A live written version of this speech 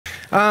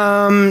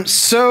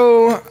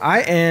So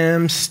I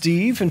am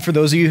Steve, and for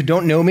those of you who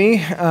don't know me,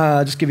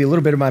 just give you a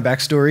little bit of my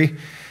backstory,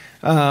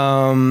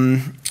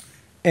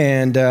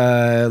 and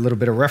a little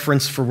bit of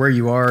reference for where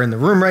you are in the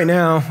room right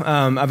now.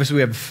 Obviously,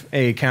 we have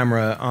a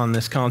camera on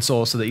this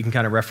console so that you can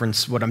kind of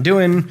reference what I'm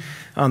doing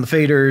on the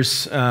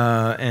faders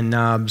and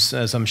knobs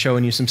as I'm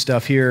showing you some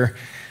stuff here.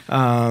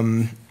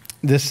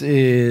 This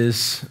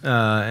is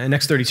an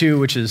X32,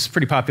 which is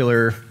pretty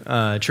popular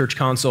church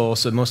console,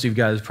 so most of you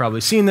guys have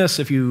probably seen this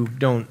if you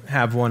don't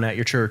have one at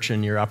your church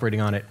and you're operating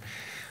on it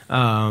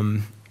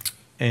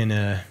in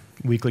a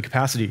weekly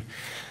capacity.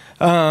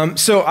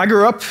 So I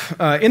grew up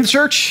in the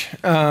church.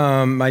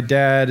 My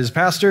dad is a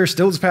pastor,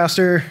 still is a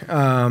pastor.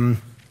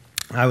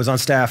 I was on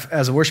staff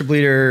as a worship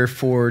leader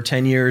for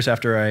 10 years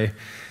after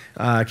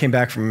I came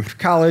back from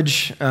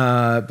college,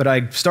 but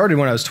I started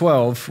when I was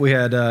 12. We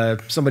had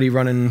somebody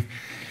running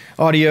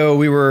audio.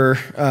 We were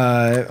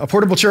a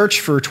portable church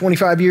for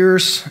 25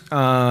 years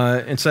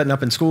and setting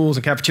up in schools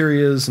and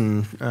cafeterias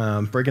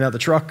and breaking out the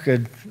truck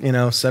at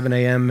 7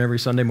 a.m. every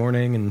Sunday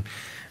morning and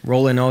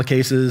roll in all the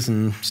cases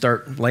and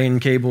start laying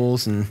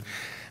cables. And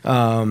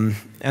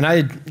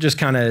I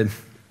just I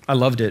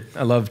loved it.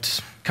 I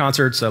loved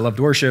concerts. I loved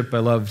worship. I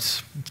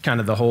loved kind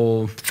of the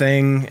whole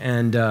thing.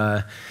 And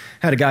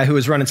had a guy who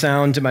was running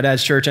sound at my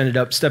dad's church, ended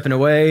up stepping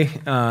away,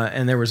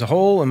 and there was a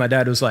hole, and my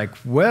dad was like,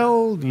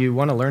 well, you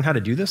want to learn how to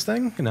do this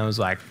thing? And I was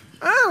like,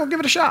 I'll give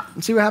it a shot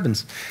and see what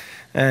happens.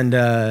 And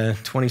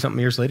 20-something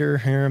years later,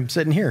 here I'm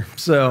sitting here.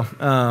 So,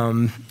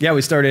 yeah,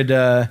 we started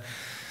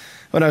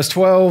when I was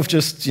 12,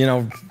 just,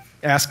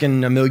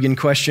 asking a million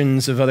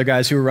questions of other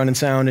guys who were running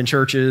sound in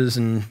churches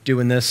and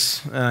doing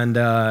this, and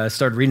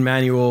started reading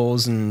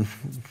manuals and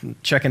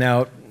checking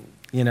out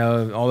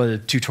all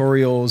the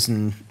tutorials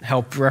and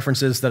help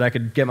references that I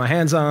could get my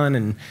hands on,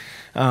 and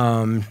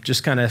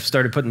just kind of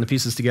started putting the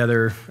pieces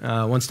together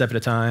one step at a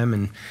time.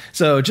 And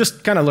so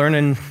just kind of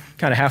learning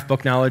kind of half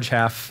book knowledge,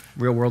 half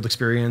real world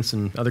experience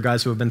and other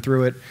guys who have been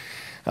through it.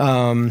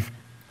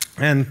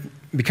 And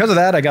because of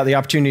that, I got the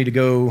opportunity to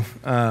go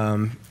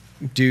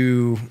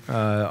do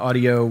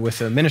audio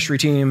with a ministry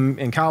team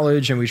in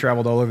college, and we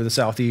traveled all over the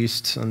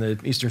Southeast on the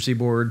Eastern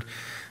Seaboard.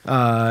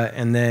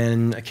 And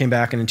then I came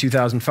back, and in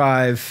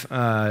 2005,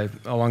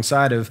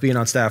 alongside of being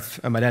on staff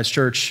at my dad's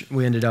church,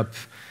 we ended up,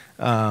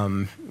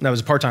 that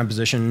was a part-time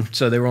position,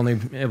 so they were only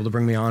able to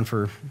bring me on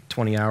for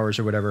 20 hours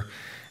or whatever.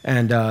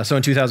 And so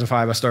in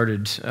 2005, I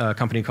started a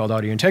company called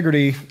Audio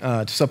Integrity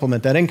to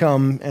supplement that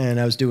income, and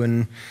I was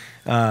doing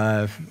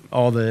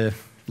all the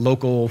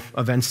local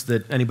events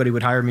that anybody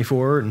would hire me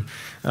for,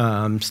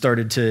 and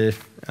started to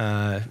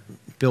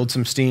build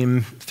some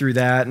steam through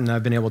that, and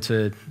I've been able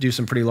to do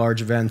some pretty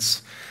large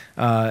events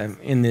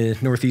in the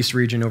Northeast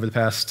region over the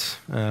past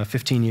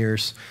 15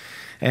 years.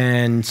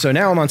 And so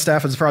now I'm on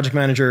staff as a project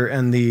manager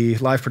and the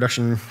live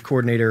production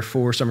coordinator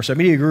for Somerset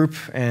Media Group,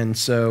 and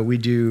so we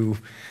do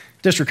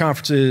district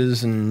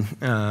conferences and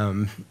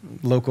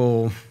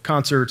local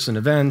concerts and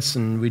events,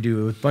 and we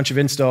do a bunch of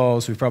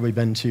installs. We've probably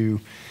been to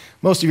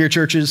most of your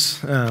churches,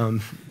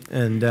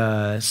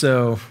 and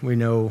so we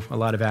know a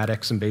lot of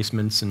attics and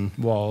basements and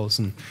walls,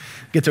 and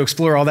get to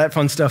explore all that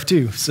fun stuff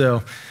too.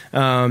 So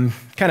kind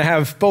of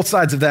have both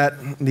sides of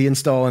that, the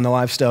install and the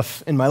live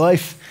stuff in my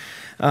life.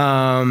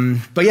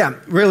 But yeah,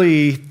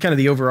 really kind of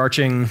the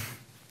overarching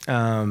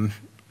kind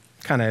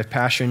of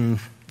passion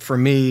for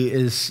me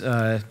is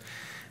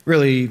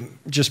really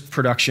just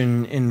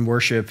production in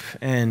worship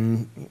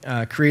and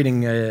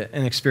creating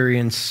an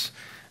experience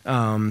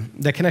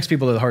that connects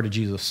people to the heart of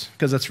Jesus,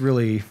 because that's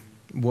really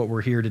what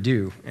we're here to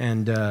do.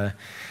 And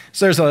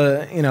so there's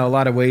a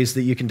lot of ways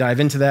that you can dive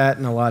into that,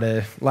 and a lot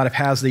of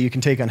paths that you can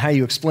take on how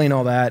you explain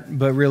all that.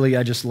 But really,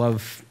 I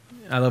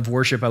love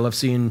worship. I love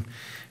seeing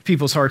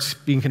people's hearts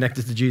being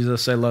connected to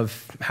Jesus. I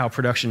love how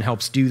production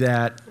helps do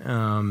that.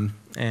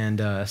 And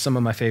some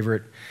of my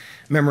favorite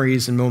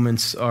memories and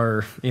moments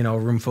are a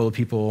room full of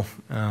people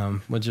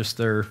with just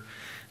their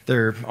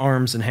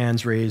arms and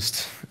hands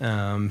raised,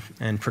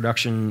 and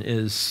production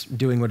is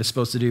doing what it's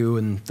supposed to do,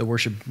 and the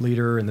worship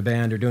leader and the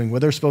band are doing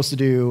what they're supposed to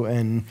do,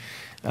 and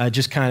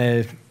just kind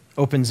of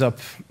opens up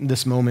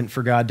this moment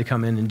for God to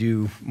come in and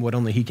do what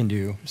only He can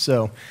do.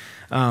 So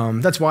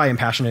that's why I'm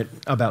passionate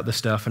about this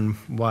stuff and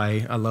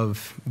why I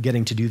love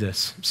getting to do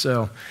this.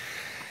 So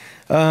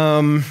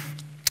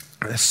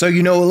so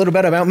you know a little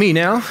bit about me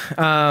now.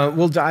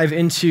 We'll dive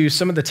into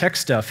some of the tech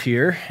stuff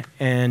here,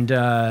 and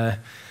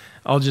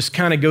I'll just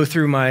kind of go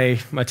through my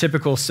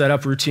typical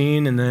setup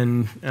routine, and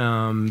then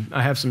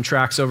I have some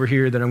tracks over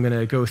here that I'm going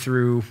to go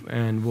through,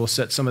 and we'll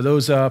set some of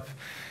those up,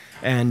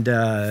 and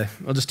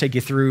I'll just take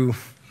you through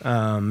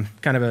kind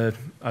of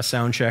a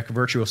sound check, a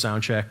virtual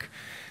sound check,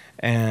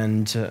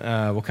 and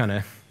we'll kind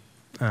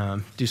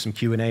of do some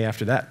Q&A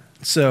after that.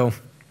 So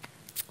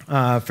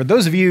for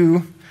those of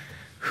you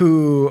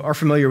who are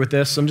familiar with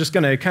this, I'm just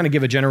going to kind of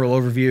give a general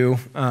overview,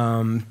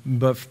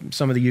 but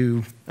some of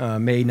you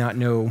may not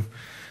know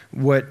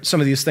what some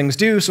of these things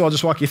do, so I'll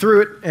just walk you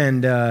through it,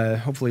 and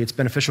hopefully it's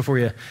beneficial for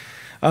you.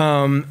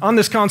 On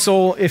this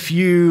console, if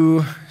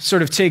you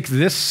sort of take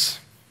this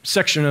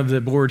section of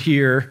the board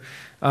here,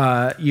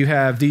 you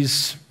have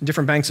these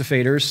different banks of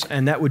faders,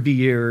 and that would be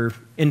your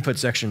input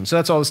section. So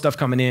that's all the stuff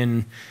coming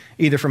in,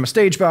 either from a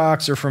stage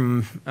box or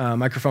from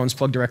microphones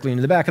plugged directly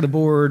into the back of the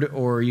board,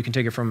 or you can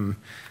take it from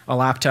a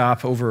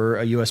laptop over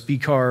a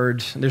USB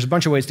card. There's a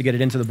bunch of ways to get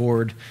it into the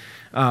board,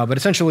 but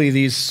essentially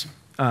these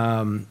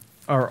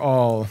are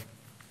all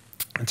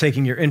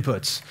taking your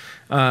inputs.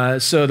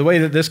 So the way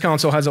that this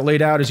console has it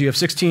laid out is you have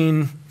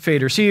 16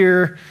 faders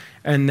here,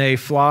 and they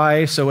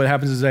fly. So what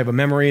happens is they have a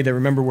memory. They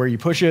remember where you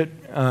push it,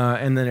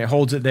 and then it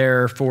holds it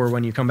there for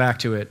when you come back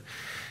to it.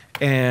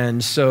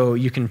 And so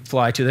you can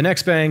fly to the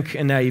next bank,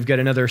 and now you've got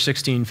another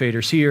 16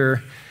 faders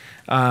here.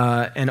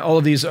 And all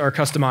of these are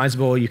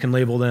customizable. You can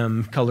label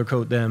them, color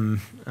code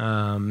them,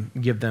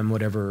 give them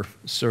whatever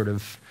sort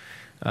of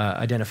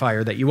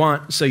identifier that you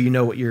want, so you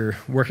know what you're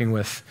working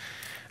with.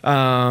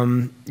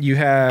 You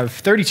have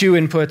 32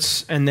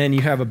 inputs, and then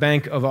you have a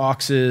bank of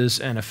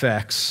auxes and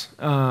effects.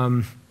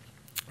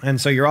 And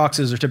so your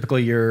auxes are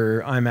typically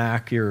your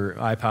iMac, your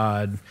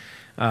iPod,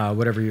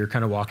 whatever your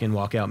kind of walk-in,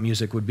 walk-out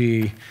music would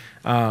be.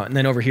 And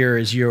then over here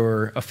is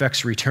your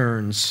effects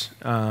returns.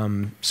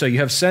 So you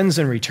have sends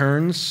and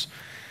returns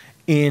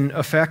in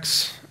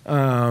effects,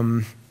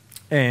 and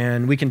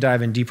we can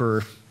dive in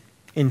deeper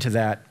into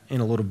that in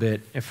a little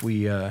bit if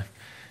we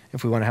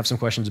want to have some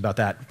questions about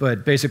that.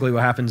 But basically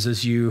what happens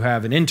is you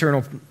have an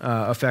internal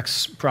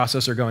effects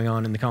processor going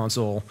on in the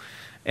console,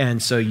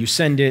 and so you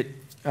send it,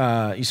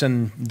 you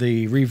send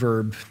the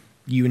reverb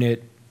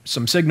unit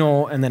some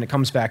signal, and then it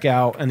comes back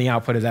out, and the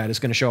output of that is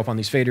going to show up on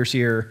these faders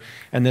here,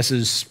 and this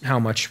is how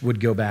much would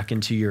go back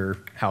into your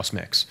house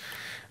mix.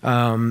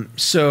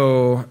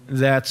 So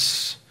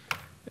that's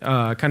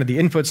kind of the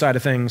input side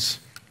of things.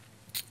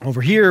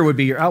 Over here would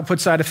be your output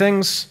side of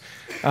things.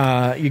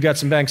 You got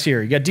some banks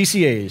here. You got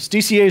DCAs.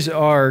 DCAs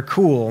are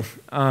cool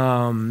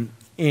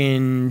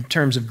in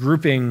terms of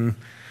grouping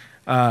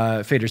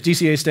faders.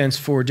 DCA stands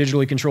for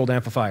digitally controlled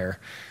amplifier.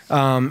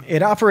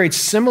 It operates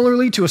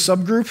similarly to a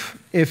subgroup.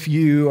 If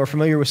you are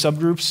familiar with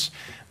subgroups,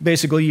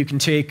 basically you can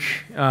take,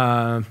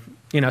 say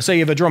you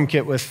have a drum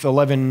kit with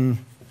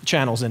 11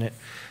 channels in it,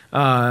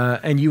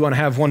 and you want to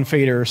have one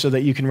fader so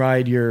that you can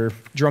ride your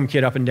drum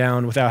kit up and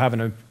down without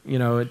having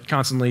to,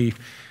 constantly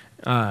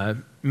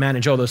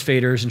manage all those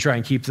faders and try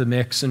and keep the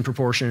mix and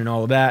proportion and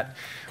all of that.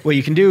 What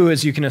you can do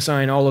is you can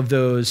assign all of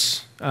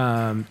those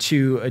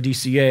to a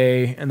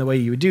DCA, and the way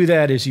you would do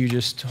that is you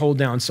just hold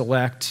down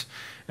select,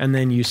 and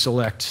then you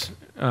select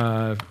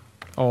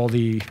all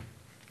the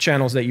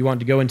channels that you want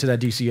to go into that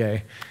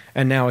DCA,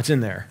 and now it's in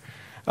there.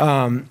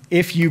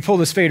 If you pull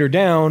this fader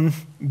down,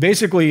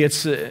 basically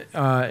it's,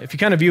 if you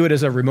kind of view it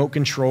as a remote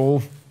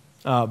control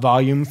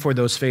volume for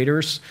those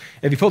faders,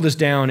 if you pull this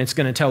down, it's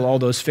going to tell all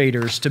those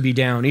faders to be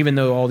down, even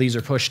though all these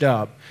are pushed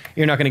up.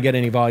 You're not going to get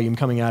any volume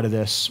coming out of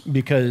this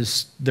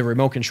because the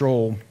remote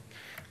control,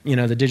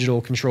 the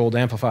digital controlled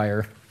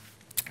amplifier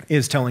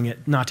is telling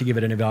it not to give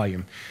it any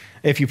volume.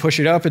 If you push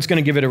it up, it's going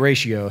to give it a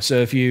ratio. So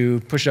if you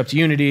push it up to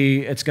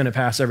unity, it's going to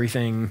pass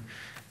everything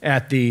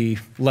at the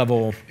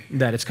level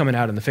that it's coming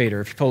out in the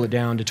fader. If you pull it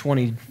down to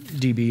 20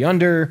 dB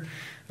under,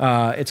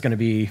 it's going to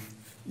be,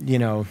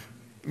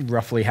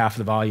 roughly half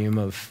the volume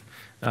of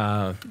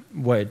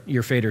what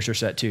your faders are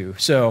set to.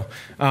 So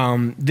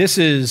this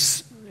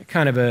is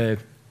kind of a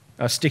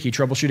sticky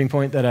troubleshooting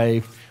point that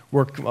I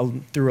work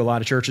through a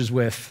lot of churches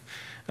with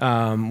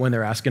when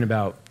they're asking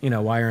about,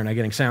 why aren't I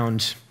getting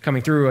sound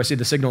coming through? I see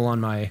the signal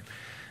on my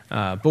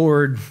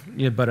board,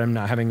 but I'm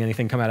not having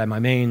anything come out of my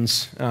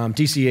mains.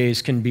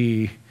 DCAs can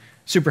be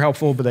super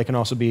helpful, but they can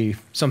also be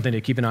something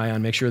to keep an eye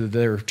on, make sure that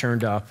they're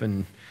turned up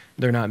and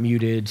they're not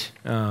muted,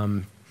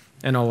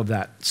 and all of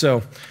that.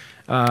 So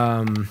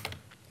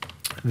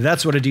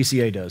that's what a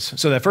DCA does.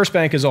 So that first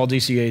bank is all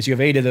DCAs. You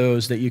have 8 of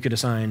those that you could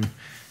assign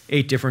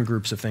 8 different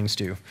groups of things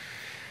to.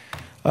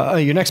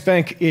 Your next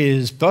bank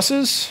is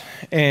buses,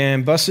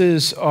 and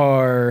buses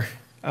are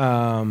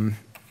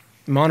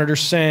monitor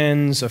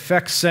sends,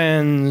 effect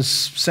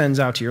sends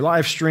out to your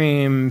live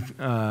stream,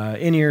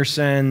 in-ear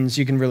sends.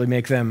 You can really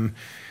make them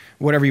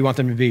whatever you want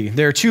them to be.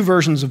 There are 2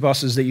 versions of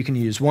buses that you can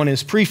use. One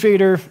is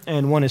pre-fader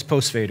and one is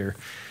post-fader.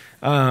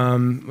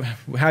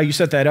 How you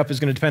set that up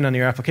is going to depend on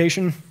your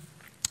application.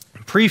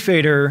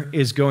 Pre-fader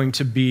is going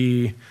to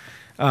be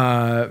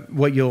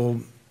what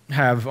you'll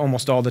have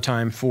almost all the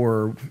time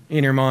for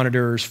in-ear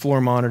monitors, floor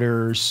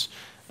monitors,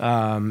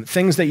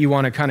 things that you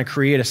want to kind of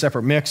create a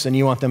separate mix and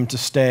you want them to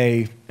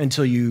stay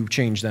until you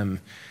change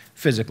them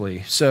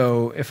physically.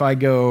 So if I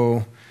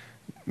go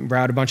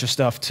route a bunch of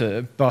stuff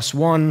to bus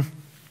 1,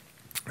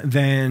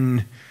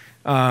 then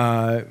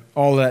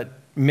all that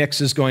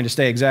mix is going to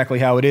stay exactly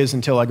how it is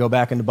until I go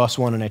back into bus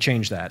 1 and I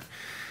change that.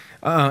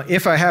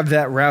 If I have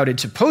that routed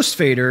to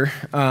post-fader,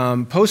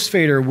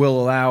 post-fader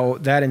will allow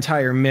that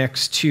entire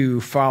mix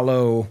to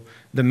follow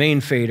the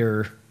main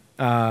fader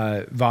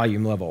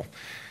volume level.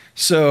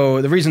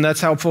 So the reason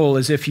that's helpful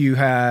is if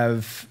you're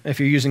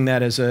using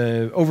that as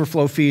an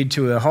overflow feed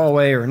to a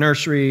hallway or a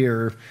nursery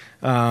or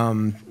a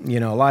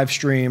live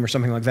stream or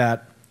something like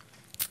that,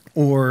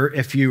 or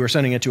if you are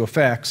sending it to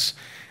effects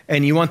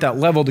and you want that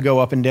level to go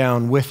up and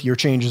down with your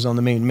changes on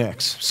the main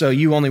mix. So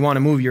you only want to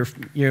move your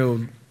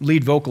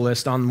lead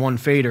vocalist on one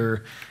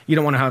fader. You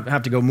don't want to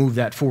have to go move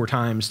that 4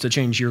 times to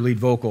change your lead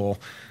vocal.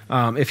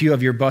 If you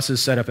have your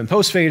buses set up in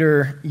post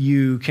fader,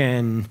 you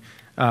can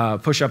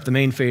push up the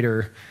main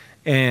fader,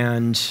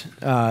 and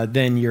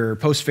then your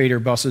post fader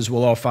buses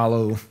will all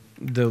follow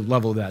the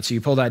level of that. So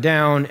you pull that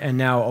down, and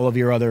now all of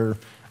your other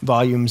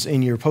volumes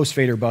in your post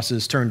fader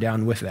buses turn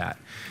down with that.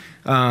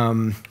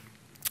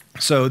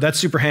 So that's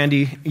super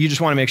handy. You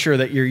just want to make sure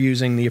that you're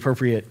using the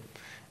appropriate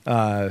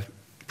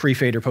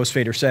pre-fader,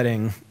 post-fader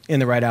setting in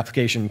the right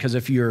application, because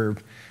if your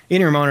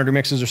in-ear monitor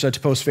mixes are set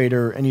to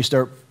post-fader and you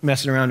start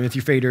messing around with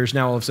your faders,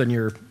 now all of a sudden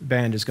your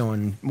band is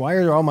going, why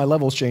are all my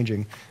levels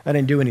changing? I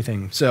didn't do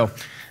anything. So,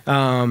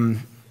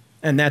 and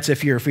that's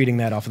if you're feeding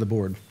that off of the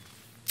board.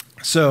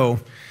 So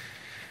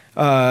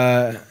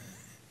that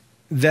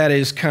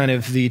is kind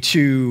of the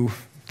 2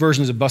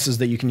 versions of buses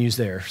that you can use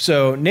there.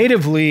 So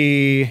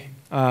natively,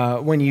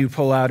 when you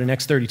pull out an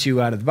X32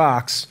 out of the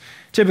box,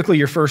 typically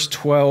your first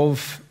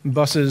 12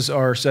 buses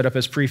are set up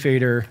as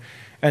pre-fader,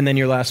 and then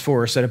your last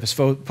 4 are set up as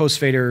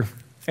post-fader,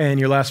 and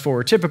your last 4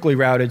 are typically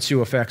routed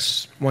to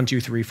effects 1, 2,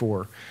 3,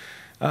 4.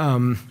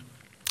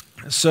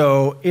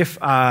 So if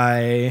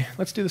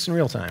let's do this in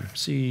real time.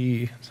 Let's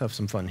have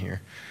some fun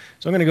here.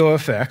 So I'm going to go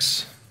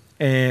effects,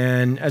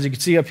 and as you can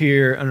see up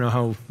here, I don't know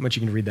how much you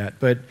can read that,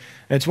 but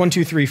it's 1,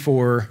 2, 3,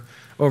 4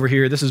 over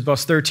here. This is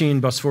bus 13,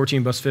 bus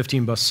 14, bus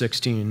 15, bus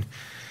 16.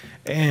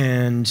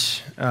 And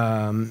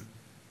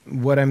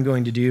what I'm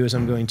going to do is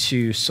I'm going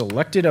to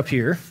select it up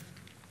here,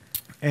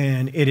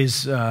 and it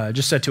is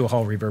just set to a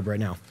hall reverb right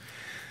now.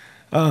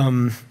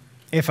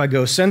 If I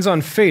go sends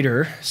on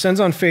fader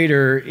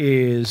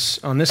is,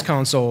 on this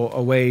console,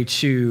 a way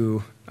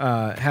to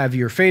have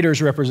your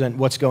faders represent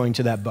what's going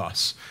to that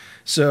bus.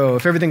 So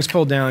if everything's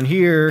pulled down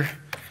here,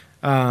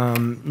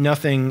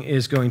 nothing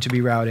is going to be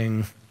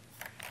routing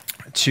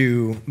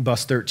to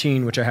bus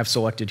 13, which I have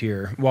selected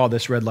here, while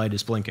this red light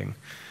is blinking.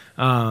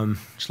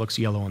 Which looks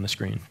yellow on the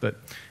screen, but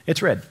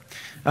it's red.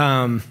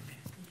 The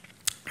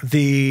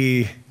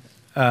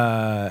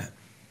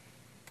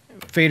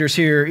faders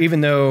here,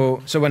 even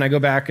though, so when I go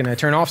back and I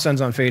turn off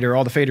sends on fader,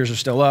 all the faders are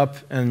still up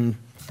and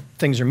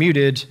things are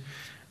muted.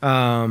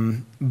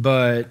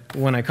 But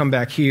when I come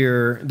back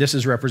here, this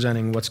is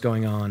representing what's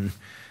going on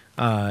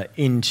from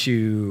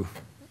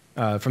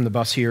the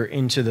bus here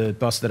into the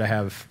bus that I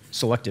have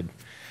selected.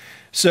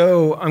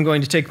 So I'm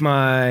going to take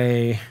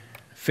my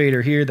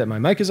fader here that my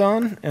mic is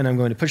on, and I'm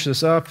going to push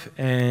this up.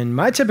 And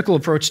my typical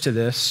approach to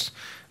this,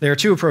 there are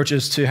 2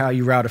 approaches to how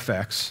you route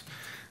effects.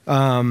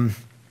 My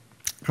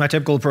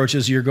typical approach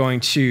is you're going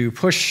to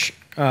push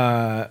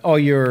all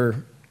your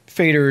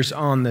faders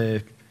on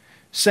the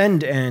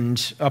send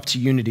end up to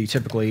unity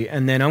typically,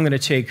 and then I'm going to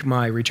take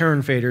my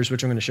return faders,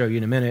 which I'm going to show you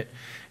in a minute,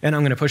 and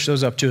I'm going to push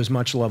those up to as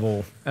much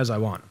level as I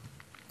want.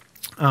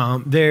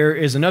 There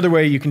is another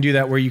way you can do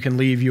that where you can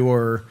leave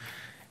your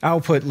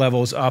output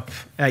levels up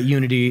at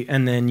unity,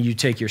 and then you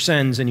take your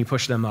sends and you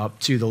push them up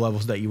to the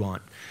levels that you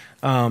want.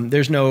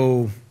 There's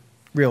no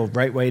real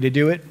right way to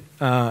do it.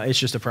 It's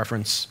just a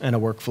preference and a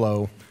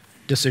workflow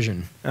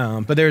decision.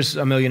 But there's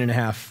 1.5 million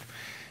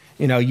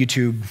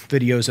YouTube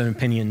videos and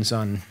opinions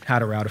on how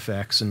to route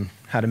effects and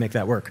how to make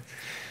that work.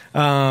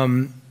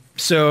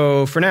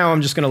 So for now,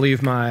 I'm just going to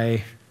leave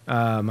my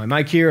my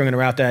mic here. I'm going to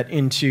route that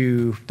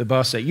into the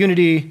bus at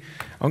unity.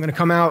 I'm going to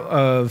come out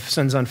of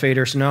sends on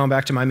fader. So now I'm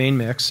back to my main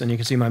mix, and you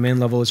can see my main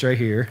level is right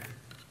here.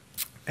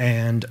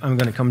 And I'm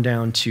going to come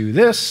down to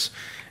this,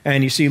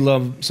 and you see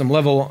some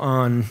level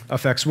on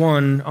effects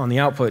 1 on the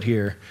output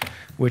here,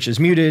 which is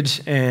muted.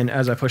 And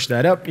as I push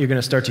that up, you're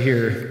going to start to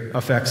hear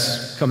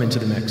effects come into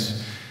the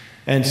mix.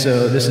 And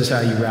so this is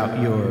how you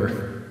route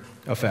your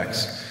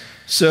effects.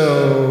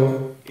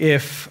 So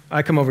if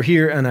I come over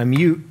here and I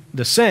mute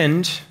the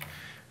send,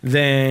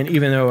 then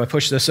even though I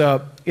push this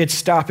up, it's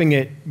stopping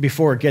it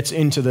before it gets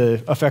into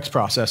the effects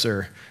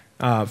processor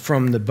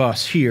from the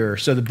bus here.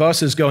 So the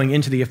bus is going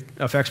into the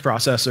effects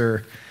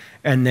processor,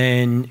 and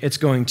then it's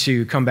going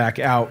to come back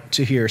out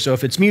to here. So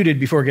if it's muted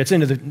before it gets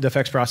into the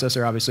effects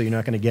processor, obviously you're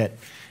not going to get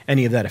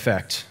any of that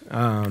effect.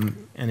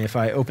 And if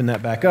I open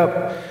that back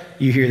up,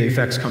 you hear the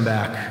effects come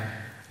back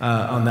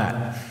on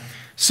that.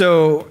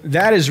 So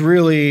that is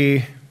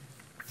really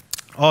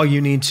all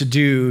you need to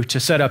do to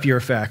set up your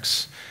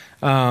effects,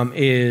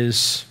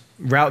 is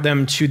route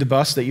them to the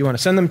bus that you want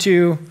to send them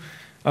to,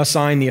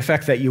 assign the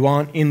effect that you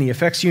want in the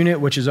effects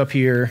unit, which is up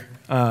here,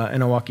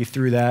 and I'll walk you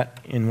through that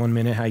in 1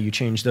 minute, how you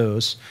change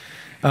those.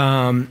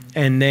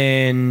 And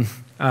then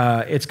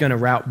it's going to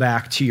route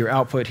back to your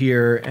output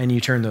here, and you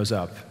turn those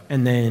up.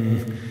 And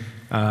then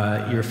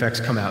your effects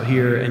come out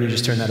here, and you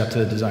just turn that up to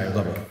the desired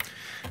level.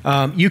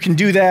 You can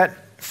do that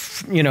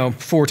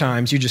 4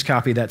 times. You just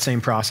copy that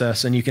same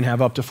process, and you can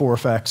have up to 4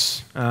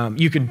 effects.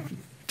 You could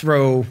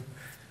throw,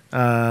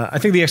 I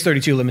think the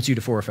X32 limits you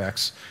to 4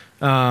 effects.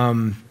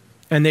 And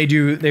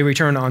they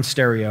return on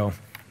stereo.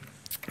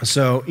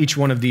 So each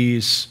one of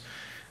these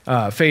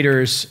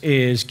faders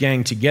is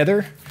ganged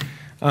together.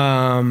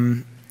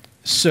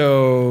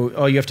 So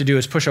all you have to do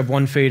is push up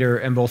one fader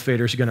and both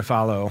faders are going to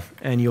follow,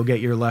 and you'll get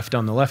your left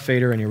on the left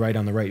fader and your right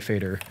on the right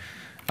fader.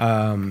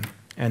 And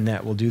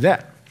that will do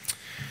that.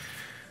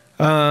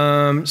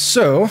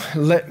 So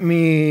let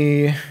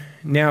me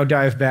now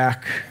dive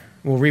back.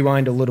 We'll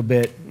rewind a little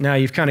bit. Now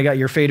you've kind of got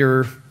your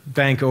fader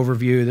bank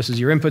overview. This is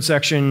your input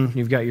section.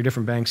 You've got your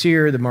different banks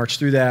here that march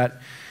through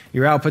that.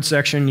 Your output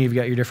section, you've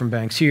got your different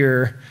banks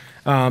here.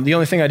 The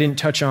only thing I didn't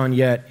touch on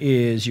yet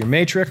is your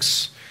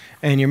matrix.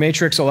 And your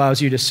matrix allows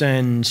you to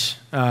send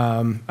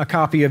a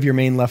copy of your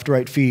main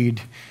left-right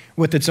feed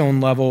with its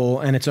own level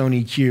and its own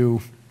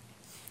EQ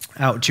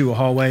out to a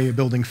hallway, a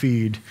building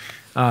feed,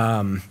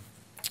 and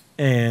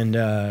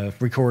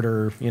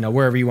recorder,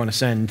 wherever you want to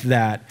send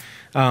that.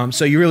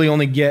 So you really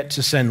only get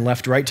to send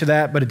left-right to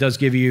that, but it does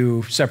give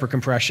you separate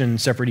compression,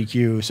 separate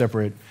EQ,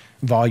 separate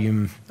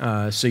volume,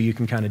 so you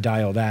can kind of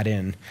dial that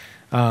in.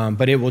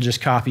 But it will just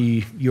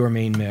copy your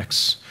main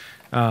mix.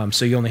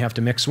 So you only have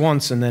to mix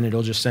once, and then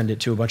it'll just send it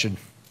to a bunch of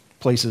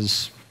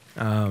places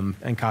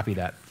and copy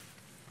that.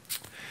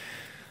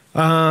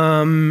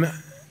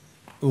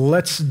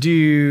 Let's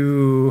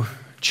do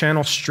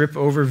channel strip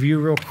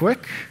overview real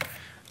quick.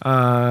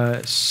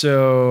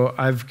 So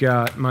I've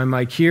got my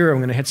mic here. I'm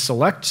going to hit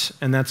select,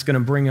 and that's going to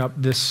bring up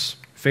this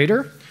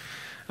fader.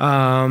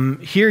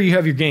 Here you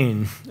have your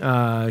gain.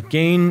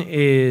 Gain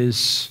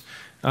is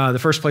the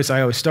first place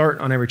I always start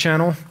on every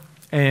channel.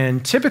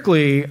 And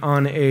typically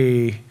on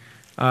a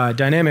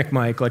dynamic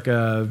mic, like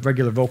a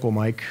regular vocal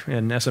mic,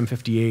 an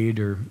SM58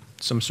 or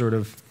some sort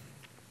of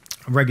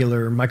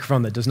regular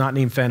microphone that does not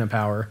need phantom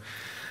power,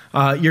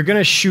 you're going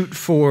to shoot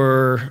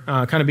for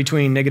kind of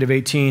between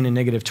 -18 and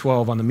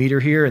 -12 on the meter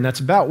here, and that's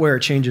about where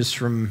it changes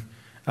from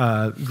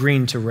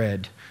green to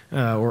red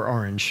or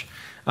orange.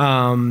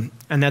 And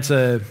that's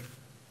a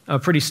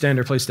pretty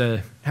standard place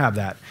to have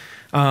that.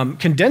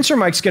 Condenser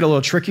mics get a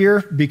little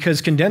trickier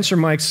because condenser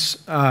mics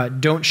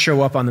don't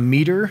show up on the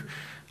meter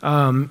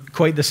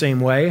quite the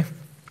same way,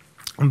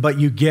 but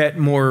you get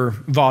more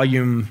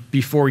volume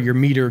before your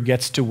meter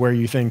gets to where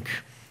you think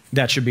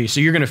that should be. So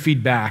you're going to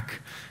feed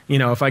back.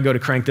 If I go to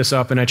crank this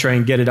up and I try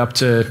and get it up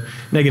to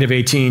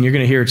 -18, you're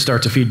going to hear it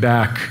start to feed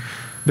back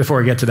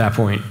before I get to that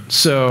point.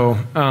 So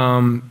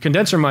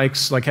condenser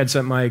mics, like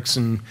headset mics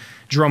and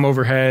drum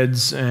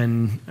overheads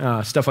and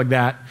stuff like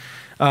that,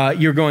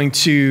 you're going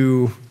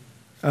to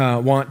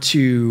want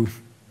to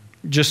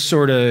just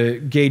sort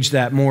of gauge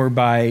that more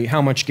by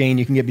how much gain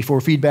you can get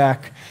before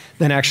feedback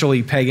than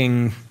actually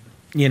pegging,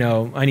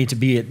 I need to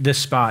be at this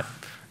spot,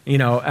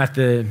 at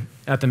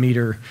the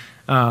meter,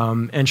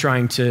 and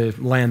trying to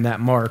land that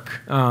mark,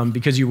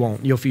 because you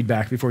won't. You'll feed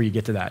back before you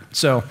get to that.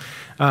 So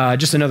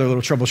just another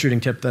little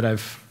troubleshooting tip that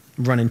I've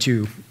run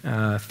into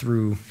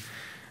through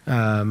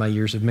my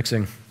years of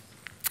mixing.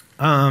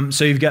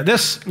 So you've got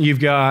this. You've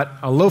got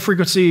a low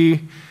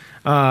frequency,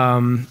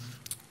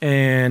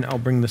 and I'll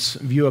bring this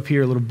view up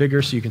here a little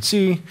bigger so you can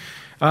see.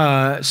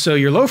 So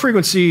your low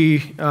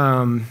frequency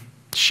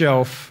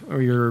shelf,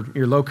 or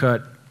your low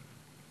cut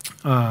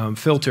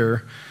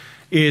filter,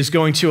 is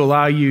going to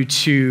allow you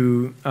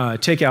to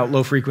take out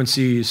low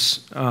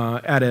frequencies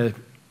at a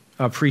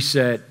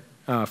preset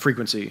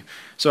frequency.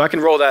 So I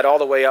can roll that all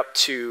the way up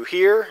to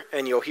here,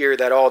 and you'll hear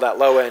that all that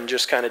low end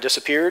just kind of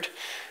disappeared,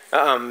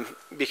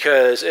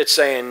 because it's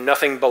saying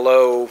nothing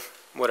below,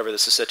 whatever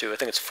this is set to, I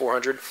think it's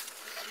 400.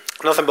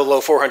 Nothing below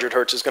 400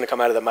 hertz is going to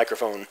come out of the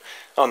microphone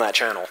on that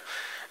channel.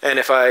 And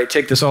if I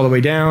take this all the way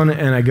down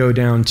and I go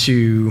down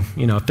to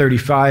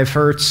 35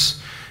 hertz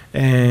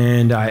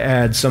and I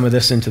add some of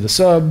this into the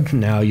sub,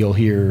 now you'll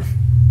hear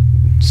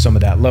some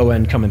of that low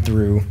end coming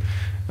through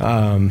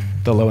the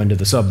low end of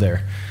the sub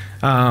there.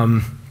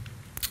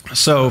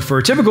 So for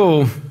a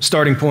typical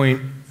starting point,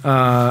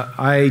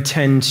 I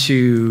tend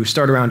to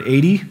start around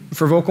 80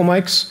 for vocal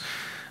mics.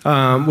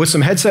 With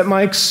some headset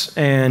mics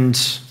and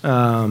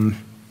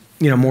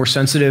more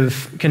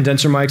sensitive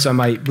condenser mics, I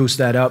might boost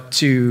that up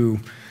to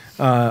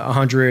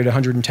 100,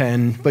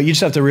 110. But you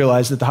just have to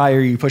realize that the higher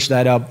you push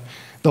that up,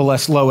 the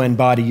less low-end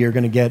body you're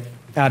going to get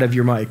out of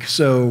your mic.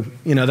 So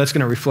that's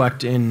going to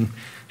reflect in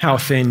how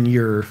thin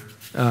your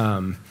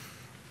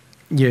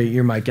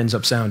mic ends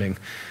up sounding.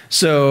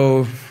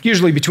 So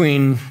usually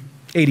between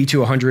 80 to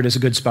 100 is a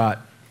good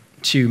spot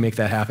to make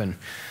that happen.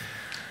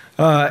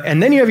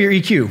 And then you have your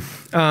EQ.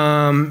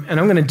 And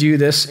I'm going to do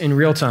this in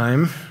real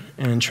time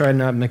and try to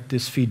not make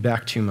this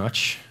feedback too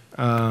much.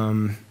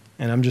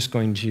 And I'm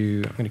going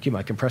to keep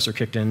my compressor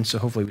kicked in, so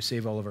hopefully we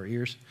save all of our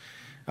ears.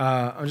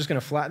 I'm just going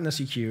to flatten this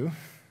EQ,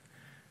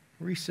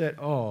 reset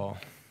all.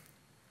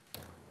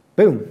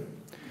 Boom.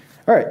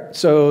 All right,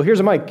 so here's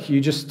a mic.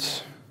 You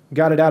just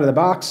got it out of the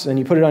box, and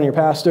you put it on your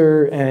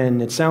Pastor,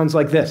 and it sounds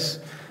like this.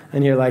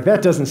 And you're like,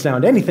 that doesn't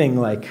sound anything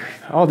like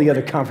all the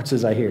other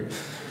conferences I hear.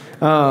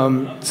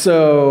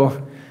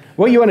 So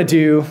what you want to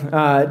do,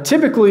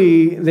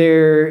 typically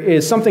there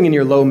is something in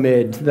your low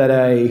mid that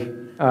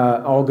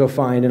I'll go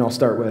find and I'll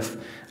start with.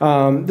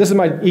 This is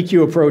my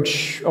EQ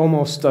approach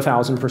almost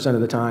 1,000%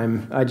 of the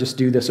time. I just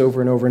do this over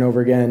and over and over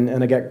again,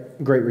 and I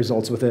get great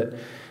results with it.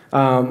 What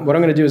I'm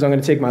going to do is I'm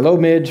going to take my low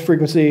mid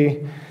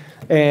frequency,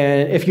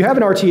 And if you have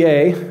an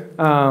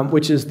RTA,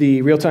 which is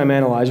the real-time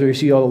analyzer, you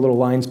see all the little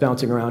lines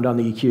bouncing around on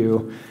the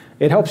EQ,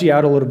 it helps you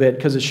out a little bit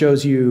because it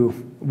shows you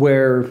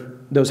where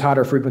those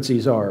hotter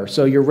frequencies are.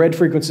 So your red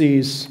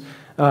frequencies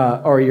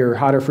are your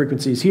hotter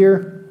frequencies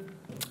here.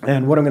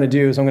 And what I'm going to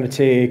do is I'm going to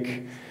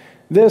take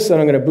this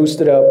and I'm going to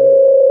boost it up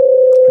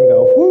and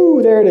go,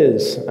 whoo, there it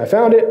is. I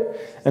found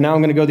it. And now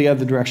I'm going to go the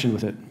other direction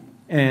with it.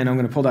 And I'm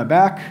going to pull that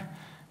back,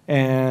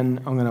 and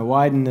I'm going to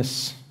widen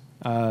this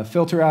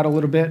filter out a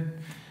little bit.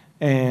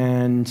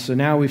 And so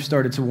now we've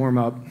started to warm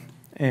up,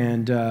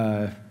 and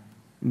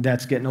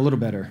that's getting a little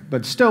better.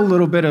 But still a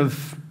little bit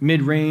of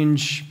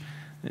mid-range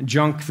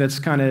junk that's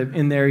kind of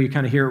in there. You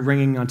kind of hear it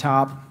ringing on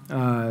top,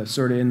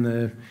 sort of in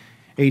the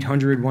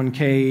 800,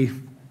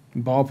 1K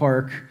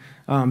ballpark.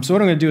 So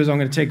what I'm going to do is I'm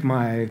going to take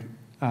my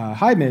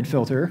high-mid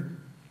filter,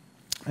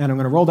 and I'm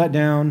going to roll that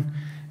down,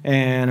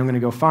 and I'm going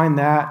to go find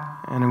that,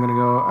 and I'm going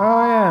to go,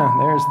 oh yeah,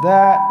 there's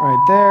that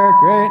right there,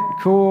 great,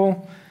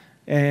 cool,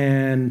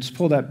 and just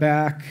pull that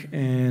back,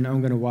 and I'm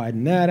going to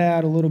widen that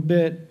out a little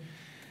bit,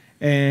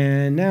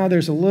 and now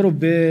there's a little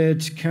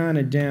bit kind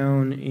of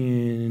down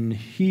in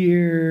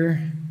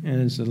here,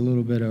 and it's a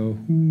little bit of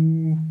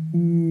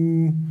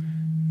ooh,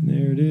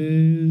 there it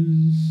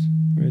is,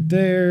 right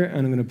there, and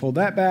I'm going to pull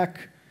that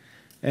back,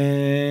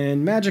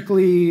 and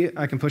magically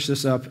I can push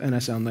this up, and I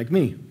sound like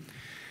me.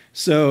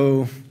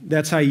 So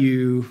that's how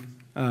you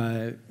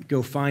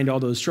go find all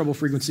those treble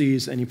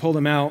frequencies, and you pull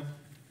them out.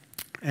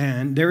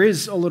 And there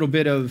is a little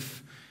bit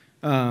of,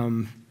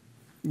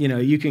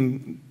 you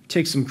can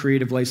take some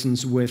creative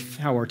license with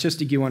how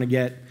artistic you want to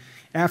get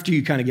after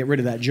you kind of get rid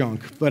of that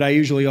junk. But I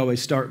usually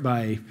always start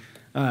by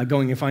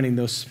going and finding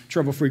those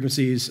treble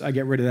frequencies. I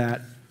get rid of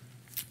that.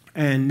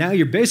 And now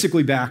you're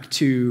basically back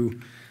to,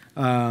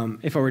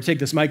 if I were to take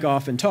this mic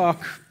off and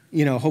talk,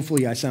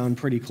 hopefully I sound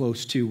pretty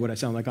close to what I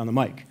sound like on the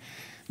mic.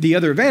 The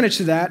other advantage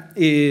to that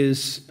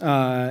is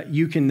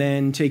you can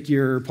then take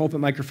your pulpit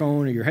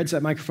microphone or your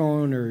headset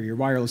microphone or your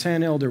wireless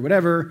handheld or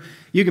whatever,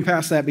 you can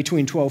pass that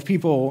between 12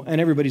 people and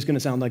everybody's going to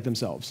sound like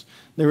themselves.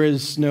 There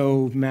is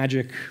no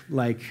magic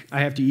like I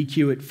have to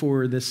EQ it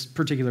for this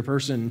particular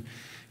person,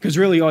 because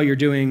really all you're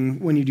doing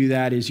when you do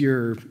that is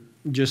you're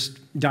just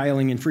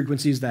dialing in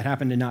frequencies that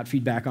happen to not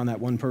feed back on that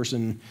one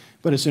person,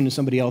 but as soon as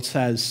somebody else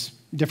has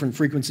different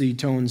frequency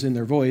tones in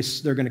their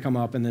voice, they're going to come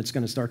up and it's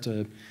going to start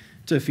to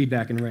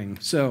feedback and ring.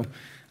 So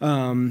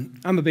I'm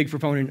a big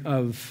proponent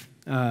of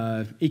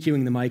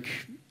EQing the mic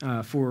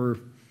for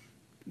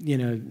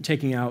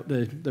taking out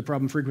the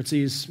problem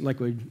frequencies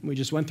like we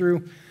just went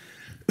through.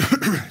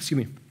 Excuse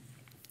me.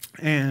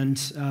 And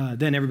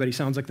then everybody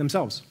sounds like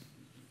themselves.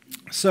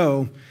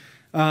 So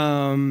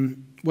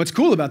what's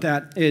cool about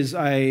that is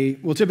I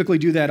will typically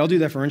do that. I'll do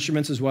that for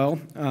instruments as well.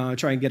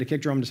 Try and get a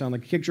kick drum to sound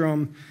like a kick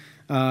drum.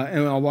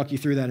 And I'll walk you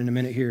through that in a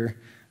minute here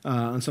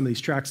on some of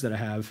these tracks that I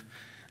have.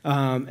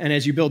 And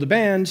as you build a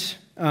band,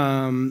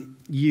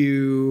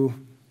 you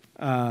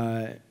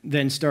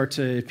then start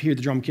to hear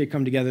the drum kit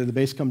come together, the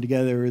bass come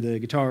together, the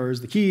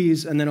guitars, the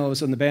keys, and then all of a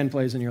sudden the band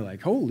plays and you're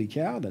like, holy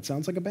cow, that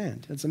sounds like a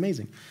band. That's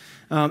amazing.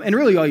 And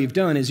really all you've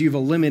done is you've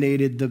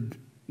eliminated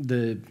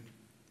the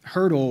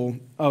hurdle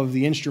of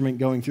the instrument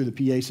going through the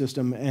PA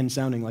system and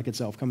sounding like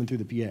itself coming through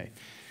the PA.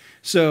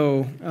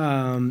 So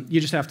you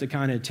just have to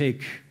kind of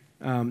take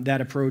that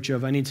approach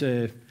of I need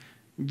to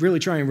really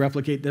try and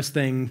replicate this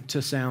thing to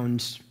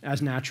sound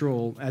as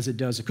natural as it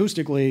does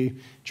acoustically,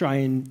 try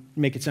and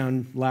make it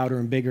sound louder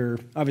and bigger.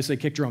 Obviously, a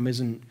kick drum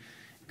isn't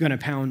going to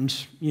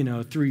pound,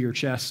 through your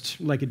chest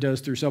like it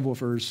does through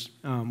subwoofers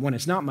when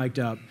it's not mic'd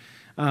up.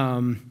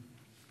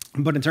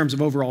 But in terms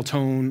of overall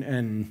tone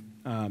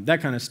and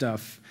that kind of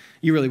stuff,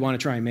 you really want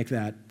to try and make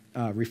that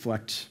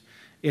reflect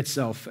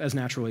itself as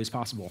naturally as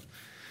possible.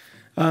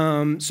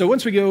 So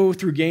once we go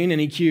through gain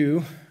and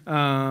EQ,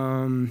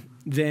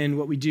 then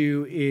what we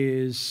do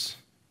is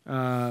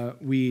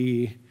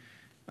we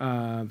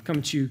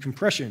come to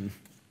compression.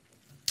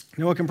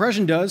 Now what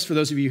compression does, for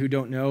those of you who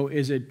don't know,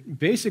 is it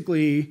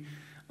basically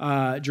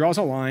draws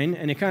a line,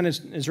 and it kind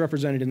of is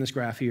represented in this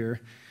graph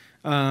here.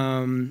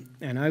 And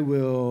I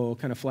will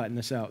kind of flatten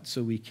this out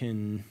so we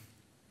can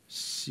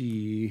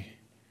see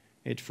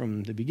it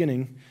from the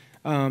beginning.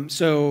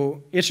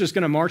 So it's just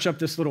going to march up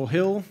this little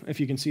hill, if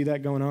you can see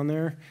that going on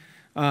there.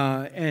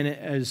 And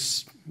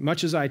as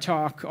much as I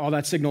talk, all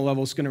that signal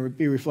level is going to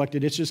be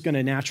reflected. It's just going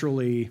to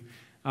naturally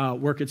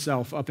work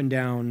itself up and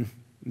down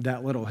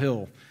that little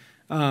hill.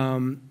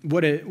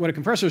 What a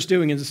compressor is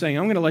doing is saying,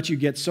 I'm going to let you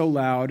get so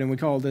loud, and we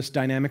call this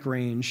dynamic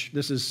range.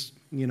 This is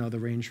the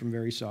range from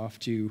very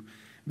soft to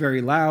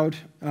very loud.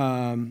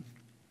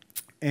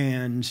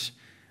 And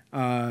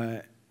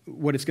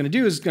what it's going to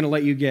do is it's going to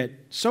let you get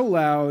so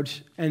loud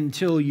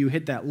until you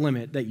hit that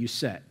limit that you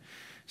set.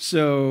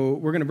 So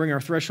we're going to bring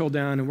our threshold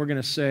down, and we're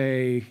going to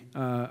say,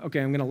 okay,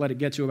 I'm going to let it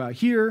get to about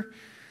here.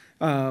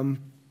 And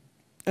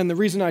the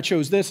reason I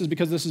chose this is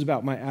because this is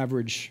about my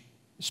average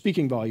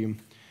speaking volume.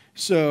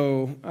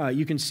 So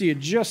you can see it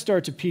just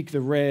start to peak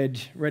the red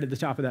right at the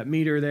top of that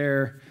meter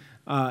there,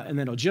 and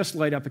then it'll just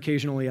light up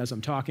occasionally as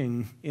I'm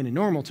talking in a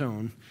normal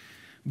tone.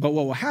 But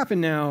what will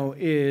happen now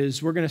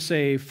is we're going to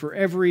say for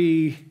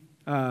every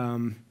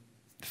 3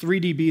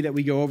 dB that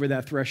we go over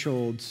that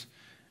threshold,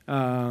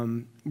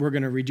 we're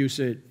going to reduce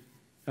it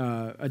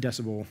a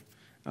decibel.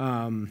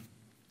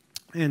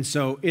 And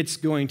so it's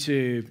going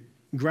to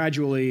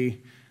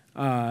gradually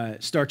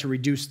start to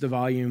reduce the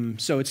volume.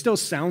 So it still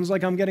sounds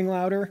like I'm getting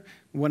louder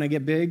when I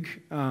get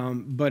big,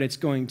 but it's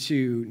going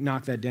to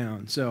knock that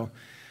down. So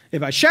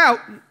if I shout,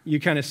 you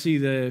kind of see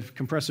the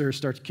compressor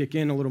start to kick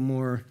in a little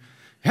more.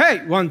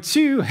 Hey, 1,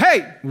 2,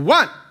 hey,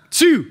 1,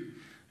 2.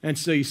 And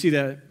so you see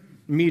the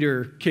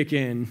meter kick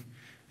in.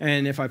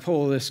 And if I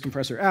pull this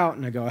compressor out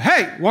and I go,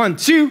 hey, 1,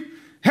 2,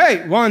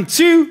 hey, 1,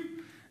 2,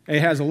 it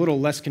has a little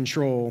less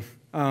control.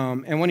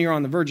 And when you're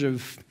on the verge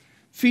of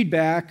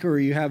feedback or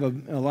you have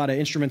a lot of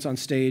instruments on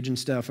stage and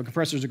stuff, a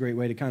compressor is a great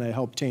way to kind of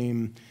help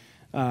tame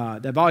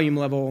that volume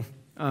level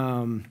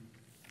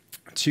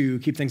to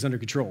keep things under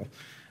control.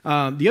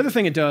 The other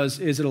thing it does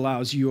is it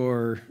allows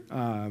your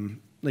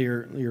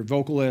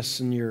vocalists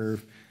and your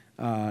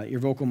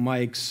vocal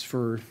mics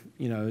for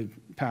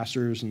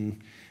pastors and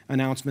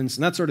announcements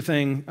and that sort of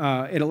thing.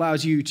 It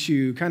allows you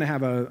to kind of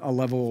have a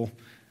level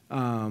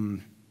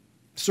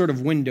sort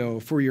of window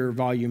for your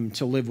volume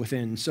to live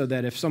within, so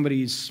that if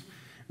somebody's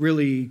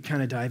really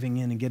kind of diving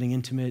in and getting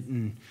intimate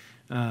and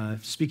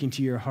speaking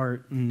to your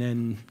heart, and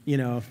then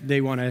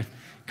they want to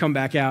come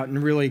back out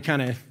and really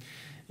kind of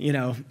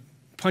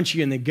punch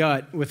you in the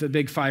gut with a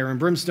big fire and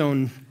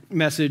brimstone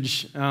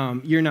message,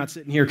 you're not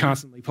sitting here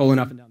constantly pulling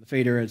up and down the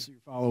fader as you're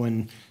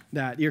following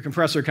that. Your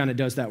compressor kind of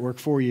does that work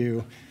for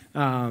you,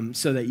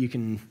 so that you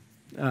can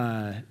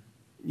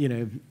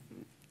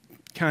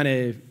kind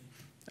of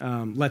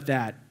let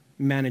that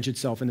manage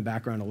itself in the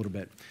background a little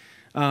bit.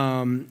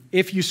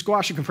 If you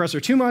squash a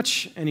compressor too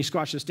much and you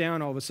squash this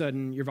down, all of a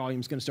sudden your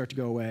volume's going to start to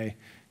go away,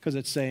 because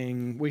it's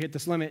saying we hit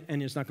this limit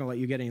and it's not going to let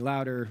you get any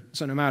louder.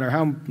 So no matter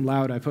how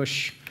loud I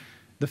push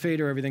the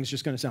fader, everything's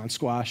just going to sound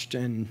squashed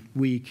and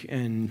weak,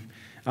 and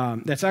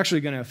that's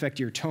actually going to affect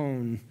your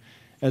tone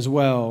as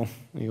well.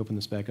 Let me open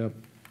this back up.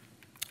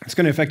 It's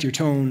going to affect your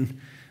tone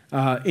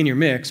in your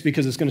mix,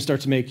 because it's going to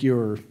start to make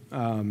your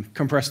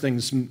compressed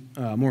things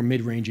more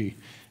mid-rangey.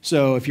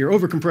 So if you're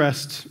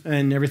over-compressed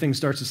and everything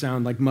starts to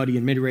sound like muddy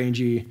and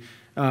mid-rangey,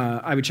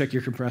 I would check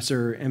your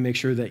compressor and make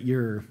sure that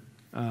your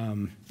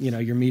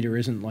meter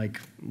isn't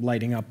like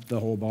lighting up the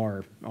whole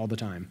bar all the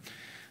time.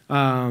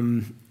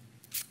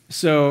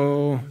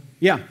 So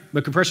yeah,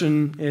 but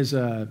compression is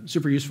a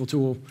super useful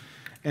tool.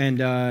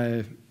 And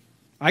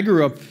I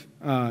grew up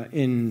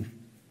in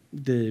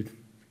the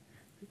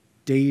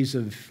days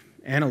of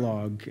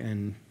analog,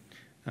 and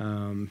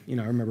I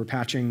remember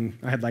patching.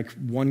 I had like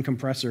one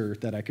compressor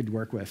that I could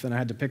work with, and I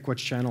had to pick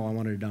which channel I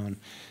wanted it on.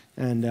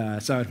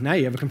 And so now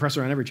you have a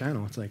compressor on every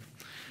channel. It's like,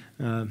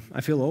 I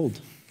feel old,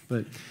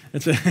 but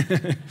it's a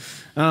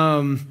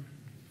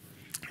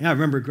yeah, I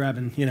remember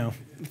grabbing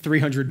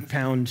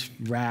 300-pound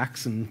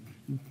racks and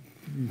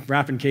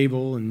wrapping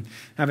cable and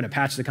having to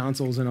patch the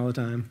consoles in all the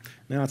time.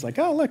 Now it's like,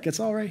 oh look,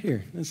 it's all right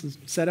here. This is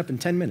set up in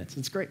 10 minutes.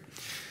 It's great.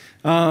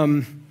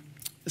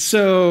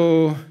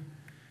 So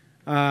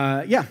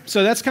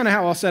that's kind of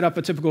how I'll set up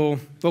a typical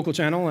vocal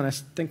channel, and I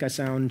think I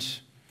sound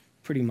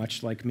pretty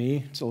much like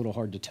me. It's a little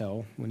hard to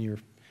tell when you're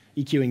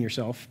EQing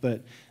yourself, but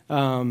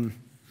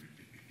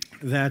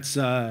that's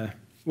what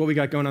we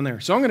got going on there.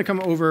 So I'm going to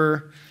come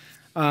over.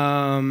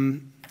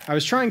 I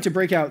was trying to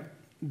break out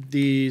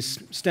these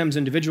stems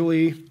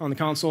individually on the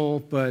console,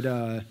 but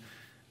I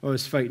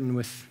was fighting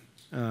with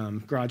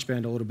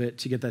GarageBand a little bit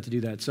to get that to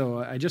do that. So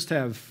I just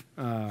have,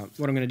 what I'm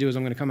going to do is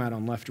I'm going to come out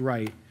on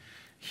left-right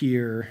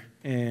here,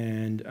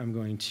 and I'm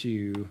going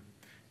to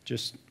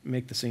just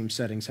make the same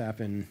settings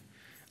happen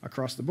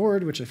across the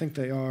board, which I think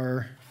they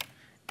are,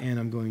 and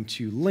I'm going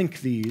to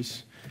link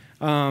these.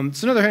 So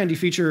another handy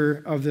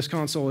feature of this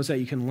console is that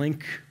you can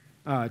link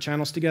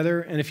channels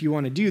together, and if you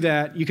want to do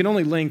that, you can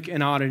only link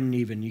an odd and an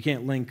even. You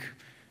can't link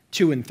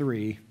 2 and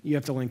 3. You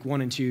have to link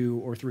 1 and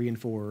 2, or 3 and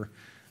 4,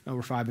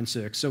 or 5 and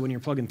 6. So when you're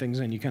plugging things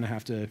in, you kind of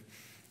have to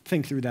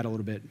think through that a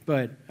little bit.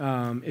 But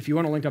if you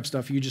want to link up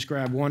stuff, you just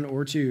grab 1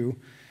 or 2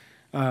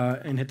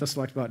 and hit the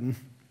select button,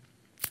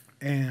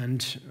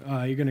 and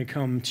you're going to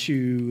come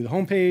to the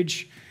home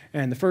page,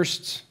 and the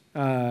first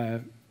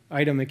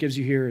item it gives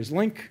you here is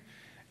link,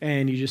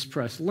 and you just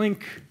press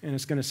link, and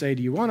it's going to say,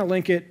 do you want to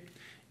link it?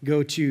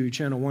 Go to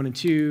channel 1 and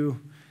 2,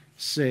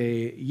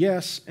 say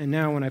yes, and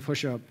now when I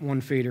push up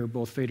one fader,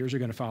 both faders are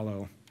going to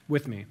follow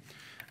with me.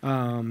 So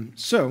I'm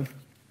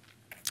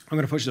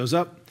going to push those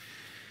up.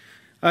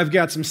 I've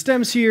got some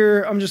stems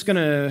here. I'm just going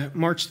to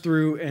march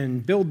through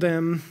and build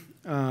them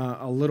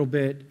a little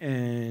bit,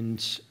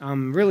 and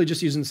I'm really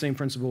just using the same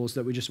principles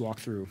that we just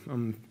walked through.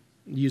 I'm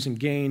using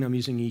gain, I'm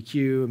using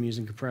EQ, I'm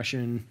using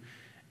compression,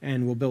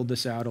 and we'll build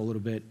this out a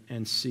little bit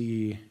and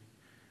see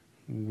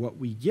what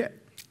we get.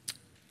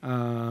 Here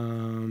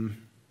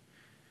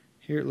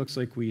it looks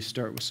like we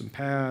start with some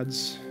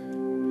pads.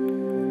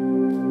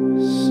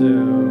 So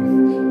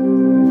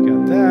we've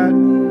got that.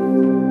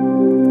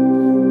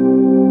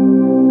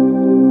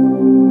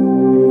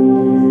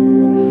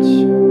 And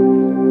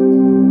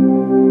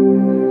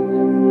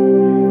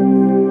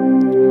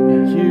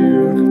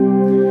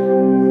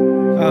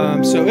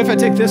So if I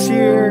take this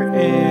here,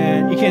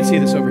 and you can't see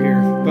this over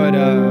here, but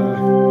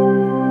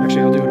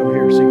actually I'll do it over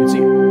here so you can see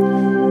it.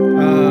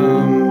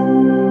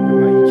 Put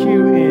my EQ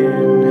in.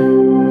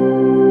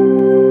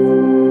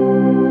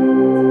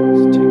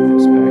 Let's take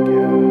this back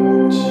out.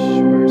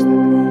 Where's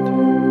that?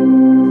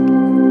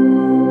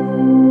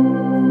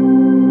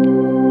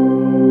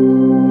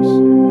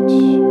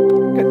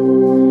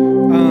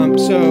 Good.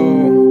 So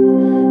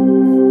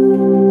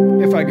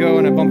if I go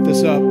and I bump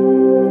this up,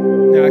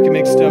 now I can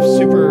make stuff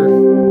super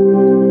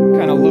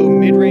kind of low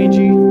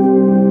mid-rangey.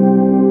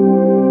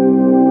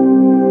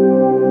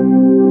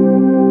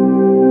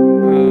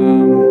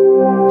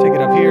 Take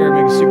it up here,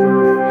 make it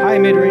super high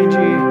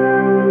mid-rangey.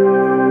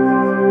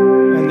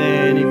 And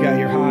then you've got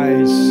your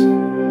highs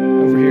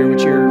over here,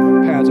 which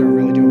your pads aren't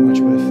really doing much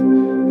with.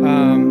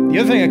 The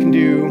other thing I can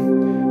do,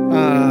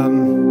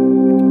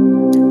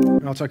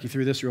 I'll talk you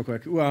through this real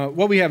quick.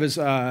 What we have is,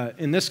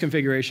 in this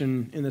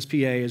configuration, in this PA,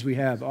 is we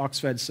have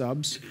aux-fed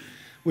subs,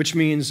 which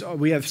means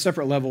we have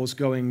separate levels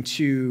going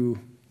to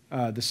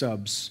the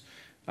subs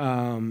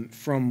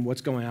from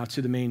what's going out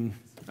to the main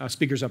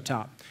speakers up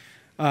top.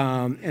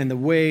 And the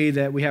way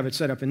that we have it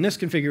set up in this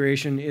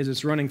configuration is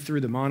it's running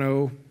through the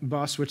mono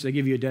bus, which they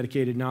give you a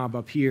dedicated knob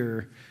up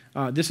here.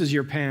 This is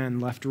your pan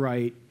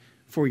left-right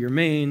for your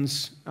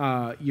mains.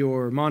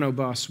 Your mono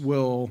bus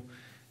will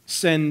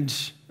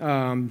send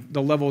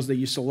the levels that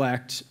you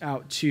select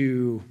out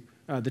to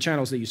the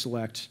channels that you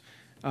select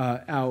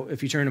out.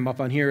 If you turn them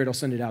up on here, it'll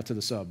send it out to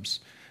the subs.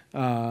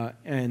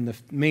 And the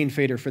main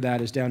fader for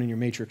that is down in your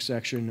matrix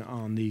section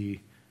on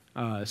the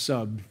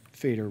sub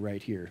fader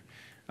right here.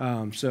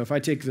 So if I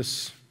take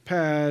this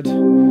pad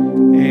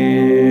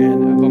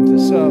and I bump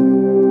this up,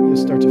 you'll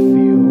start to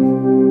feel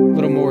a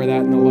little more of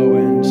that in the low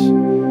end.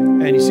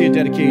 And you see a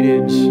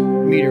dedicated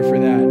meter for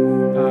that.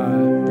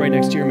 Right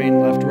next to your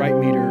main left-right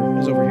meter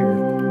is over here.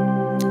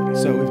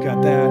 So we've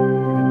got that.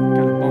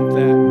 Kind of bump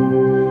that,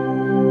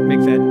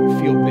 make that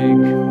feel big.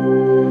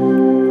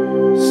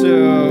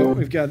 So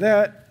we've got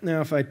that.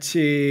 Now if I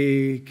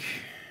take,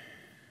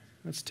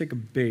 let's take a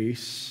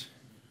bass.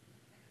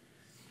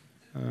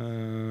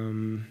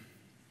 And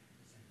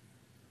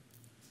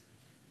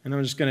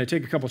I'm just going to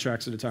take a couple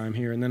tracks at a time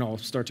here, and then I'll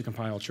start to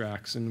compile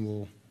tracks, and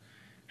we'll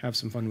have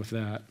some fun with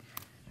that.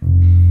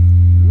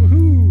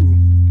 Woohoo!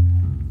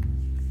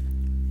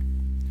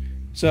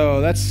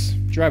 So that's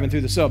driving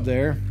through the sub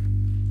there.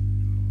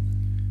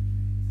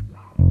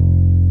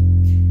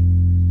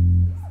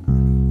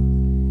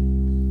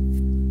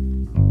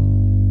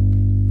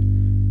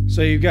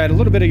 So you've got a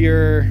little bit of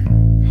your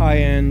high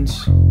end.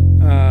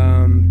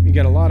 You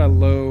got a lot of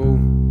low,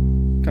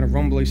 kind of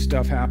rumbly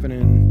stuff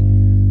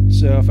happening.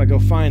 So if I go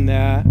find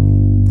that,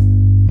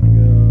 I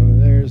go,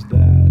 there's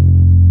that.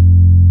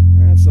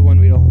 That's the one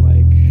we don't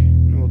like.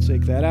 And we'll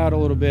take that out a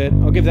little bit.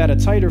 I'll give that a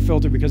tighter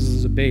filter because this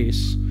is a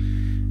bass.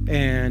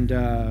 And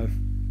I'll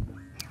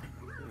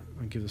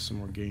give this some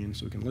more gain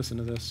so we can listen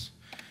to this.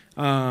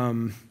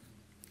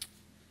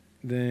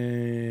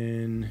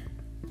 Then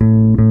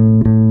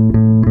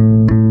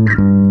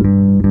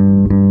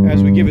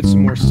as we give it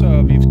some more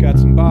sub, you've got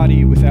some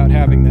body without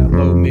having that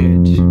low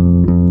mid,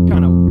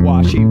 kind of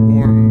washy,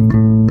 warm,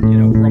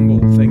 rumble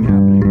thing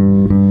happening.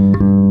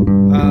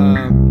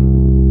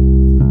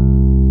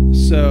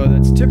 So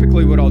that's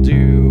typically what I'll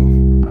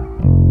do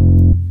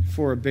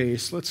for a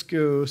bass. Let's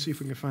go see if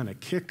we can find a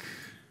kick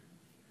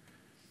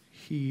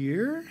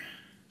here.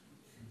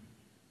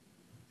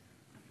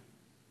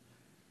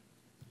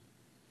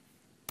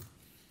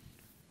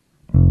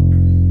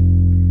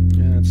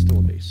 Yeah, it's still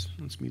a bass.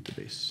 Let's mute the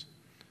bass.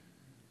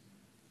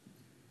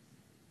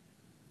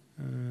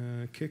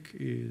 Kick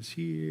is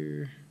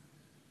here.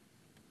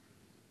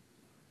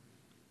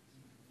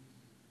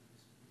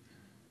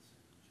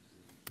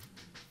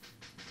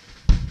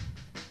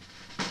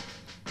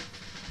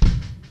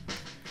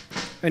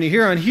 And you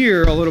hear on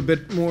here a little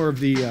bit more of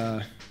the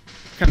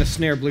kind of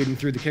snare bleeding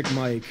through the kick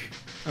mic.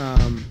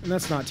 And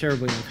that's not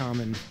terribly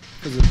uncommon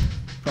because of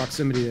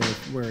proximity to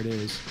where it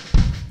is.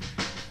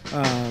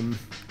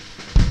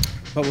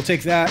 But we'll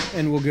take that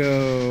and we'll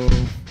go...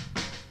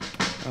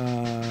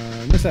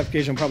 in this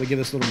application, I'll probably give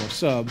this a little more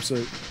sub so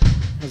it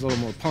has a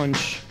little more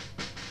punch.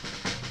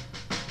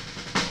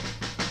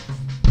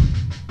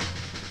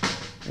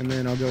 And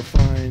then I'll go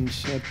find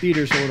that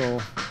beater's a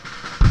little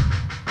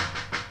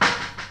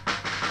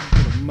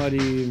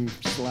muddy and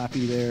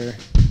slappy there.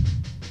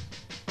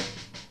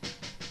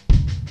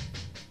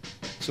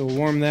 So we'll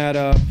warm that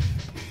up.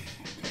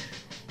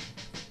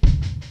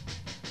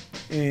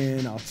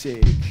 And I'll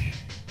take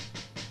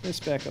this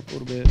back up a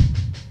little bit.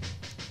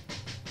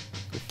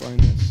 Go find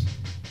this.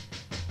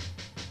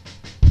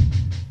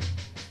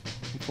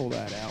 And pull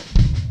that out.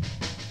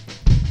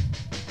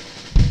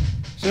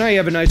 So now you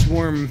have a nice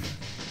warm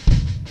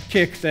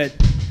kick that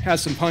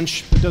has some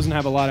punch, but doesn't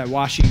have a lot of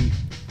washy,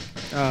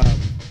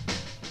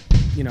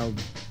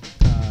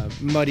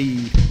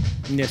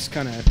 muddiness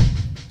kind of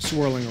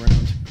swirling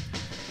around.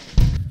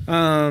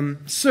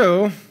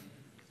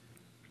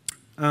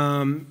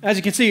 As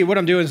you can see, what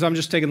I'm doing is I'm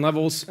just taking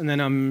levels, and then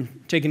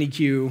I'm taking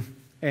EQ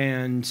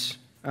and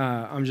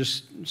I'm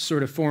just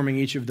sort of forming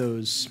each of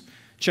those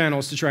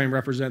channels to try and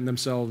represent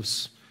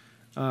themselves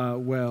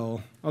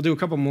well. I'll do a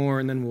couple more,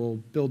 and then we'll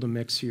build a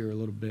mix here a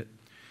little bit.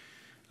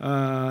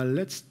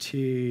 Let's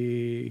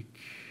take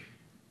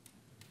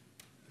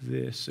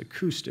this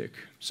acoustic.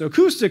 So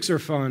acoustics are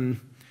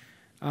fun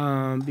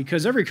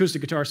because every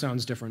acoustic guitar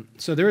sounds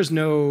different. So there is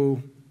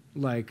no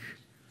like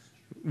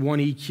one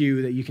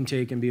EQ that you can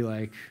take and be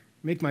like,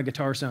 make my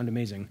guitar sound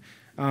amazing.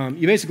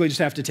 You basically just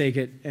have to take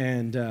it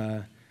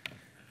and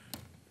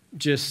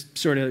just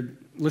sort of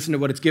listen to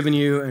what it's given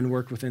you and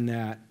work within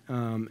that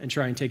and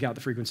try and take out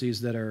the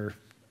frequencies that are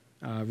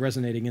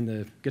resonating in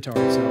the guitar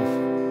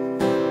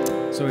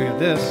itself. So we got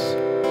this.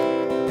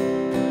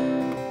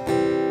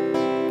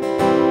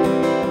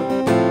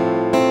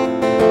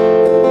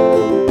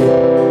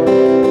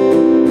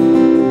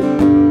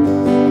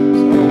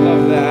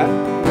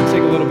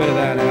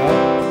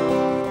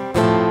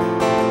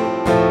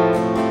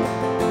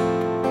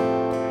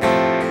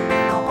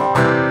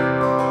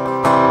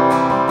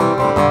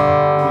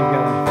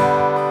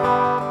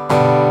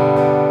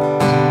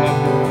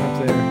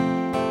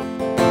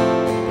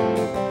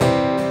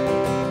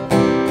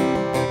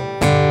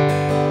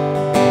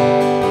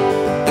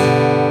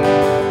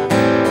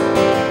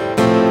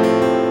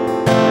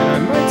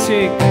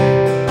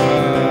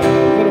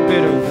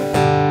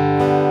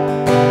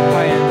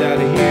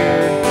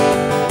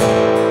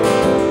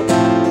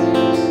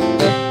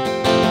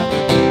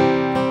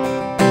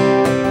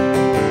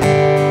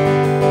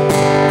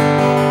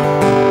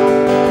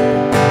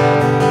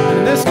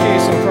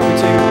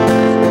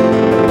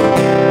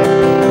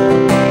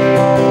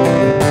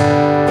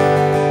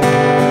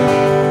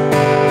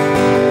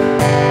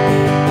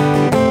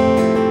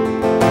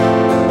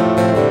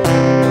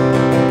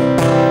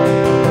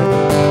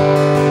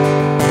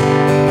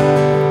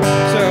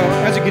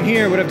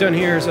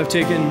 I've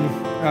taken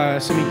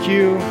some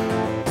EQ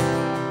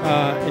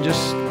and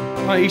just,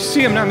 you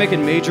see I'm not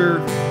making major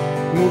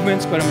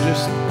movements, but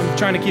I'm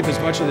trying to keep as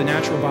much of the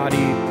natural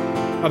body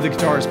of the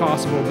guitar as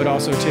possible, but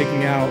also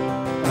taking out,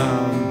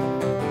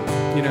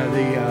 you know,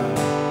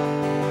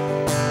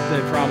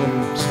 the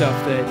problem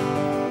stuff that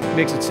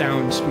makes it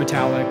sound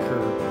metallic or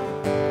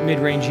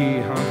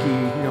mid-rangey,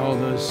 honky, you know, all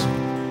those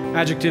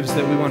adjectives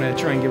that we want to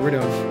try and get rid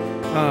of.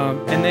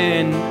 And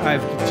then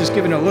I've just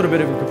given a little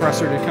bit of a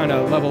compressor to kind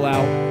of level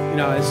out, you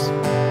know, as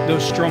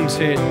those strums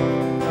hit,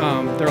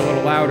 they're a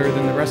little louder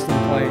than the rest of the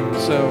playing.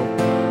 So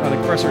the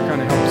compressor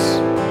kind of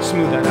helps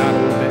smooth that out a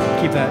little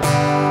bit, keep that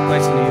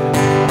nice and even.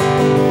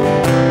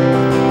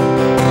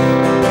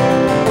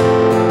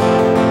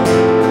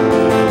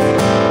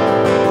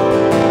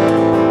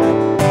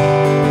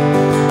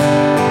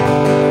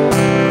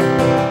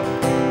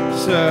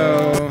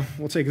 So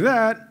we'll take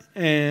that,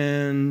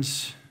 and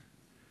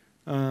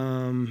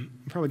I'm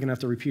probably going to have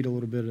to repeat a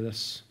little bit of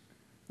this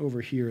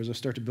over here as I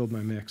start to build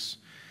my mix.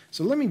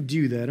 So let me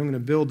do that. I'm going to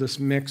build this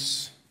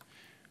mix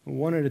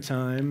one at a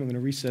time. I'm going to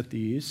reset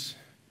these.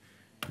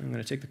 I'm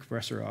going to take the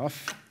compressor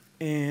off,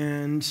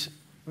 and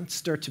let's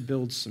start to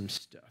build some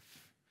stuff.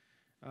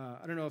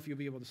 I don't know if you'll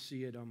be able to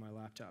see it on my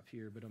laptop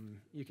here, but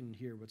you can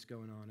hear what's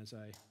going on as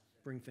I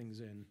bring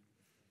things in.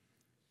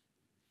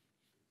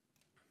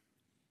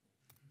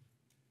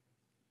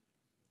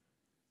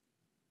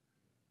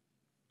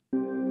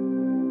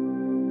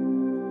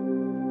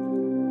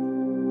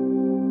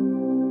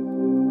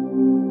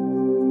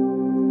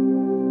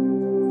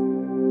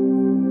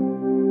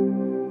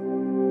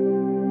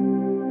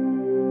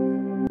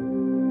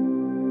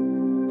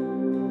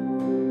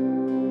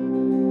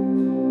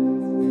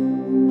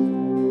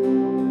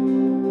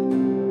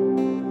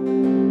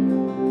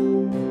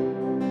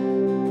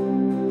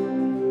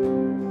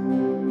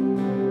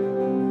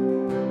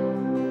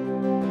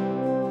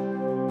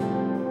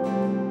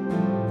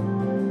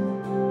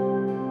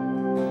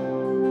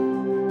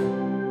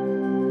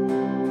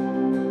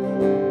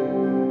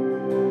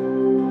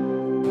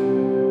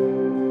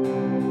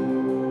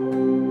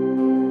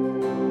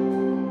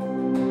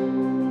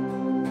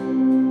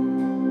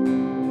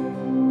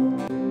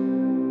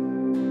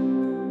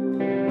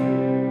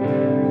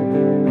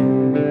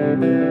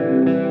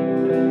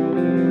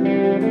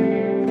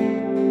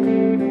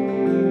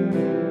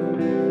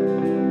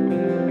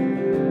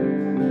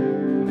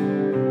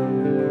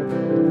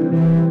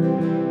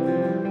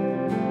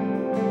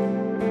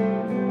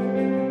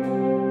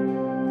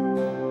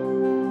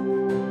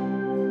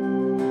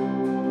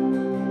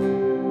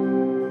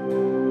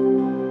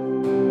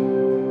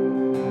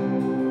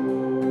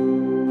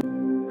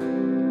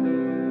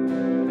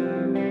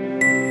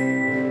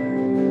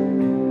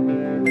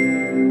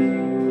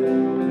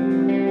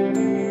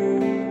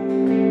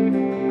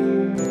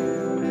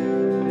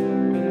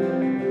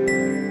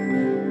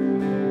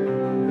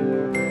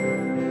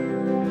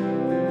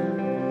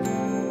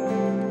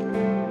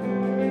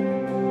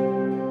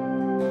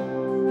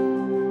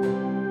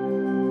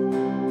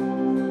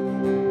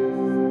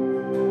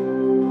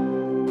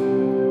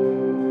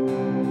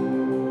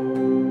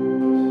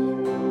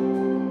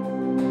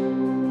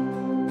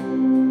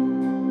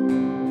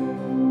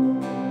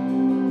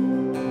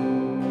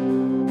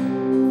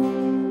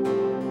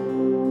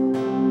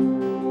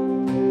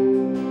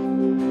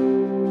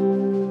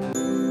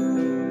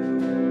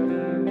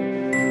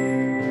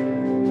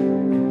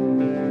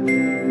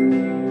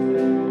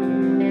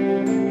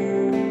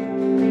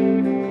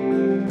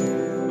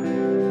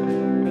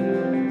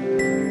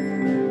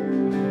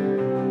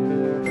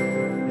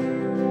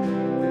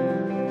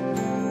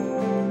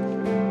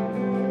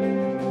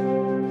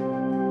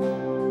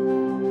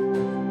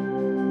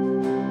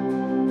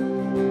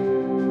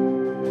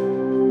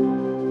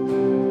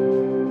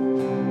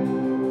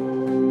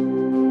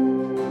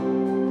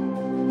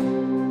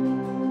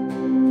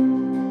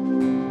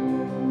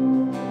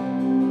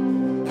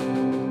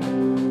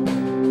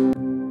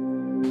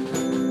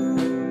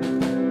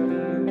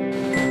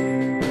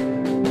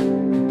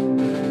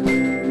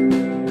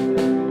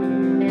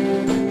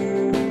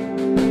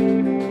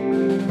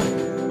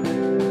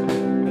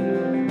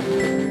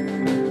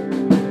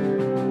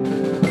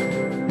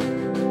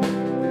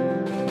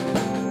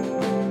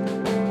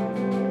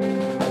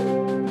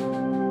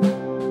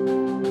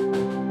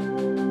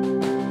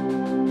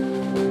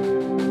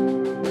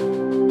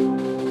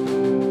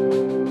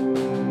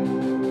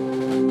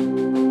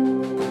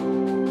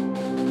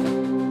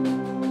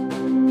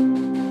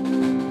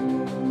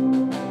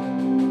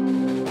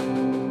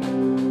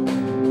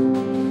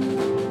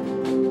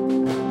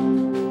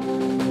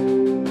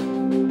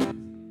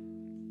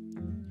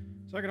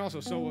 also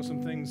solo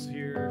some things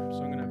here,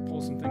 so I'm going to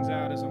pull some things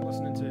out as I'm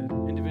listening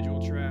to individual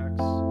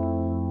tracks.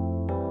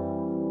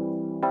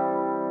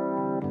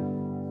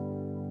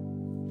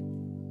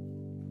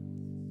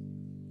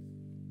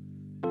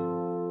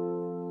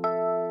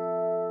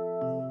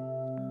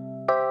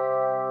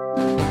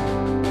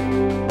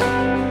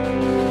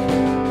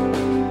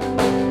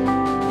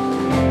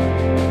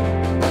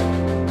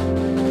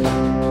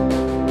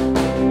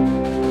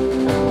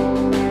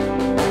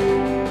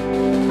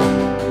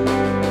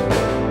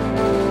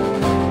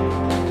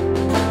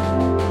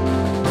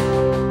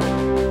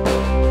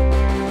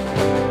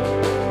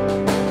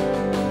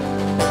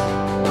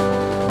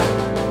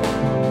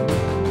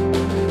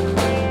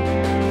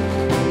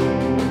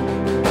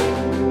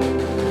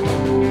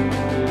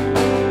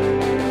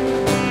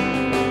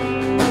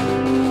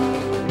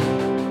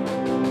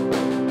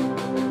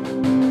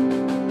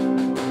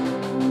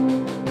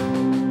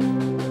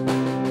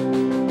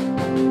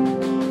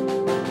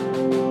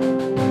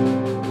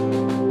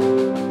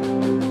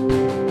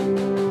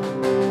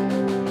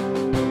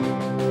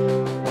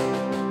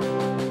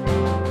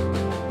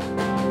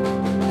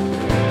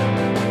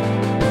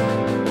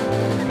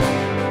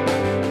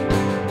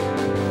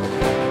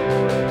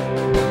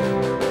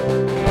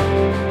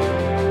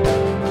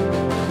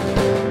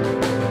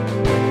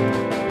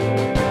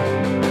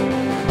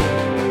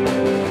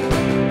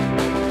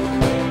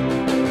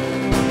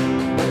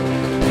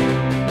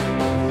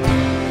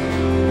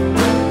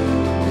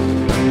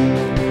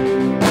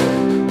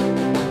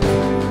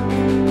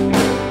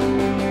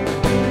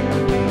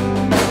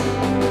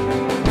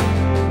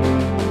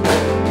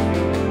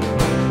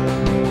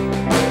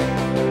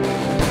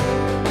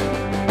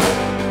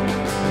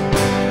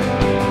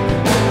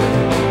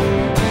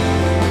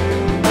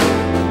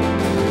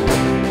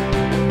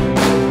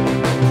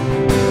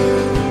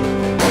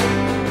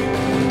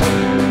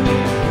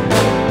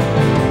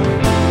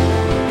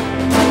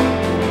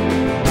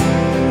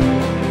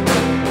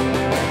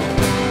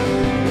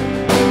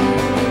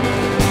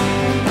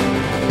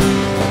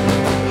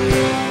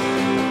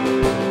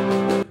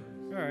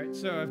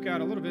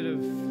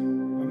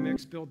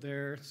 build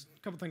there. It's a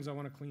couple things I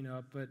want to clean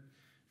up, but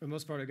for the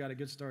most part, I got a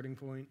good starting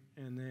point.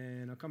 And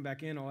then I'll come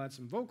back in, I'll add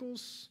some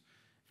vocals,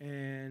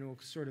 and we'll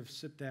sort of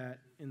sit that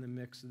in the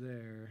mix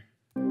there.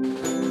 These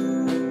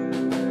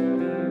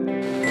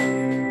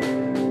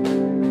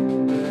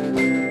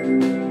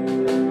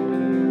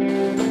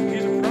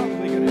are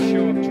probably going to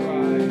show up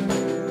dry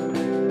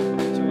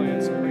until I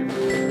add some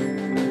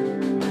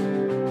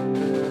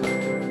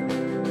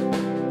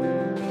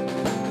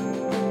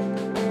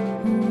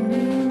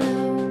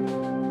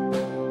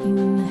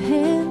In the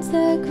hands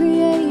that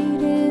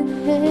created the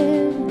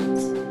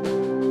heavens,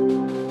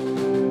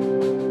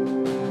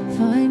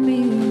 find me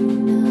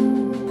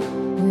now,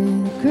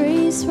 where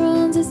grace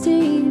runs as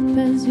deep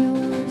as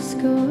your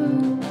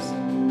scars.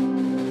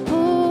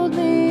 Hold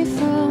me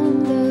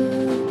from the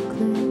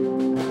cliff,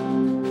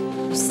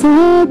 you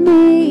set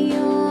me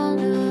on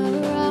a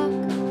rock,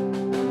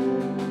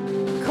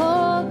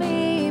 called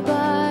me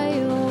by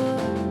your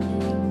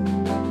name,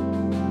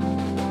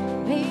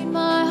 made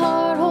my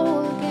heart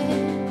whole again.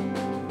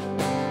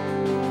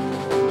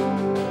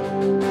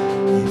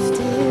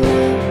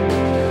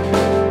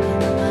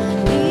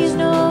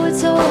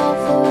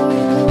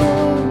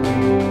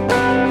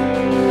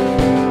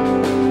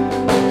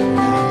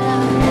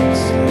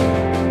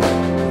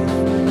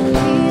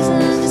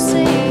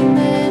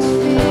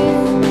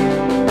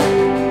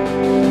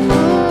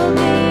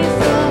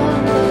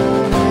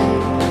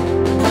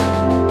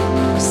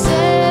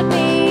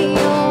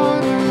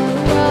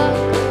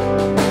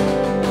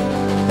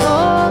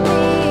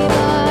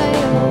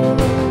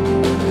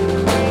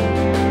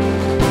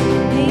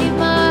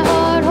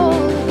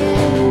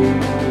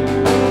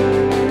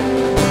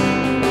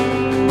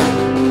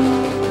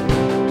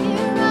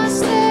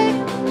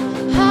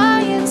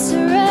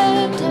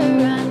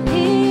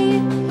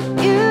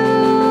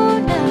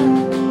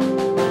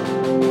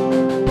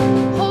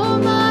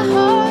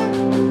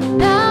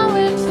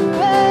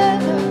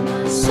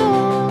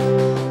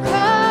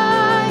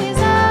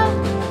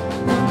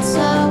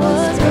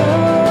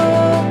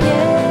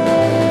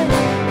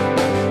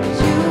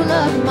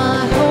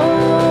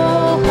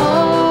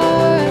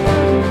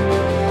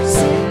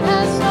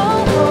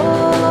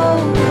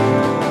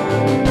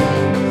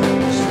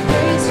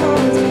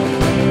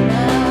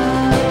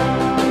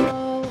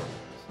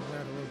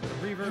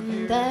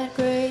 That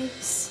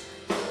grace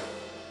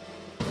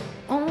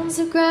owns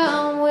the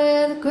ground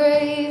where the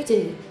grave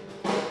did.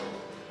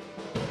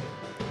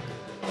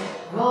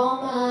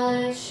 All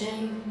my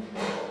shame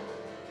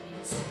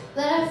is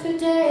left for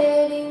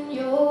dead in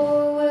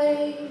your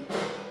way.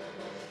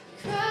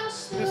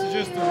 This is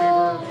just the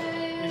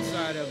reverb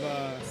inside of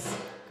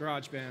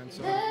GarageBand,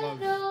 so I don't love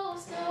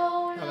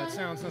how that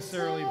sounds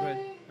necessarily, but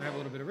I have a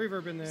little bit of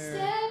reverb in there.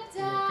 And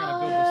we'll kind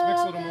of build this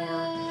mix a little more.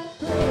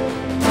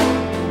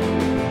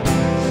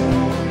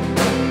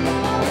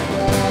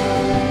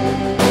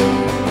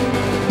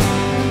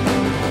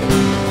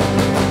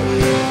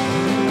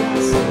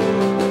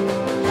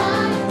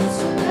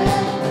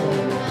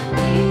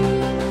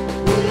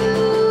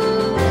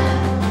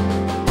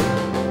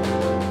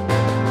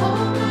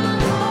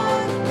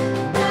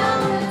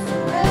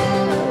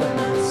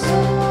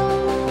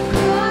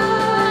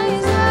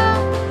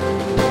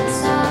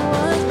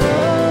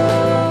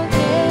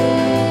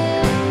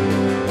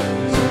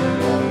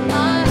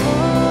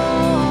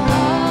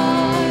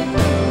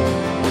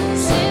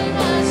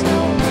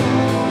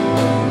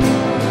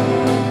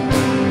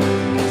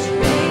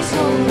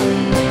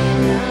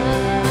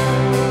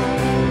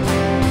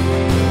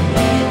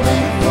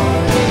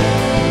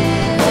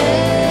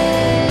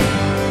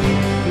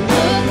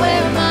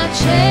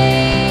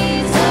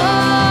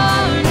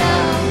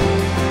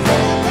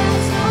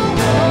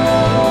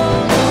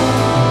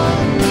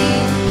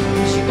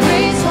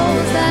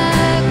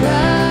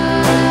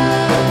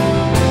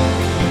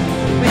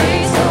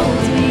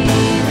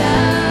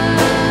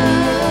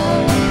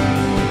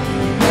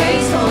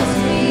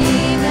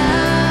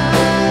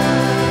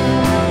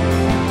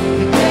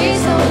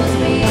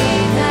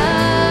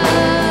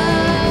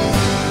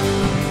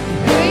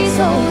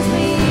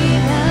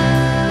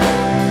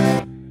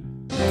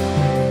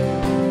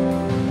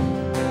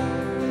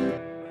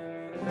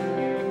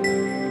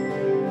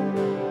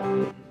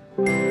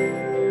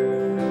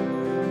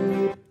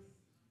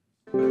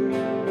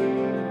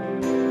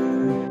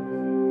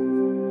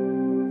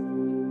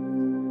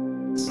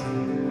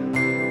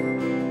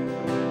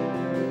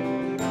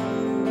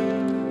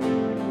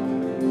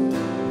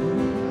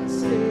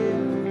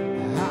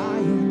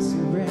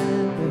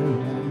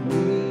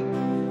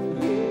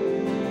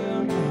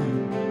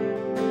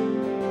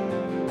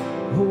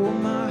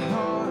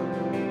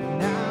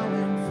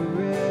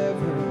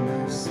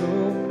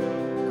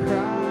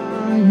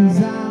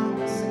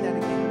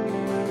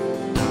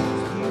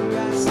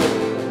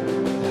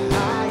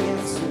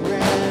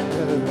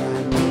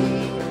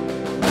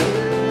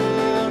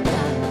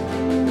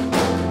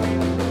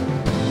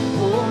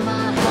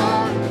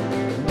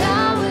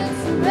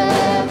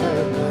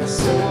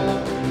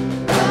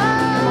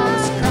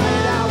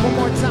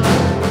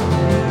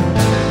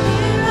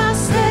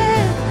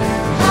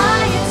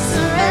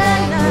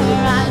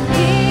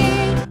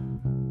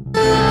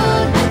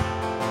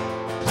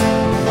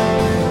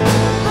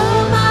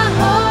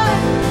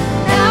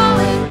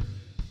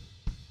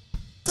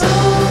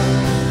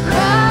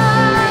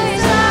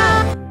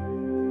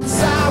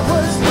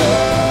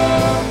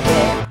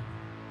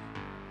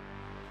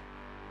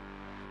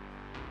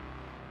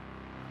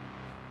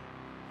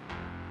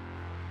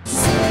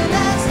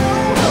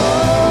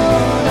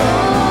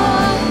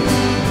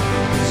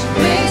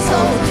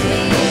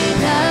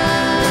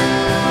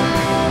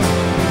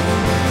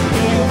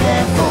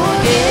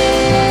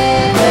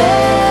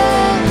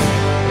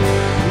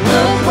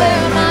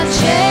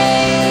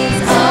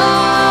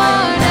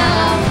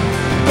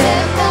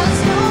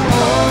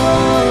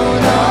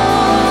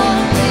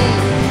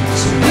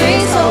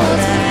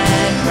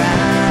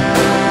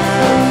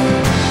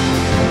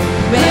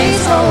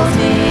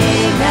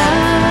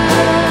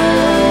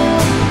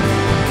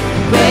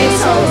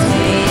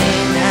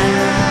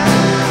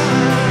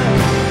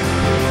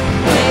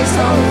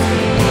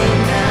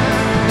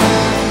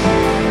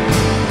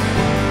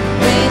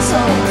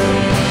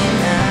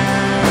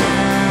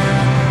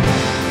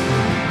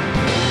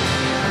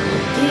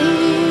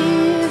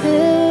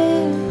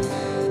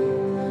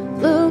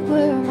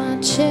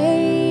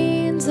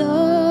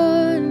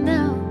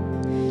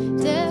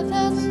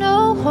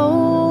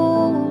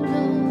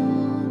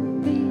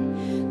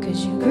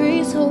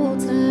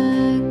 holds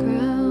that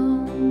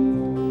ground,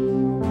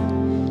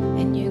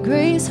 and your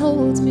grace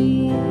holds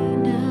me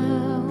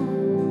now,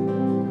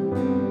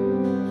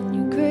 and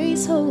your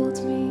grace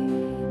holds me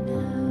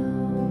now.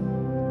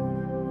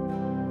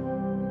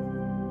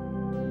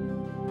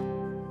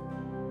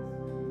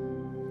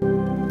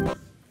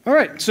 All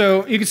right,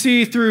 so you can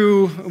see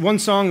through one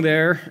song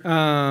there,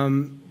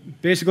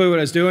 basically what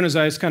I was doing is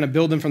I was kind of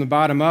building from the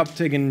bottom up,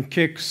 taking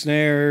kick,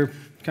 snare,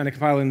 kind of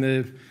compiling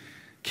the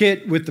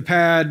kit with the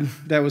pad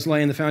that was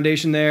laying the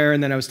foundation there,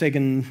 and then I was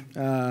taking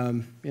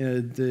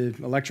the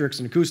electrics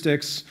and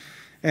acoustics,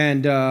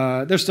 and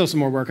there's still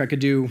some more work I could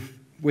do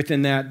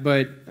within that,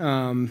 but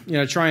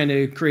trying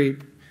to create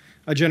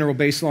a general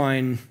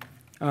baseline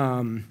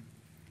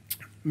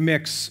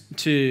mix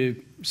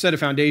to set a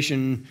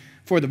foundation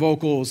for the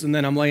vocals, and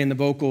then I'm laying the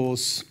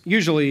vocals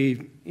usually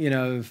 5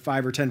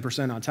 or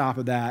 10% on top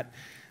of that,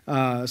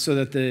 so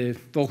that the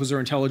vocals are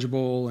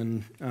intelligible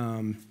and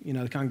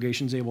the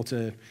congregation's able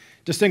to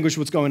distinguish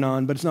what's going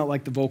on. But it's not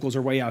like the vocals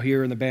are way out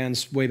here and the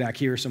band's way back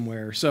here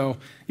somewhere. So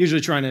usually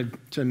trying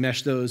to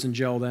mesh those and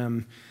gel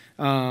them.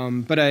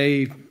 But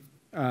you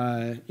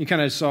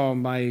kind of saw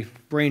my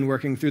brain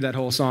working through that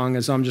whole song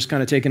as I'm just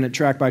kind of taking it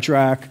track by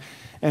track,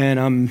 and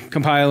I'm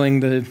compiling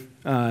the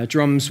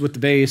drums with the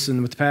bass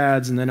and with the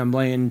pads, and then I'm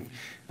laying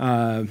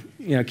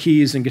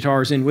keys and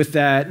guitars in with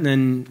that, and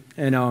then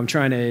I'm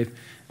trying to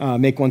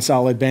make one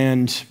solid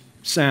band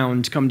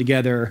sound come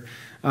together,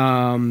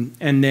 and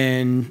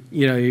then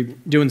you're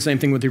doing the same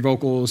thing with your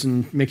vocals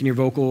and making your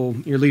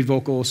lead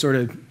vocal sort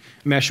of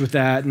mesh with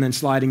that, and then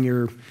sliding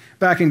your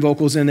backing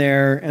vocals in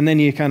there, and then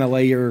you kind of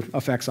lay your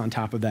effects on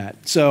top of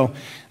that. So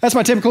that's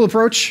my typical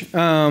approach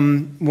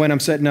when I'm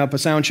setting up a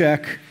sound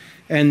check.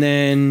 And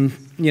then,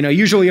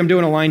 usually I'm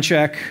doing a line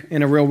check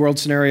in a real world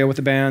scenario with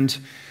a band,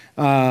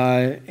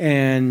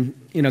 and,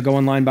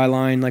 going line by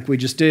line like we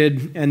just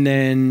did. And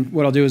then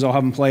what I'll do is I'll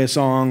have them play a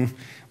song.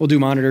 We'll do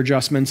monitor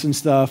adjustments and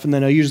stuff. And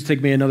then it'll usually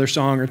take me another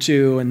song or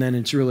two, and then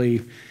it's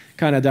really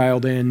kind of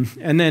dialed in.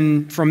 And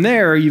then from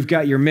there, you've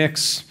got your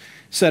mix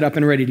set up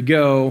and ready to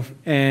go.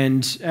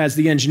 And as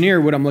the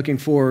engineer, what I'm looking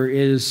for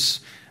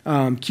is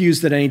cues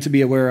that I need to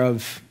be aware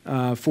of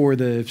for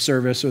the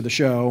service or the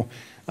show.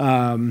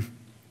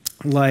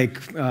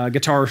 Like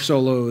guitar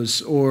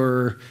solos,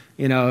 or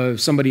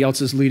if somebody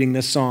else is leading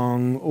this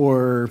song,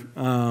 or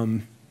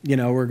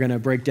we're going to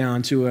break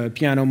down to a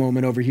piano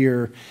moment over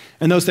here,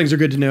 and those things are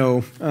good to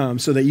know,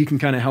 so that you can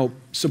kind of help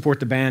support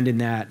the band in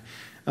that,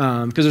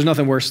 because there's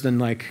nothing worse than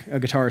like a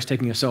guitarist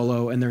taking a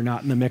solo and they're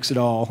not in the mix at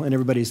all, and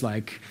everybody's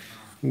like,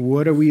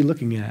 what are we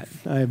looking at?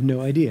 I have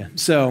no idea.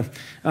 So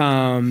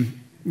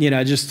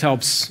it just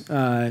helps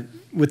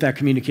with that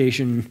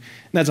communication.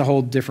 That's a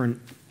whole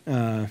different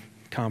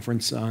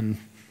conference on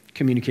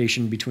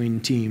communication between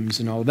teams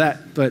and all of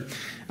that. But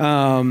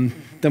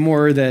the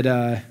more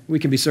that we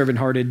can be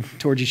servant-hearted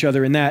towards each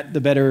other in that,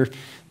 the better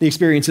the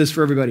experience is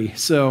for everybody.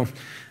 So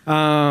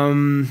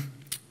that's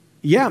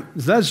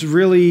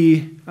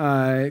really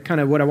kind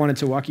of what I wanted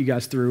to walk you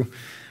guys through.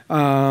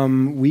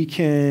 We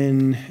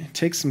can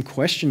take some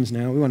questions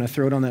now. We want to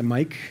throw it on that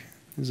mic.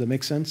 Does that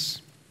make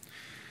sense?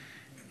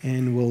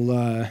 And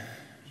we'll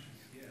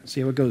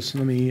see how it goes.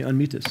 Let me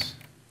unmute this.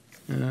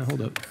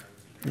 Hold up.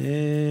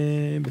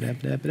 There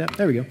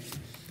we go.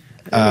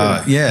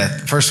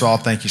 First of all,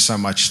 thank you so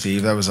much,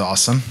 Steve. That was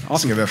awesome.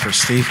 Let's give it up for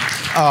Steve.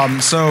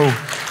 So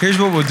here's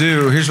what we'll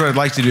do. Here's what I'd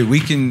like to do.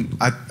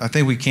 I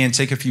think we can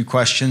take a few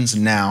questions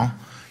now.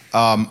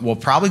 We'll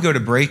probably go to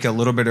break a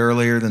little bit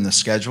earlier than the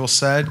schedule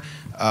said,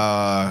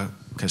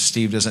 because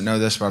Steve doesn't know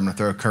this, but I'm going to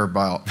throw a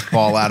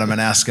curveball at him and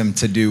ask him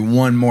to do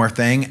one more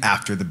thing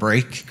after the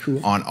break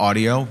on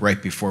audio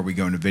right before we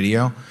go into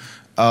video.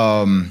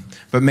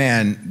 But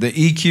man, the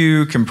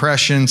EQ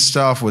compression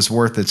stuff was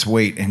worth its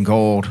weight in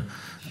gold.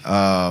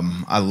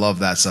 I love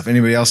that stuff.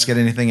 Anybody else get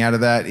anything out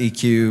of that?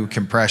 EQ,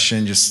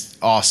 compression, just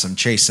awesome.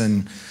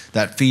 Chasing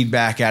that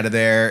feedback out of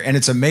there. And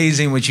it's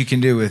amazing what you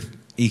can do with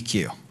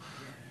EQ.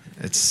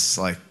 It's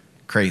like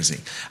crazy.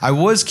 I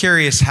was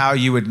curious how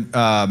you would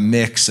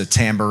mix a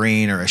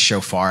tambourine or a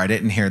shofar. I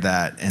didn't hear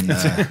that.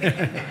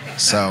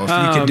 So if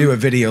you could do a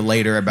video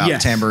later about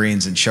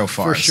tambourines and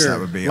shofars, for sure. That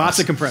would be Lots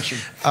awesome. of compression.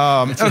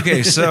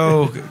 Okay,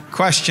 so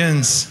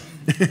questions.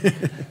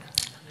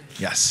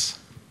 Yes.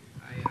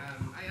 I have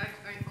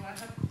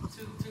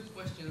two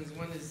questions.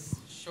 One is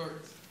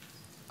short.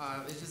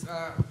 It's just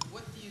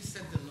what do you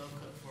set the low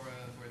cut for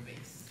a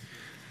bass?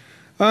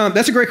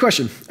 That's a great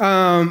question.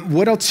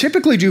 What I'll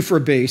typically do for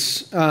a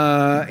bass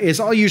is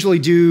I'll usually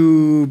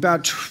do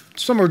about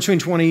somewhere between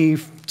 20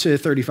 to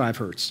 35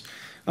 hertz.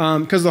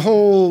 Because the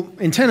whole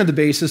intent of the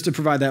bass is to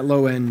provide that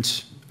low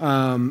end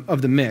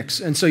of the mix.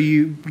 And so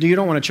you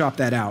don't want to chop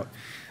that out.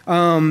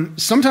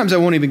 Sometimes I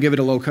won't even give it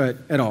a low cut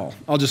at all.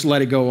 I'll just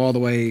let it go all the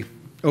way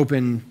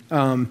open.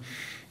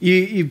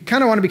 You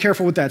kind of want to be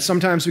careful with that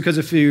sometimes, because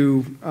if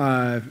you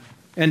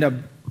end up,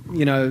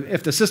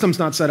 if the system's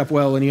not set up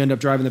well and you end up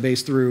driving the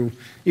bass through,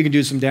 you can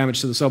do some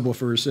damage to the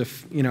subwoofers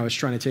if, it's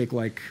trying to take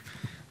like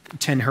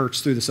 10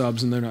 hertz through the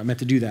subs, and they're not meant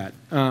to do that.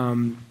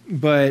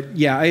 But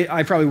yeah,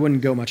 I probably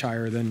wouldn't go much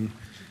higher than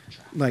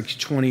like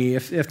 20.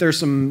 If there's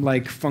some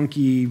like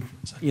funky,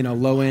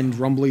 low end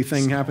rumbly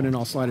thing happening,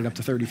 I'll slide it up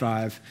to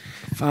 35.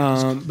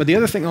 But the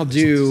other thing I'll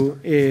do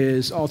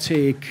is let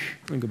me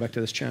go back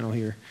to this channel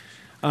here.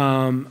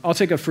 I'll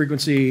take a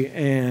frequency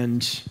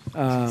and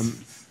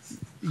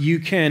you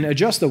can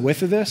adjust the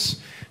width of this.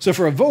 So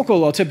for a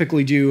vocal, I'll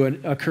typically do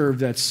a curve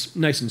that's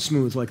nice and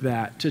smooth like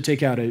that to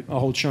take out a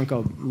whole chunk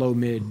of low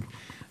mid.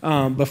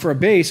 But for a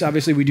bass,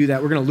 obviously we do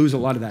that. We're going to lose a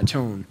lot of that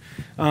tone.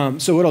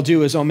 So what I'll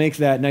do is I'll make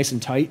that nice and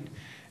tight,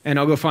 and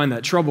I'll go find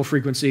that treble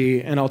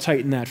frequency, and I'll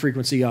tighten that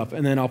frequency up,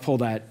 and then I'll pull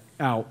that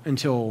out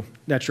until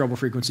that treble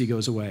frequency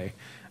goes away.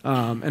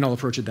 And I'll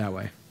approach it that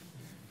way.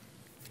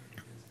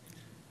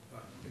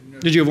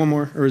 Did you have one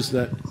more, or is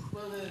that?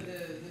 Well,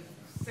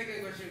 the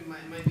second question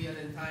might be an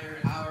entire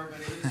hour, but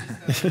it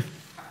was just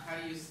how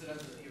do you set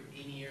up your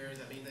in-ears?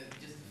 I mean, that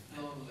just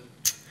flow.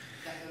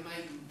 That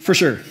might For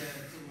sure. Too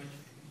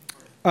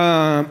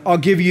much. I'll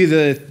give you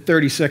the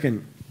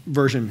 30-second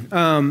version.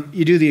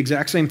 You do the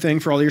exact same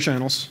thing for all your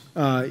channels,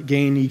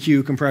 gain,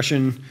 EQ,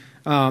 compression,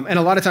 and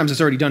a lot of times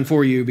it's already done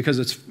for you because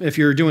if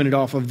you're doing it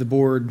off of the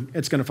board,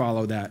 it's going to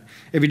follow that.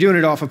 If you're doing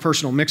it off of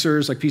personal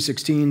mixers like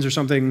P16s or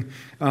something,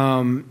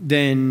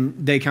 then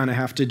they kind of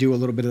have to do a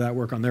little bit of that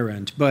work on their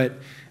end. But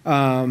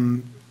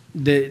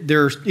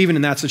they're even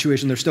in that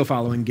situation, they're still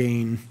following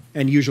gain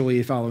and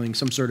usually following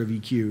some sort of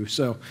EQ.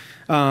 So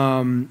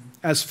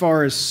as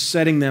far as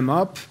setting them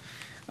up,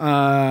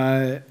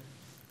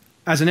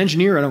 as an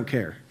engineer, I don't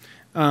care.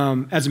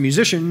 As a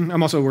musician,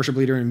 I'm also a worship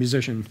leader and a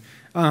musician.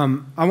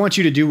 I want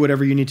you to do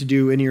whatever you need to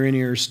do in your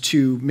in-ears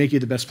to make you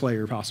the best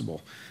player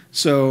possible.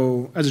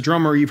 So as a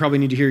drummer, you probably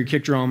need to hear your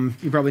kick drum.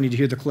 You probably need to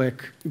hear the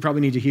click. You probably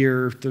need to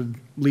hear the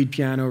lead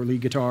piano or lead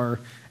guitar,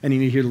 and you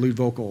need to hear the lead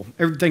vocal.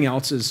 Everything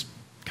else is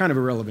kind of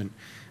irrelevant.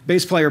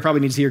 Bass player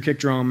probably needs to hear kick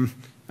drum,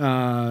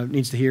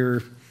 needs to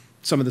hear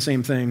some of the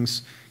same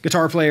things.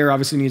 Guitar player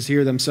obviously needs to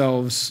hear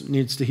themselves,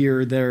 needs to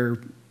hear their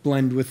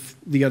blend with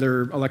the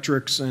other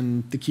electrics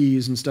and the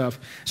keys and stuff.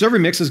 So every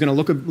mix is going to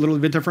look a little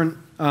bit different.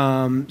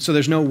 So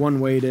there's no one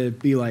way to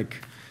be like,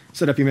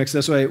 set up your mix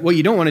this way. What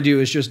you don't want to do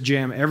is just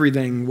jam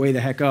everything way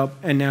the heck up,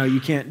 and now you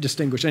can't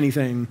distinguish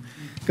anything,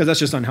 because that's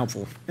just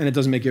unhelpful, and it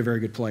doesn't make you a very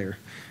good player.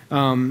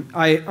 I'm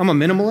a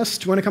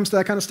minimalist when it comes to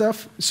that kind of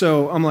stuff.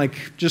 So I'm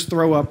like, just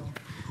throw up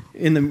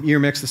in your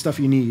mix the stuff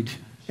you need,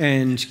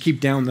 and keep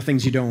down the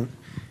things you don't.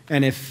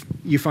 And if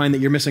you find that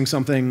you're missing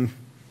something,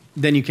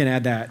 then you can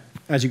add that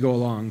as you go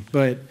along.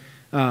 But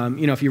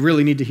if you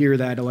really need to hear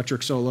that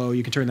electric solo,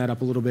 you can turn that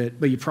up a little bit,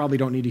 but you probably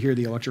don't need to hear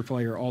the electric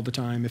player all the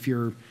time if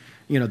you're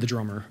the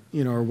drummer,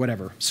 or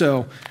whatever.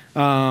 So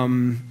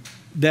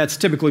that's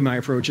typically my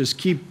approach, is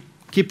keep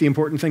the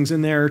important things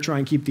in there, try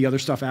and keep the other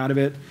stuff out of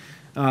it,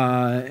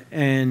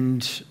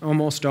 and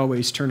almost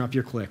always turn up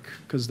your click,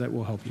 because that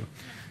will help you.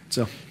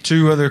 So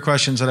 2 other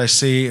questions that I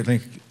see. I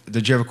think,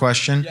 did you have a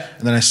question? Yeah.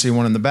 And then I see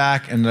one in the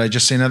back, and did I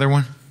just see another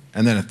one?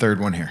 And then a third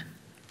one here.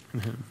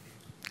 Mm-hmm.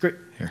 Great.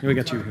 Here we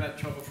got 2. About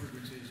treble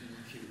frequencies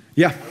in EQ.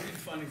 Yeah. How are you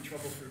defining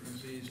treble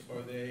frequencies?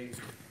 Are they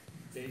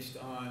based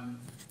on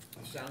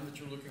the sound that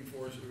you're looking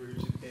for, or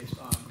is it based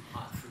on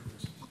hot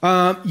frequencies?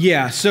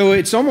 Yeah. So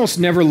it's almost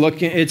never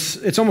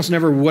it's almost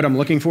never what I'm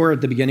looking for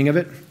at the beginning of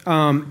it.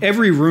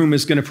 Every room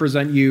is going to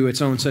present you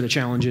its own set of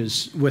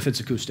challenges with its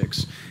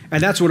acoustics,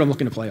 and that's what I'm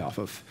looking to play off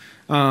of.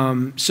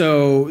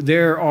 So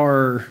there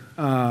are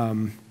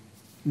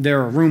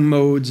room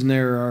modes, and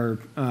there are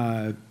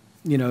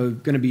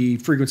going to be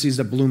frequencies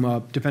that bloom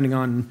up depending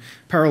on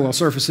parallel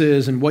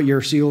surfaces and what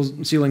your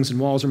ceilings and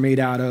walls are made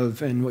out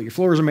of, and what your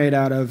floors are made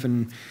out of,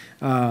 and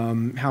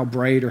how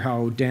bright or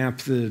how damp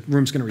the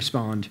room's going to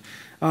respond.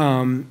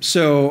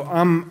 So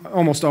I'm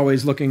almost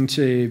always looking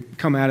to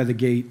come out of the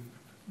gate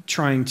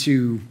trying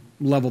to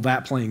level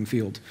that playing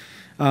field,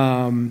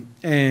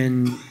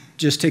 and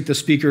just take the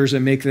speakers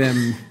and make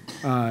them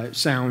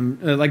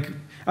sound like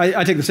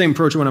I take the same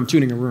approach when I'm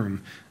tuning a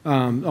room.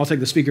 I'll take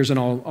the speakers and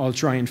I'll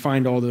try and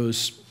find all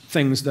those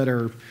things that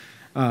are,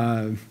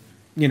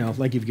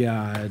 like you've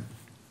got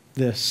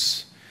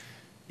this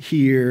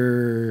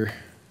here,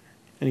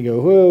 and you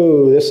go,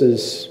 whoa, this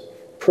is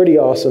pretty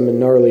awesome and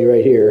gnarly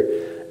right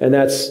here. And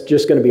that's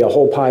just going to be a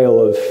whole pile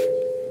of,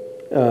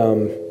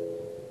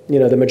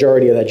 the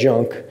majority of that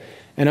junk.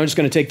 And I'm just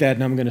going to take that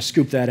and I'm going to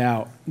scoop that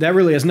out. That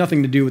really has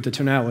nothing to do with the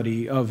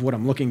tonality of what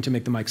I'm looking to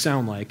make the mic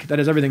sound like. That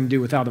has everything to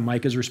do with how the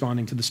mic is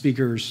responding to the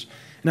speakers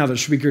and how the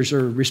speakers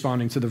are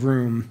responding to the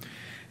room.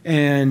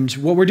 And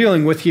what we're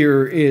dealing with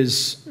here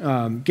is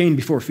gain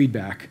before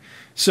feedback.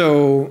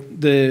 So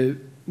the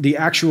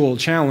actual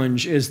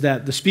challenge is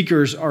that the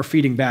speakers are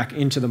feeding back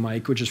into the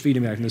mic, which is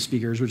feeding back into the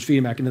speakers, which is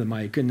feeding back into the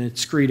mic, and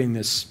it's creating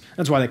this,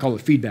 that's why they call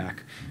it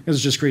feedback, because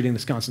it's just creating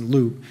this constant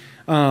loop.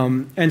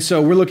 And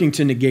so we're looking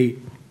to negate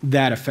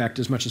that effect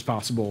as much as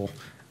possible.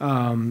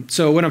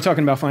 So when I'm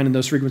talking about finding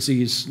those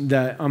frequencies,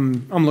 that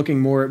I'm looking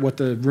more at what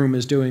the room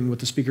is doing, what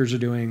the speakers are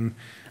doing,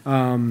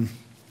 and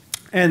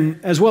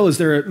as well as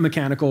their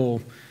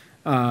mechanical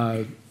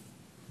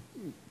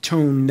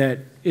tone that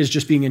is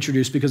just being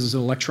introduced because it's an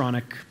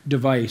electronic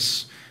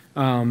device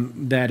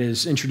that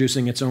is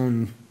introducing its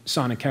own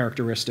sonic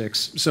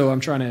characteristics. So I'm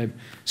trying to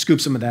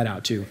scoop some of that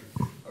out too.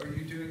 Are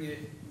you doing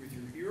it with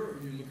your ear, or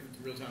are you looking at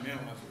the real-time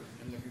analyzer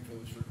and looking for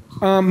those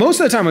frequencies? Most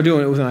of the time I'm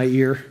doing it with my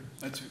ear.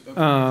 That's okay.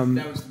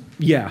 That was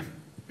Yeah.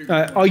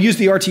 I'll use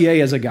the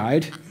RTA as a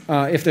guide.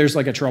 If there's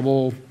like a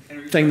trouble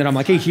thing that I'm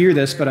like, hey, hear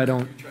this, but I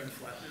don't. Are you trying to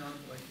flatten it on,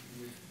 like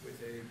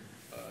with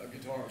a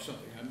guitar or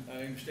something?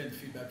 I understand the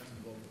feedback from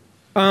the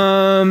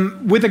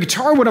vocal. With a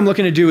guitar, what I'm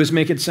looking to do is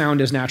make it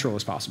sound as natural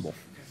as possible.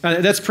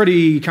 That's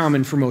pretty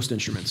common for most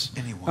instruments.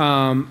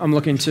 I'm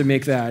looking to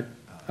make that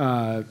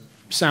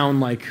sound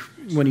like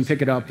when you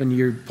pick it up and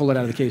you pull it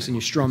out of the case and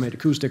you strum it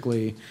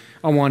acoustically.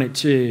 I don't want it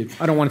to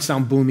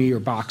sound boomy or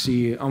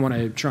boxy. I want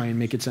to try and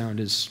make it sound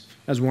as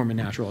warm and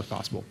natural as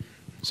possible.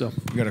 So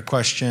We got a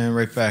question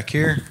right back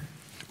here.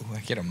 Ooh, I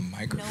get a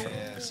microphone.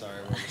 Yeah,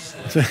 sorry.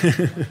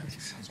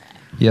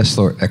 Yes,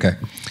 Lord. Okay.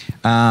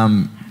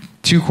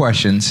 2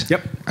 questions.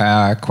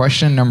 Yep.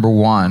 Question number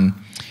 1.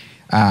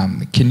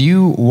 Can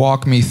you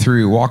walk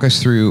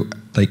us through,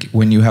 like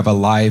when you have a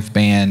live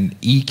band,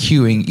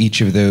 EQing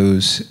each of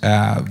those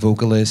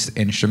vocalist,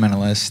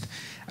 instrumentalist,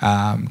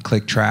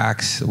 click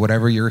tracks,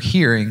 whatever you're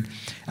hearing?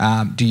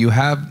 Do you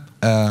have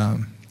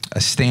a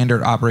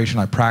standard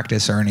operational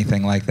practice or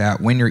anything like that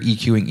when you're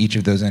EQing each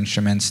of those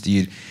instruments? Do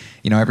you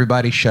know,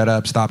 everybody shut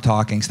up, stop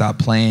talking, stop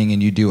playing,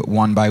 and you do it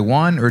one by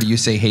one? Or do you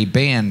say, hey,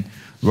 band,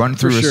 run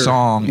through a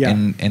song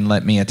and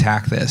let me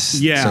attack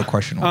this? Yeah. So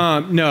question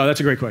 1. No, that's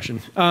a great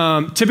question.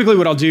 Typically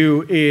what I'll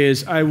do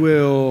is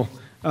I'll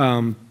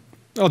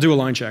do a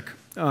line check,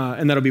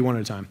 and that'll be one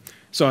at a time.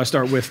 So I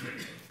start with,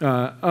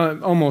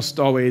 almost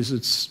always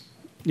it's,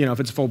 you know, if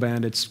it's a full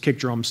band, it's kick,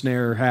 drum,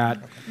 snare, hat,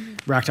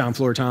 rack tom,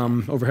 floor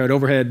tom,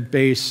 overhead,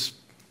 bass,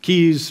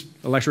 keys,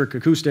 electric,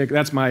 acoustic.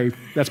 That's my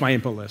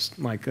input list.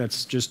 Like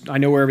that's just, I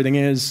know where everything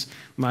is.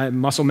 My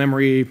muscle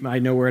memory, I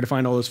know where to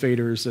find all those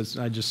faders.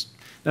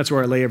 That's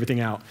where I lay everything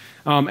out.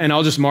 And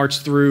I'll just march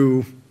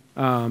through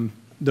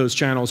those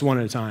channels one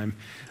at a time.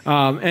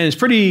 And it's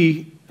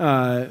pretty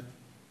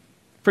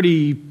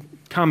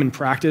common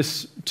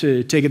practice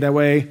to take it that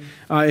way.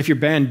 If your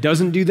band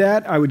doesn't do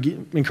that, I would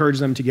encourage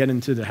them to get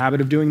into the habit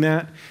of doing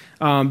that,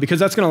 because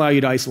that's going to allow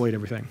you to isolate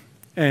everything.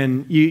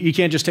 And you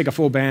can't just take a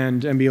full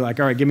band and be like,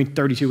 all right, give me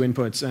 32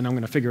 inputs and I'm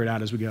going to figure it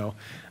out as we go.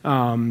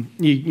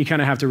 You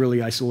kind of have to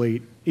really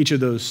isolate each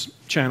of those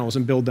channels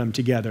and build them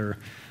together.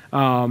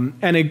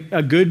 And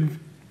a good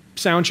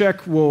sound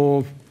check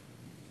will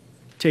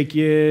take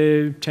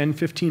you 10,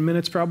 15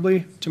 minutes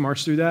probably to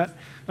march through that.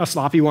 A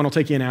sloppy one will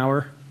take you an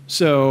hour.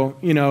 So,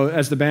 you know,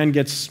 as the band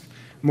gets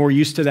more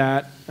used to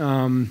that,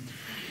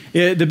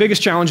 the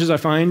biggest challenges I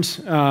find,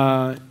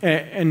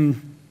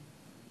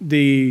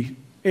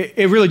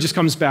 it really just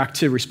comes back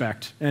to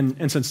respect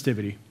and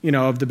sensitivity, you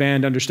know, of the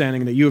band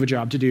understanding that you have a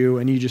job to do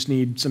and you just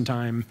need some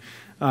time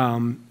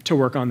to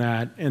work on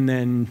that. And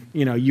then,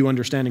 you know, you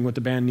understanding what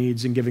the band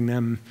needs and giving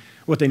them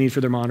what they need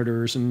for their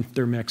monitors and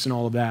their mix and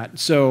all of that.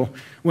 So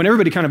when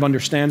everybody kind of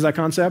understands that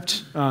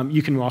concept,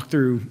 you can walk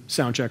through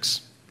sound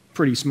checks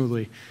pretty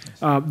smoothly.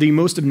 The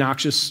most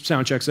obnoxious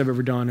sound checks I've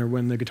ever done are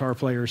when the guitar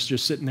player's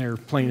just sitting there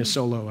playing a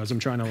solo as I'm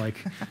trying to like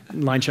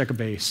line check a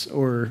bass,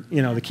 or,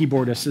 you know, the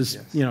keyboardist is,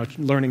 you know,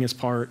 learning his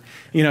part.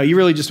 You know, you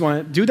really just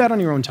want to do that on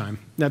your own time.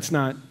 That's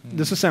not,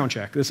 this is sound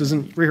check. This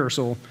isn't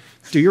rehearsal.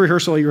 Do your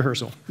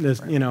rehearsal,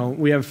 This, you know,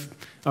 we have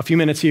a few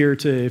minutes here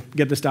to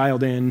get this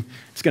dialed in.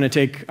 It's going to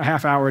take a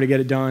half hour to get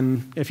it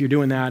done. If you're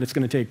doing that, it's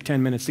going to take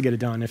 10 minutes to get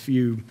it done if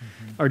you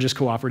are just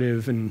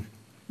cooperative and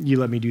you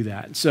let me do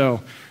that.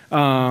 So,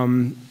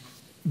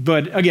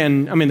 but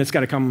again, I mean, it's got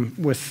to come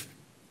with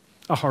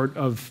a heart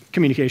of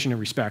communication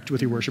and respect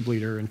with your worship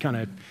leader and kind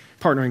of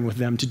partnering with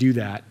them to do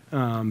that.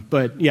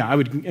 But yeah, I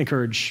would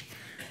encourage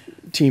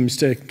teams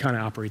to kind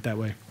of operate that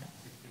way.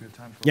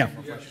 Yeah.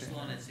 Just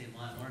along that same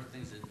line, one of the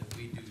things that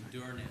we do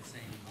during that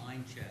same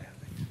line check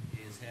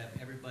is have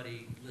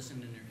everybody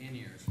listen in their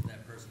in-ears for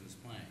that person who's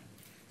playing.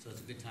 So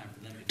it's a good time for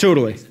them to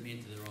Totally. mix them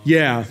into their own.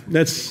 Yeah,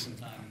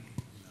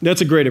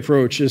 that's a great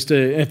approach, is to,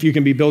 if you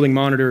can be building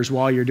monitors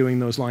while you're doing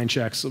those line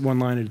checks, one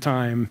line at a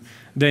time,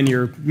 then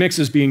your mix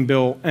is being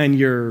built and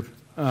your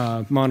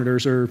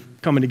monitors are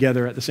coming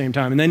together at the same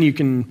time. And then you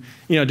can,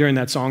 you know, during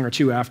that song or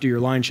two after your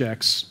line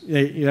checks,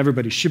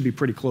 everybody should be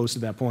pretty close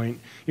at that point.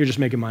 You're just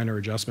making minor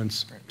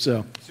adjustments.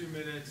 So 2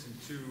 minutes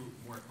and 2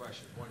 more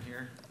questions. One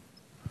here.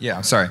 Yeah,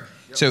 I'm sorry.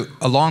 So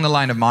along the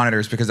line of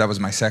monitors, because that was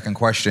my second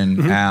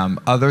question,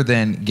 other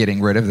than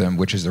getting rid of them,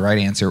 which is the right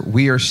answer,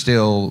 we are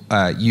still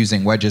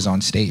using wedges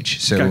on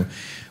stage. So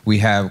we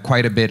have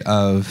quite a bit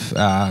of,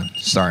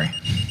 quite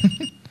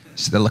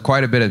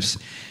a bit of,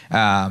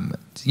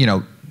 you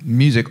know,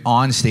 music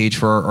on stage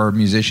for our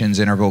musicians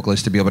and our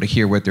vocalists to be able to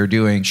hear what they're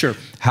doing. Sure.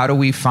 How do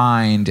we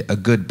find a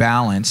good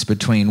balance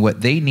between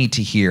what they need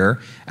to hear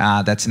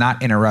that's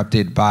not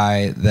interrupted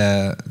by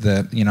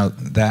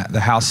the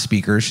house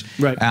speakers,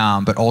 right?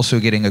 But also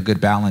getting a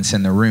good balance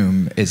in the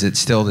room? Is it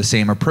still the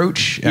same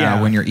approach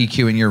when you're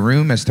EQing your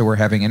room as to we're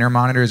having in-ear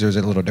monitors, or is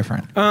it a little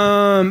different?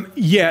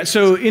 Yeah.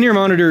 So in-ear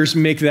monitors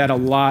make that a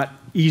lot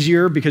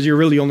easier because you're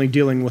really only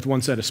dealing with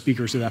one set of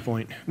speakers at that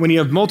point. When you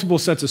have multiple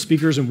sets of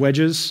speakers and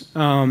wedges,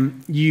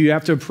 you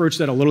have to approach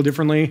that a little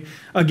differently.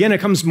 Again,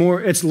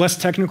 it's less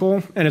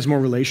technical and it's more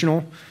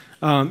relational.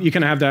 You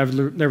kind of have to have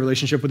that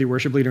relationship with your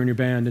worship leader in your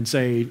band and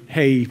say,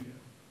 hey,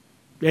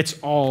 it's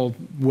all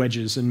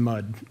wedges and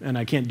mud and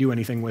I can't do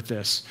anything with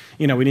this.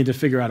 We need to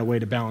figure out a way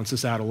to balance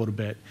this out a little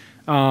bit.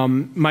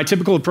 My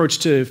typical approach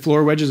to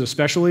floor wedges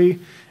especially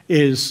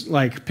is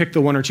like pick the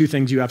one or two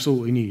things you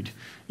absolutely need.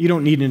 You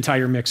don't need an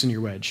entire mix in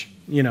your wedge.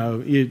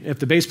 If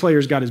the bass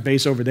player's got his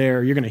bass over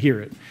there, you're going to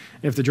hear it.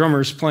 If the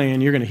drummer's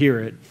playing, you're going to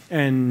hear it.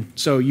 And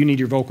so you need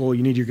your vocal,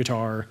 you need your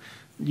guitar.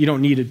 You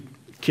don't need a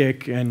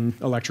kick and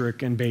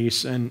electric and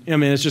bass. And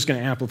it's just going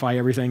to amplify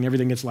everything.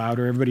 Everything gets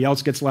louder. Everybody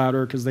else gets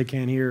louder because they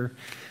can't hear.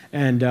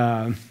 And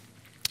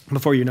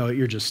before you know it,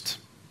 you're just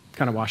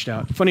kind of washed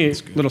out. Funny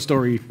little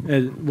story.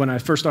 When I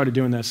first started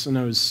doing this, and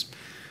I was,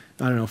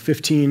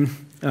 15,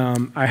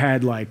 I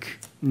had like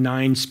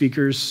 9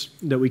 speakers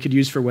that we could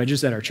use for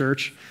wedges at our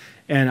church,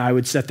 and I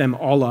would set them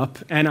all up,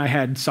 and I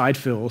had side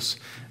fills.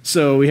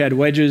 So we had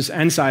wedges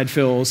and side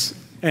fills,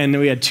 and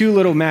we had 2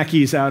 little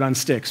Mackeys out on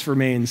sticks for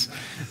mains,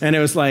 and it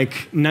was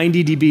like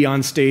 90 dB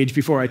on stage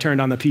before I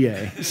turned on the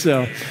PA.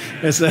 So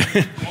it's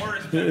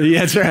yeah,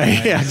 that's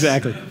right. Yeah,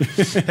 exactly.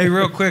 Hey,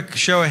 real quick,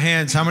 show of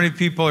hands. How many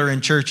people are in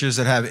churches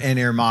that have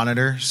in-ear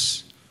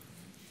monitors?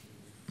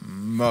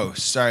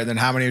 Most. All right, then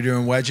how many are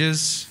doing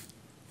wedges?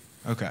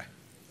 Okay.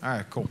 All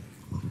right, cool.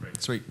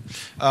 Sweet.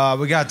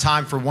 We got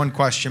time for one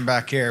question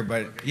back here,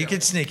 but you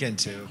can sneak in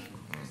too.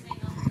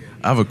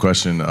 I have a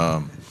question.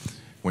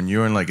 When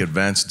you're in like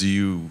advanced, do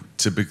you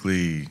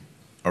typically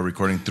are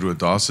recording through a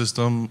DAW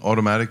system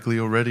automatically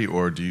already,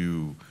 or do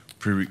you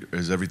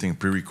is everything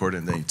pre-recorded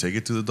and then you take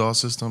it to the DAW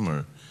system,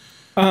 or?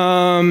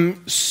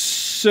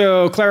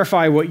 So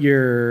clarify what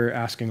you're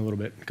asking a little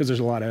bit, because there's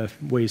a lot of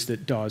ways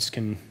that DAWs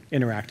can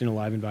interact in a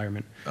live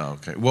environment. Oh,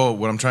 okay. Well,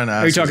 what I'm trying to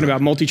ask. Are you talking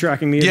about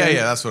multi-tracking the event?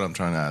 Yeah, that's what I'm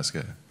trying to ask.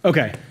 Yeah.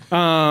 Okay.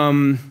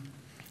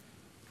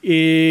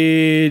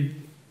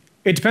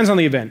 It depends on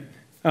the event.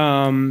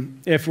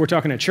 If we're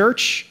talking at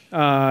church,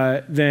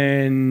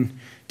 then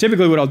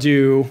typically what I'll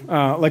do,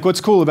 like what's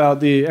cool about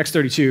the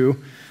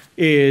X32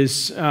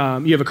 is you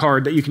have a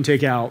card that you can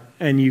take out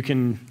and you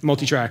can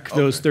multi-track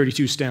those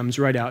 32 stems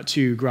right out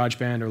to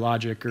GarageBand or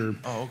Logic or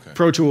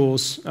Pro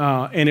Tools,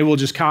 and it will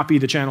just copy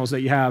the channels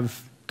that you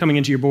have coming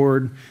into your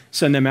board,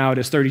 send them out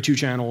as 32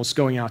 channels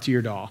going out to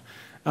your DAW.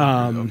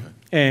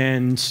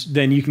 And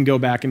then you can go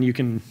back and you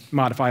can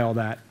modify all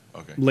that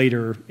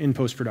later in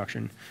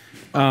post-production.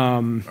 All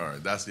right,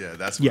 that's what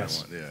I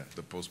want. Yeah,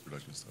 the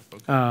post-production stuff.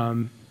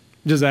 Okay.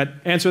 Does that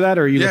answer that,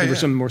 or are you looking for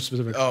something more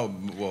specific? Oh,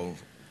 well,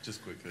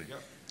 just quickly.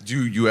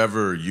 Do you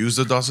ever use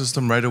the DAW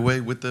system right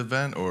away with the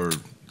event, or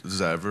does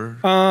that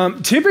ever?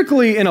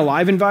 Typically, in a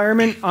live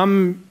environment,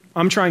 I'm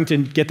trying to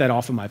get that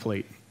off of my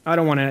plate. I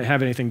don't want to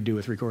have anything to do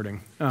with recording.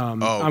 I'm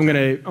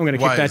gonna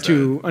kick that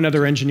to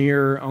another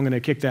engineer. I'm gonna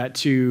kick that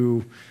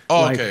to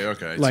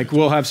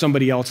we'll have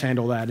somebody else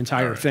handle that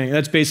entire thing.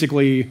 That's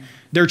basically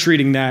they're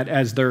treating that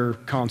as their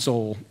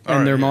console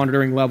and they're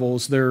monitoring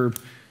levels. They're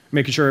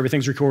making sure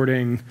everything's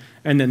recording,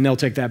 and then they'll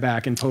take that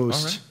back and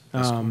post.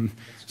 Cool.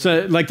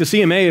 So like the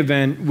CMA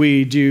event,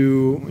 we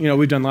do.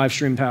 We've done live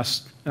stream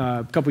past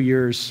couple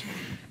years.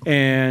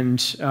 And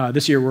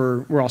this year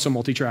we're also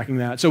multi-tracking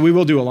that. So we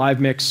will do a live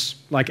mix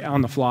like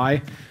on the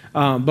fly,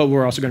 but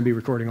we're also going to be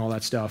recording all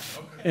that stuff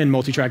and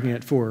multi-tracking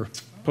it for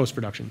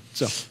post-production.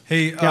 So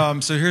hey,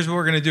 so here's what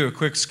we're going to do: a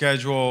quick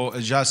schedule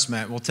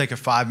adjustment. We'll take a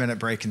 5-minute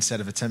break instead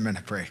of a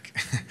 10-minute break.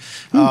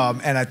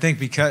 And I think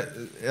because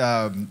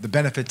the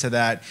benefit to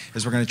that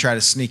is we're going to try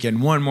to sneak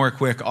in one more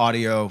quick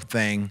audio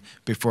thing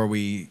before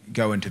we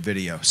go into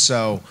video.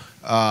 So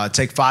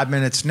take 5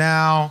 minutes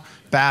now.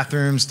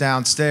 Bathrooms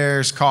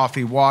downstairs,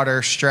 coffee,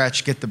 water,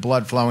 stretch, get the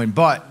blood flowing.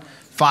 But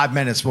 5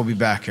 minutes, we'll be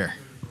back here.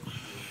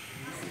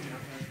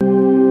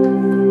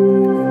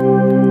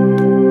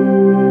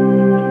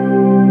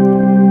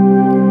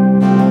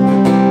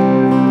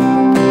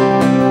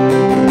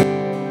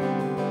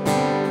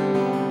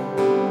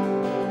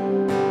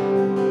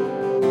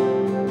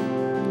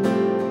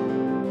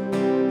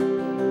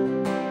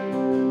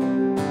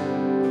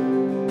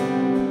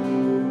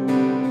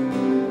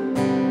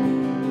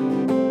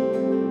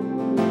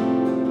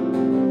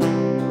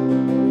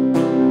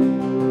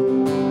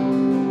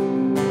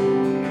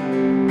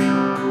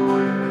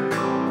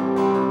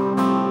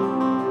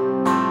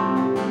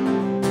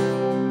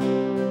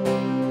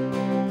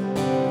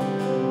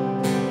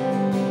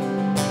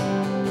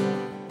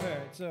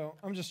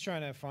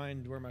 Trying to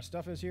find where my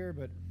stuff is here,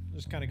 but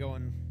just kind of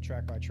going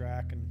track by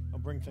track, and I'll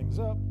bring things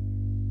up.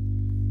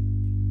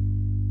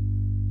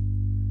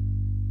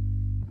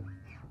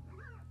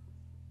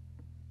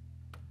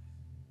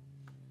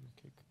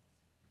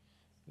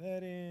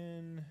 that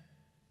in.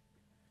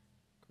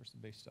 Of course, the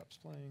bass stops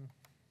playing.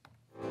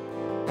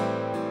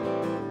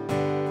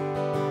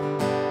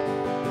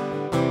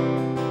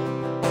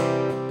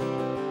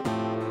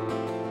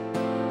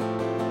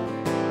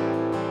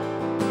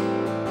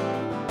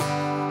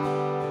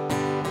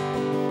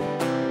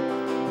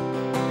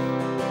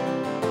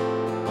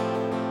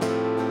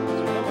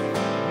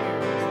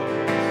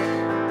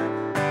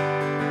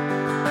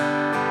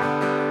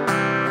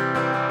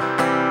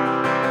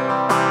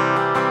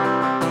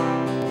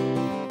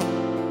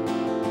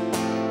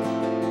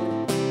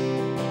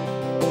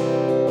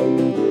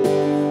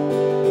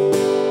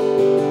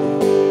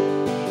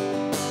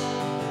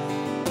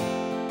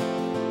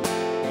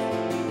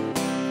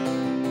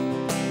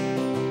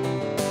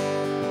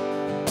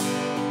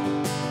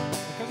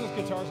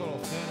 Guitar's a little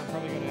thin, I'm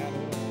probably going to add a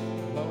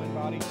little low end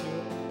body to it.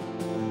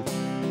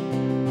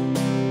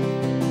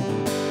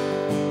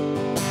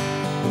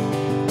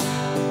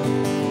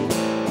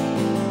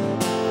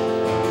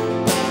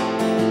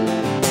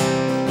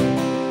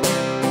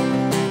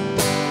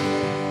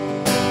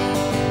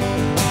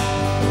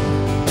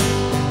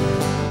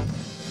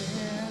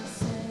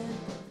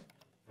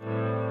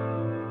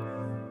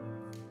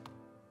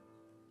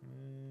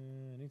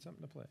 I need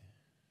something to play.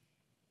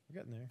 We're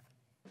getting there.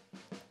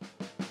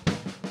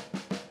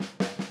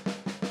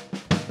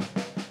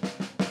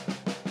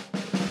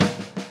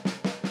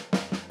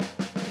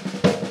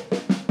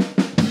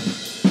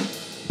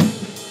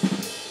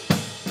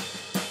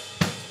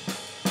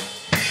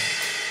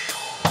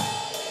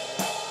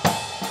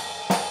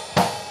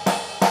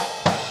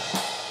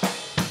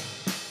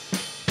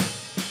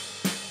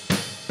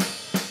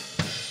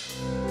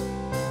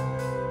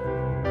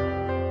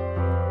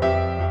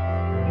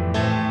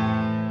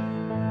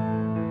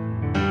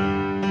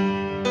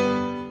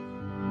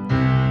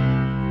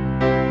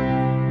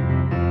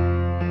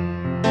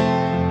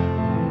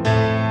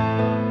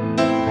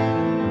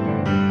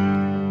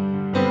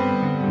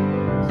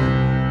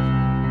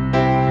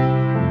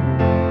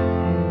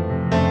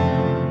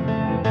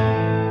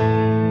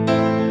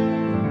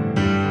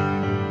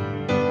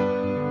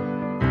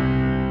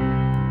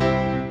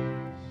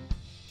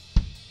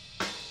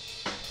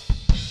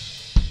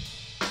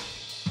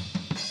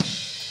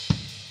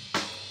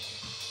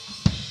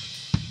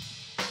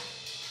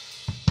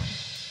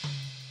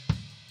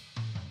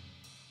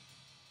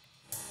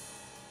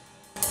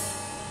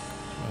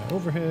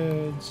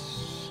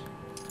 Overheads.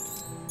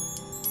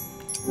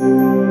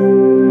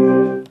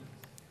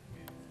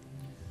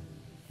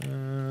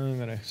 I'm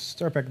going to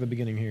start back at the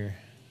beginning here.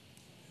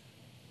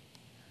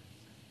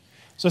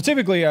 So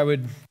typically I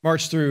would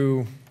march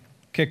through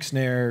kick,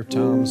 snare,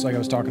 toms like I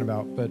was talking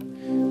about, but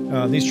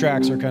these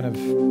tracks are kind of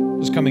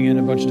just coming in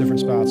a bunch of different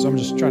spots. So I'm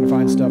just trying to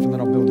find stuff and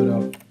then I'll build it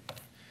up.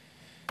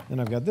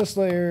 Then I've got this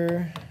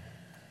layer.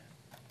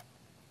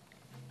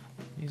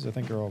 These I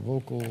think are all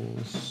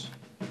vocals.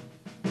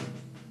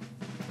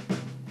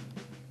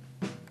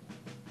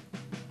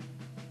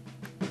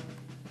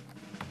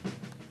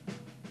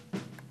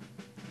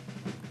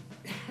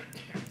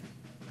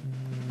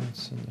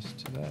 Send this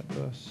to that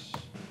bus.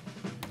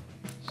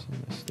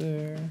 Send this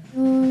there.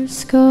 Your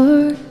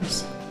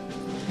scars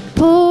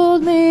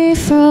pulled me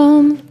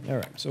from. All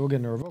right, so we'll get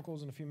into our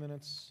vocals in a few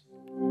minutes.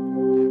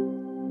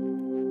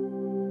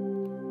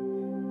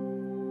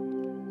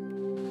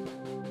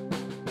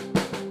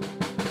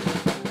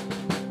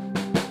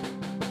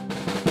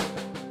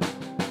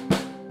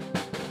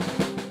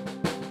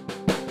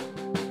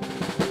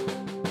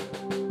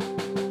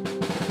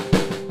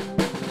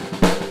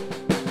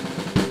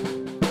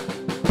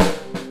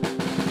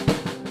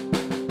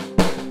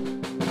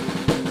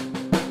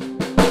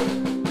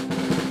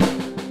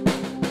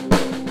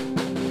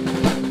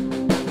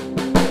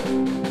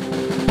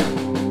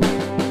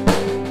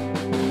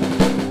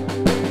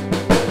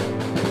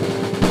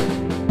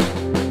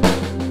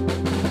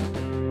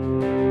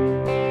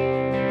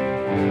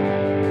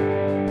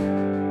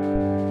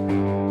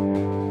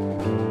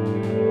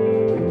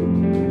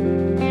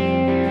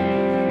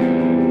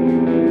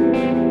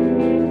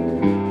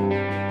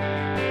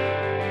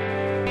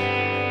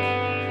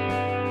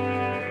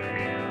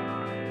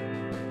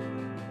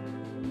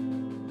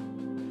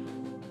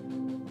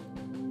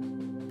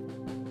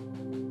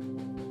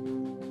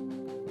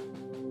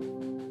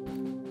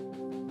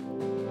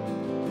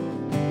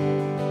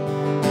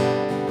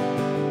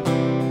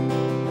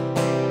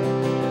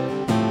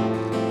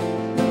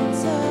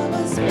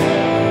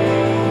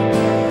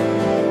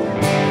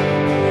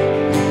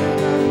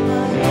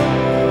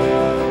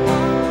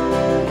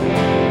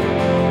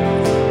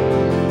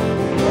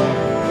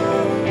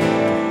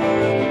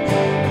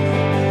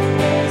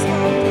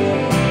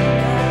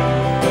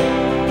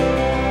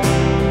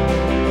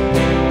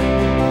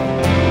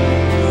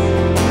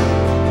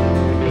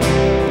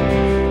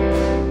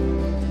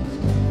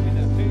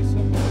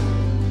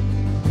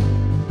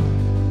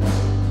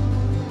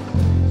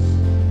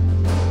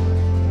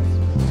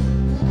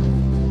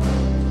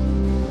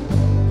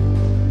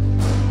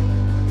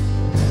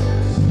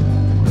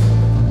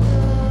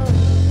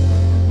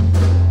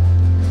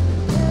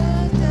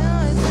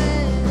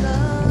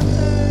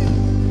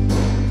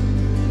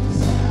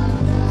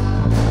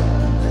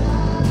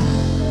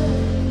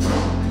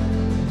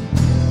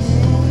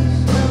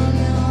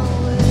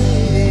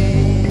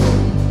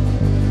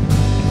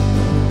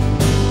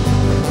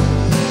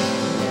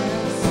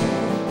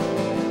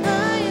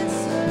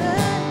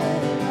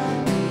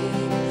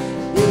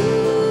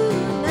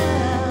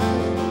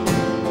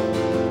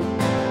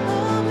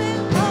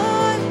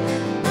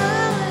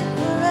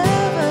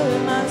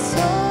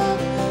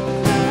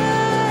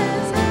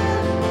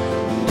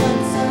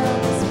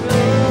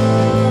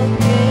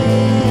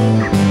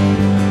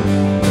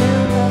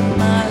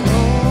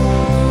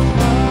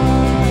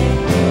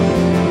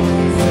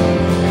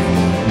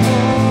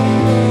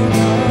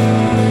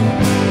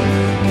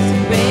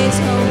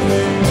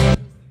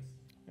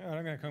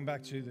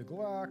 back to the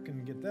Glock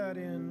and get that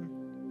in.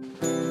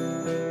 We're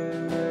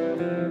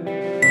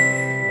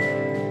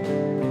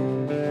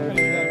gonna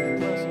do that in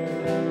compressor.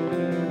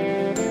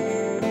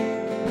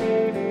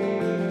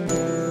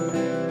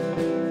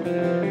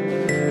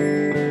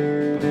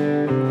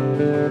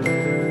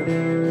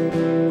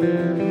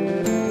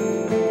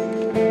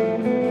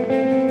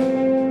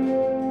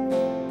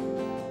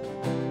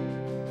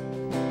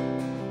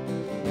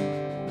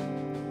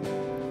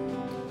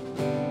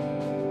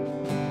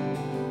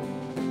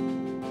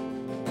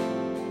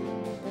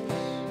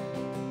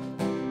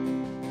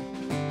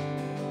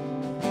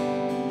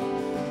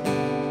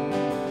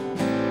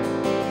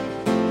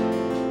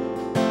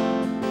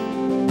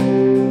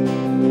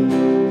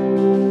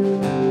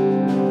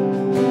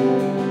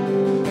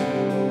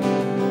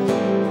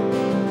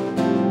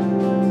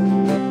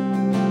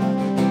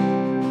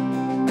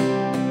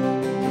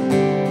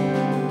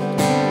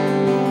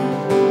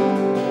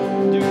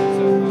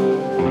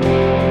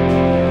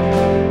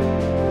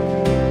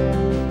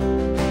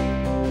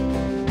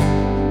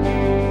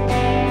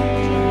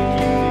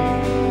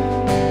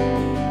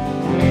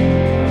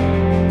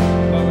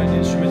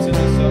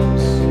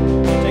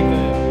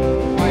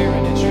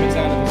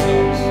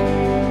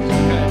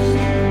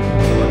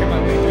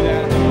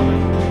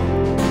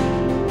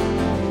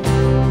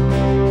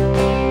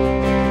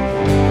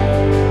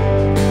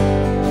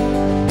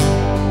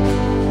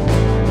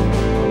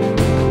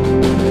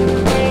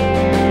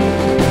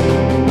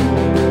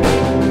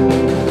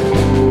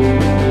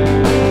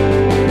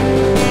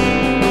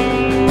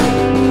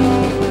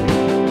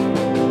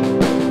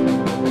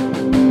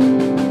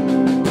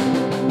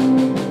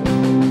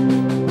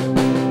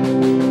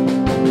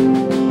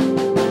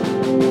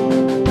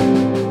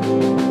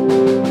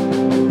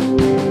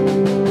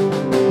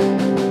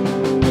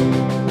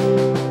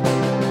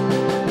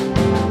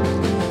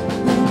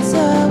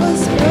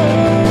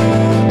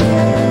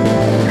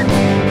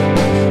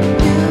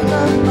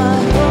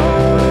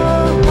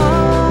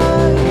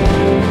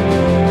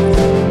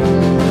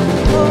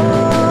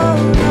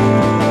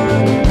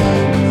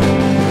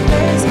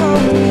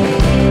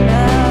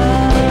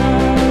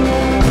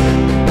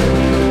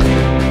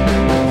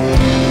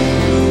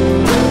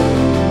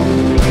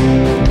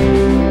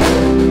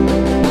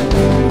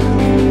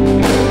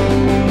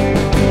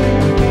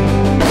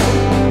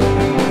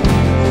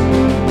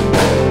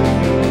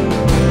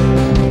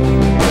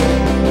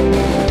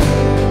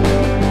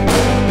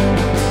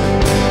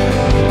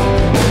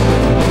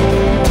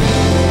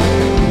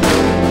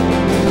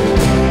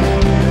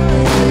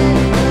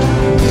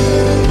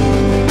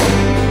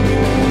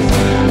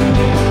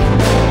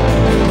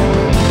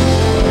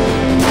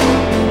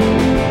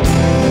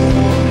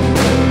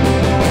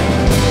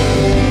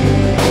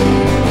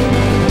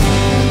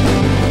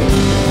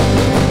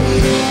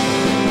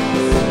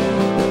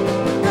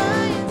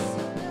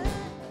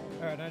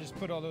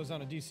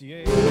 On a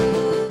DCA,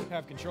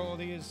 have control of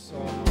these, so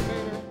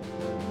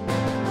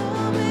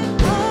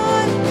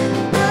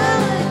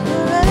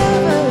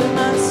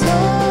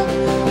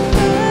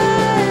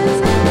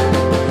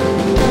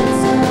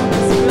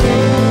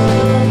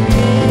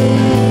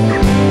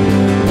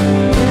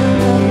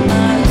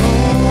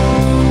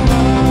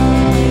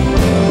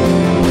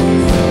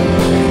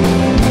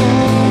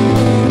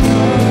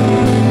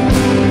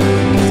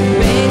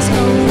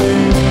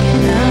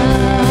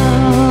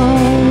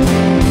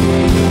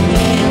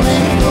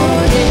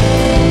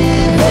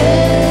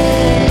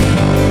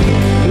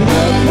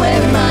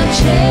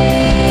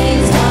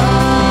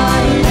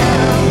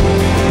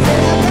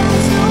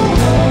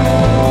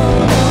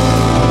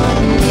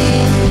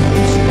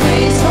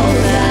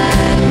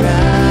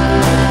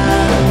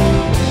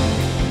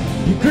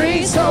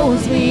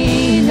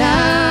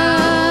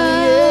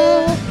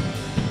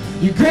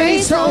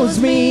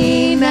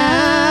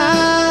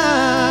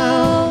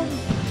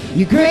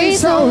Your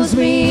grace holds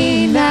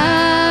me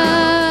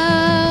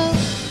now.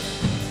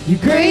 Your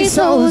grace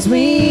holds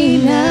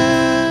me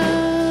now.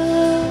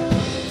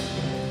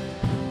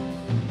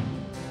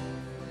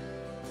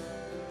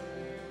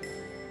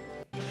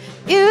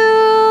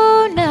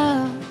 You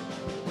now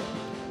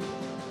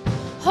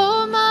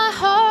hold my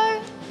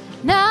heart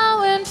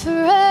now and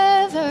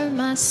forever.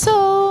 My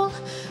soul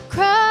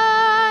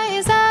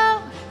cries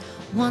out.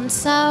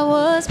 Once I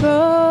was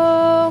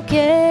broken,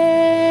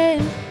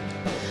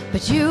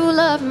 but you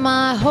love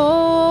my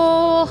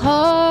whole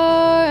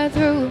heart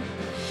through.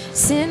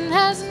 Sin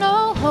has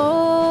no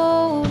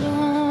hold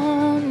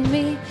on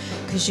me,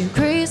 'cause your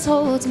grace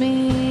holds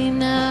me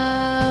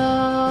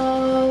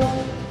now.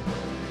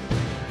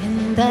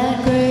 And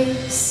that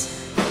grace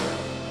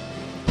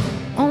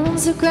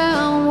owns the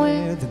ground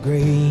where the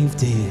grave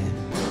did.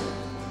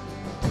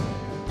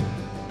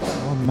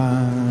 All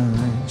my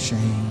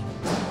shame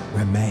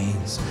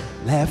remains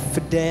left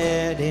for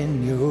dead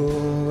in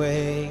your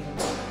way.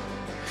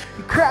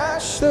 You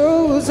crashed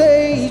those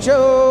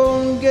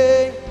age-old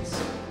gates.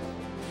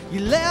 You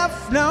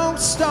left no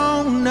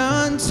stone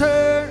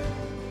unturned.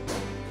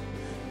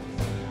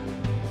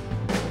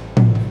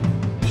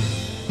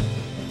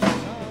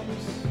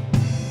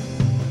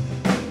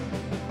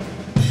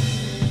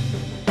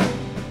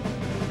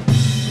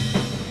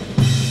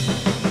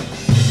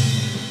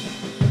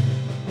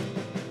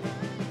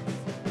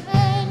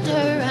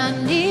 I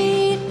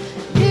need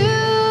you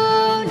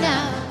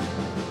now.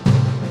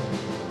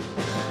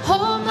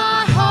 Hold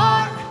my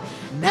heart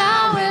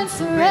now and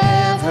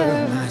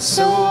forever. My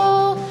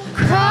soul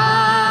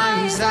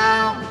cries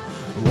out.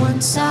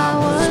 Once I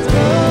was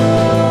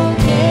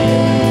broken,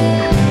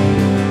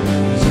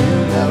 you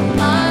love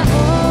my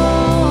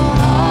whole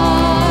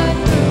heart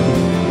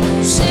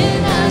through.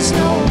 Sin has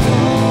no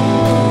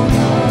hold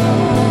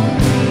on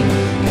me,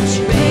 'cause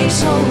your grace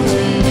holds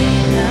me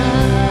now.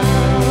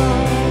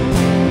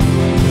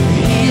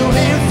 Healed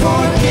and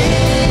forgiven.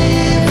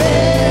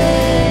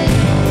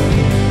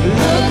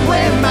 Look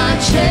where my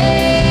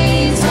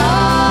chains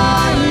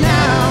are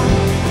now.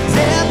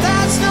 Death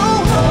has no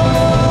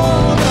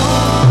hold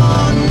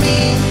on me,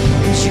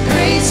 'cause your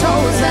grace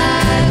holds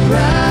that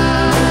ground.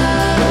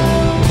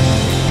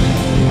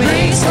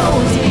 Grace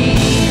holds me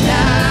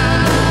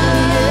now.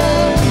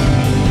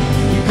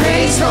 Your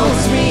grace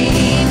holds me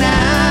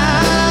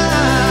now.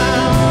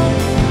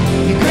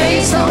 Your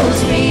grace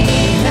holds me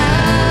now.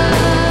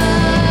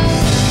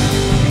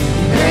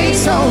 Your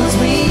grace holds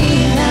me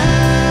now.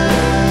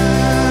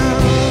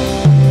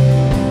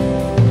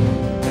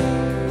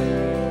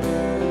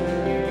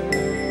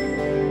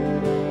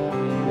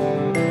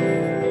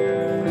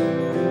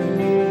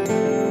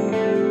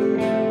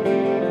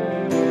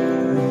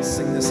 Let's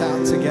sing this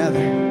out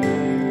together.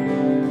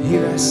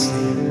 Here I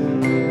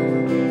stand.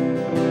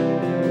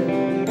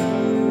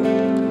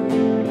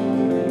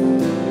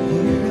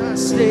 Here I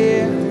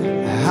stand,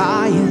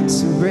 high in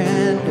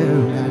surrender.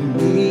 I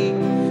need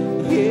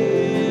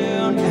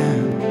you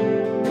now.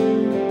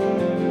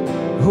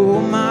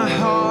 Hold my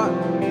heart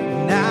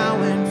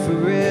now and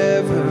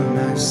forever.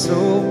 My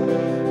soul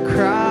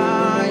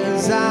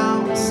cries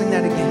out. Sing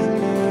that again.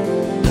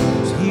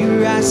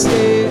 Here I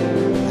stand,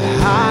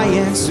 high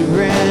in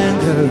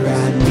surrender.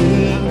 I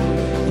need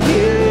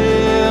you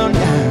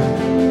now.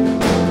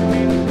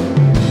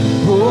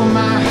 Hold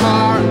my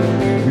heart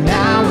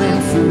now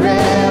and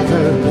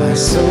forever. My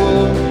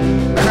soul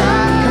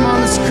cry. Come on,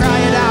 let's cry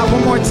it out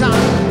one more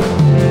time.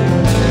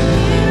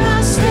 Here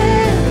I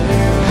stand,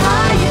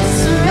 high in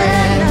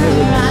surrender.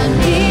 I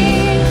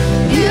need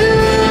you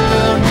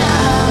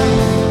now.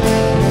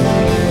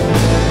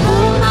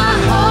 Hold my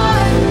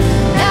heart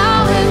now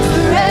and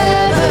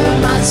forever.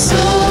 My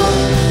soul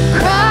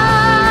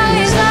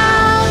cries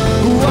out.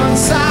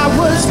 Once I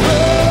was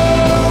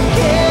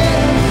broken,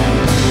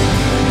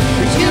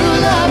 But you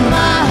love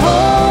my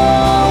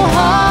whole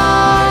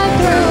heart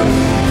through.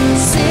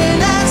 Sin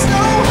has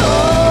no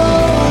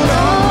hold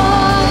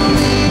on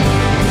me.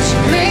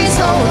 Your grace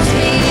holds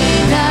me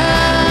now.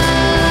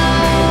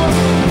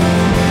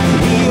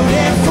 healed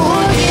and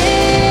Forgiven.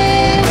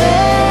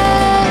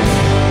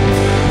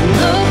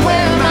 Look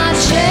where my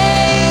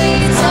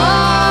chains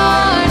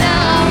are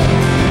now.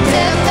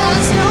 Death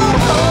has no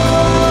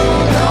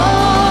hold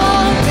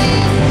on me.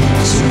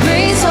 Your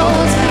grace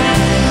holds me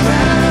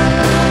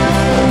now.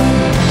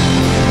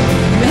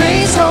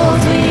 Grace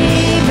holds me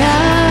now.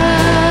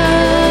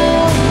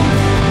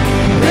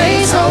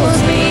 Grace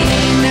holds me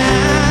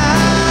now.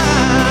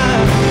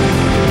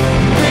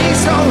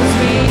 grace holds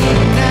me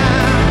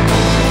now.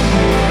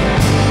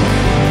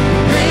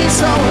 Grace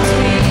holds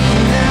me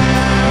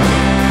now.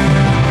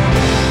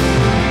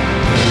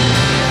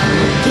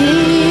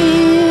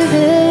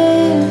 Forgiven.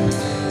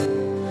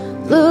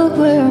 Look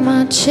where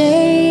my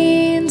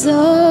chains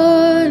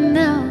are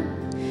now.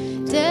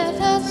 Death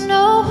has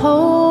no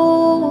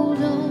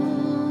hold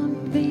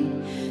on me,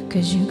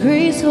 'cause your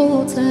grace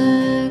holds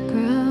that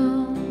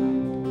ground.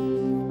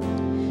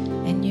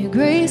 And your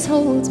grace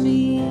holds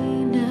me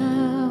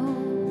now.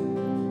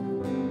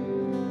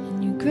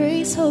 And your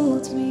grace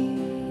holds me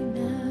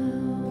now.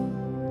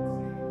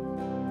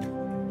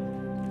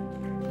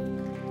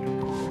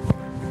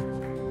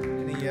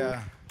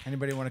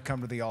 Anybody want to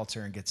come to the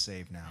altar and get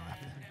saved now?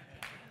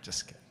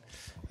 Just kidding.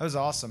 That was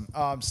awesome.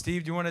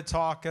 Steve, do you want to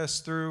talk us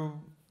through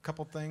a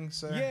couple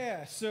things?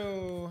 Yeah,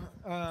 so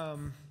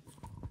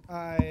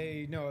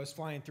I was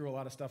flying through a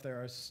lot of stuff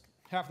there.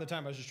 Half the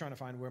time I was just trying to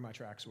find where my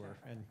tracks were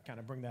and kind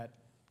of bring that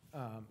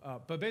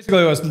up. But basically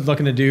what I was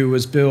looking to do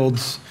was build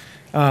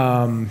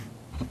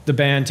the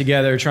band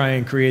together, try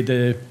and create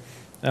the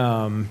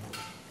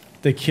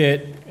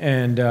kit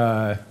and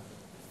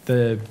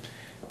the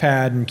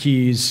pad and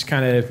keys,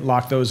 kind of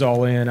lock those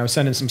all in. I was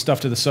sending some stuff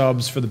to the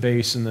subs for the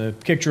bass and the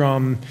kick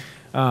drum,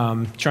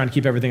 trying to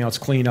keep everything else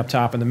clean up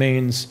top in the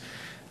mains.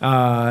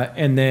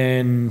 And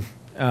then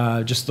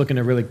just looking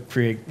to really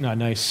create a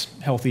nice,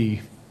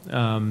 healthy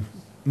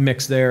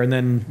mix there, and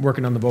then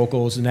working on the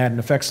vocals and adding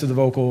effects to the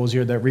vocals.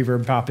 You heard that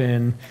reverb pop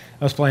in.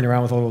 I was playing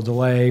around with a little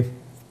delay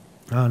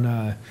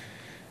on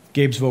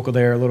Gabe's vocal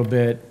there a little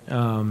bit.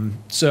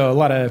 So a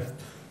lot of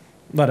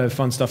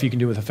fun stuff you can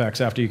do with effects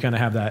after you kind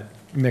of have that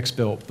mix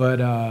built.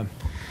 But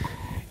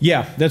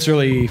yeah, that's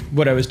really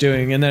what I was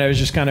doing. And then I was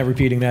just kind of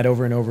repeating that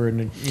over and over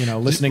and,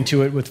 listening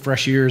to it with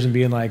fresh ears and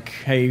being like,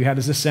 hey, how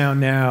does this sound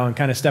now? And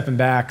kind of stepping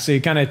back. So you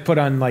kind of put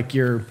on like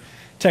your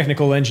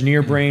technical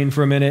engineer brain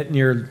for a minute and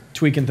you're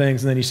tweaking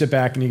things. And then you sit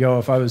back and you go,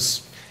 if I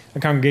was a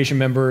congregation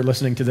member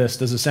listening to this,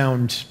 does it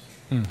sound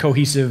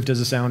cohesive? Does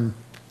it sound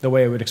the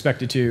way I would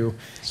expect it to?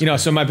 You know,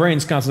 so my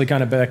brain's constantly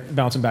kind of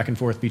bouncing back and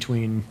forth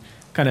between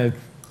kind of,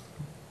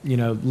 you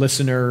know,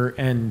 listener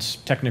and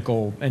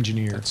technical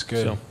engineer. That's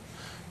good. So.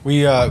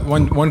 We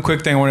one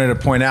quick thing I wanted to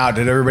point out.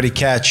 Did everybody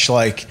catch,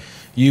 like,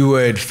 you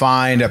would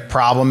find a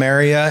problem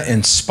area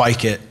and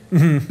spike it,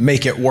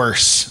 make it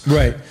worse,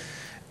 right?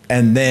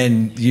 And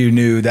then you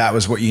knew that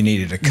was what you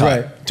needed to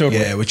cut. Right.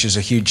 Totally. Yeah, which is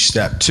a huge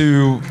step.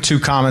 Two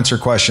comments or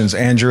questions.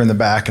 Andrew in the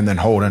back, and then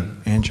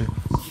Holden. Andrew.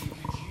 Could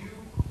you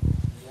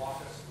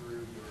walk us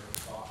through your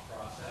thought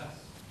process,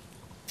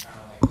 kind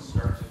of like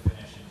start to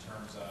finish, in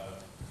terms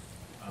of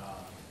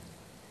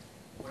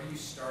what are you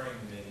starting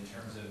with in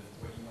terms of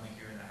what you want to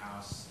hear in the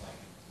house? Like,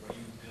 what are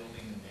you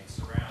building the mix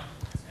around?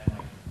 And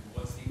like,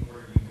 what's the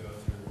order you go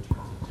through in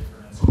terms of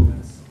different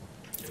instruments,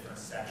 different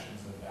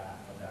sections of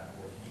that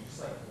board? Can you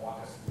just like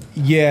walk us through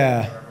that?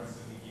 Yeah. So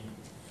we can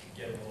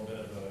get a little bit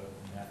of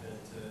a method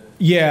to.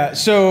 Yeah.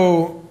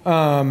 So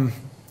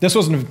this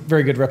wasn't a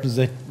very good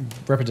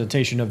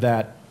representation of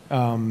that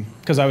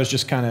because I was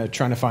just kind of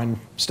trying to find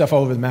stuff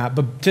all over the map.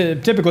 But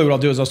typically, what I'll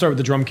do is I'll start with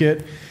the drum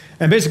kit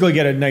and basically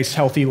get a nice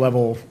healthy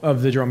level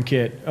of the drum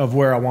kit of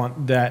where I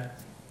want that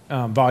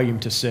volume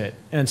to sit.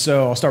 And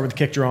so I'll start with the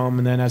kick drum,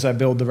 and then as I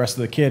build the rest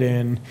of the kit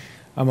in,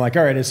 I'm like,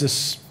 all right, does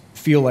this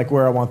feel like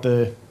where I want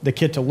the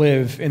kit to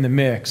live in the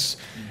mix?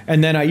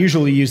 And then I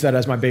usually use that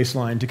as my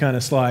baseline to kind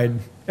of slide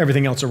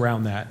everything else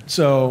around that.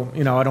 So,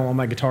 you know, I don't want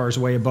my guitars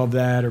way above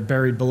that or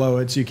buried below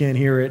it so you can't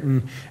hear it.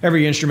 And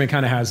every instrument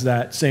kind of has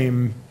that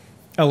same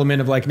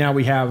element of like, now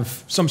we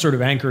have some sort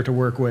of anchor to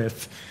work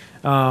with.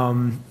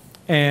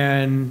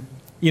 And,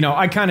 you know,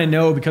 I kind of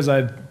know because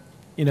I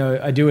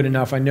do it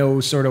enough. I know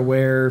sort of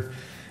where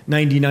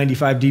 90,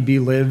 95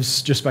 dB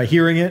lives just by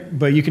hearing it,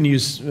 but you can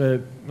use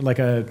like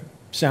a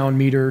sound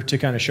meter to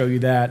kind of show you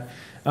that.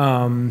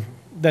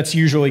 That's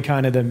usually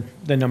kind of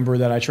the number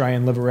that I try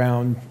and live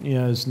around, you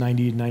know, is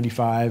 90 to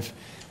 95.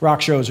 Rock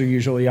shows are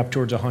usually up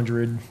towards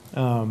 100.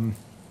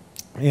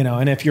 You know,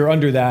 and if you're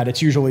under that,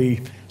 it's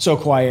usually so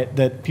quiet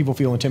that people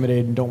feel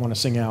intimidated and don't want to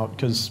sing out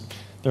because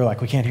they're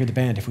like, we can't hear the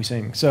band if we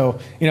sing. So,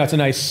 you know, it's a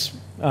nice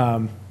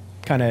kind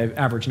of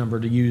average number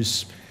to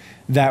use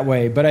that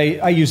way. But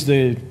I use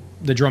the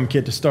drum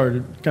kit to start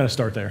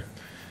there.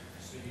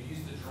 So you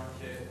use the drum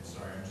kit.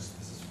 Sorry, this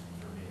is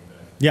for me, but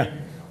yeah.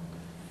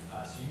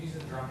 So you use the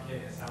drum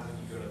kit. It sounds like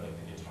you go to like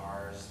the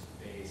guitars,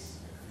 bass,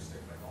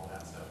 acoustic, like all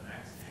that stuff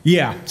next.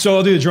 Yeah. So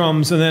I'll do the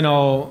drums, and then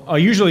I'll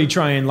usually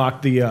try and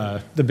lock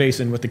the bass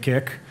in with the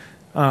kick,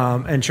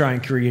 and try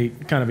and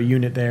create kind of a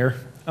unit there,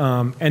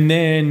 and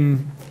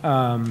then.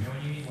 And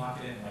when you mean lock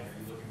it in, like, are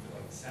you looking for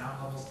like the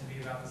sound levels to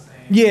be about the same?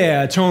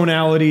 Yeah,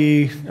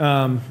 tonality,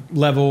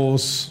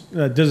 levels.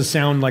 Does it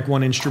sound like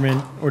one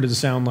instrument, or does it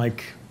sound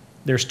like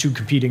there's two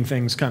competing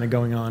things kind of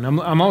going on?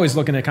 I'm always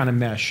looking to kind of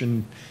mesh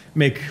and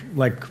make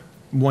like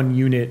one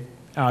unit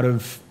out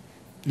of,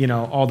 you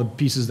know, all the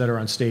pieces that are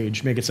on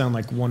stage. Make it sound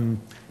like one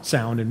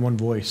sound and one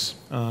voice.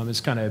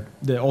 Is kind of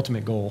the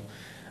ultimate goal.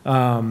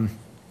 And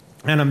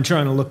I'm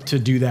trying to look to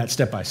do that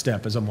step by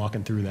step as I'm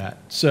walking through that.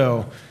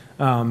 So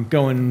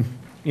going,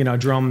 you know,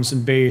 drums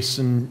and bass,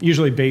 and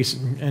usually bass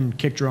and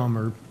kick drum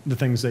are the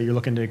things that you're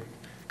looking to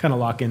kind of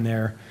lock in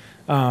there.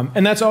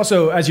 And that's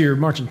also, as you're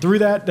marching through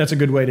that, that's a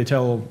good way to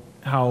tell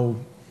how,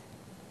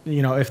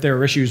 you know, if there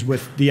are issues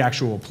with the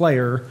actual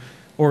player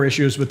or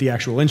issues with the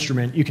actual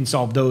instrument, you can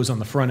solve those on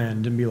the front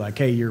end and be like,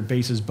 hey, your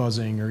bass is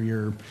buzzing, or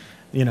your,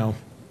 you know,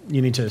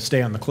 you need to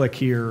stay on the click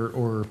here,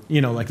 or, you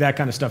know, like that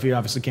kind of stuff you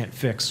obviously can't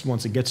fix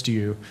once it gets to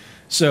you.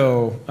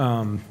 So,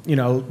 you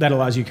know, that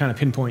allows you to kind of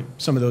pinpoint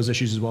some of those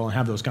issues as well and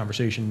have those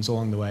conversations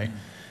along the way.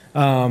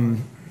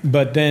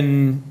 But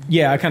then,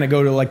 yeah, I kind of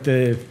go to like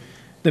the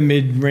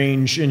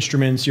mid-range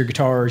instruments, your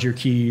guitars, your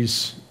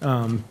keys,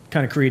 kind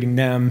of creating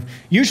them.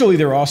 Usually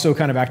they're also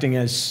kind of acting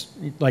as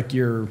like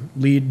your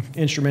lead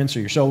instruments or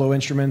your solo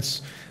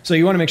instruments. So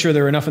you want to make sure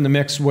they're enough in the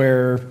mix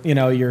where, you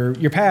know,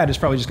 your pad is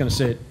probably just going to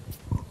sit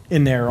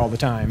in there all the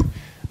time.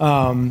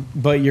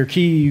 But your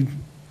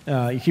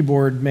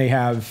keyboard may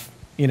have,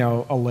 you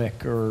know, a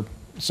lick or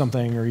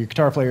something, or your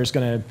guitar player is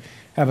going to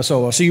have a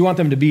solo. So you want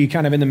them to be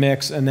kind of in the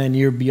mix, and then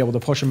you'll be able to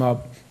push them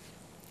up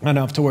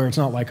enough to where it's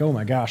not like, oh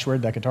my gosh, where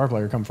did that guitar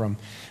player come from?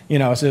 You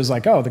know, so it's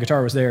like, oh, the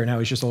guitar was there, now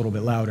he's just a little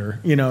bit louder.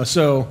 You know,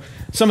 so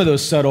some of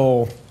those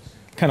subtle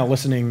kind of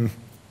listening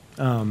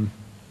kind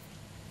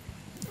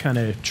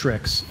of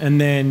tricks.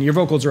 And then your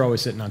vocals are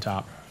always sitting on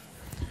top.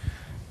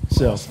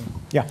 So, awesome.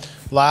 Yeah.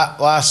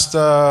 Last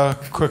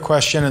quick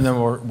question, and then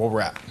we'll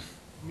wrap.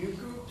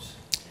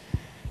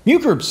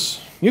 Mute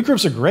groups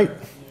are great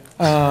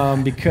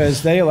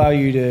because they allow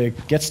you to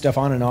get stuff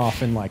on and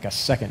off in like a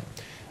second.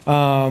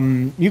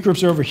 Mute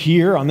groups are over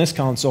here on this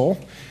console.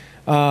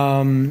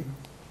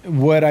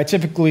 What I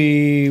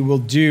typically will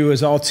do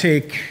is I'll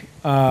take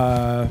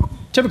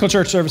typical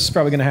church service is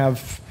probably going to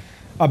have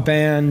a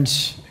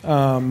band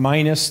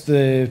minus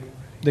the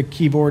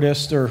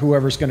keyboardist or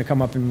whoever's going to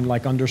come up and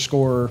like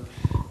underscore,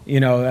 you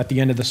know, at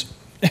the end of this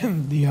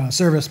the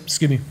service.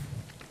 Excuse me.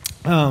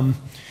 So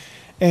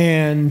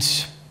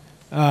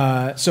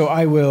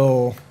I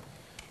will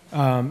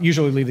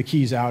Usually leave the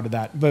keys out of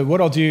that. But what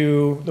I'll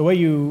do, the way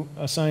you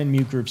assign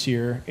mute groups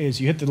here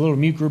is you hit the little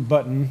mute group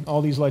button.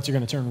 All these lights are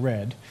going to turn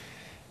red.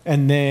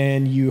 And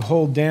then you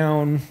hold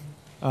down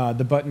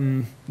the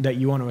button that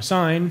you want to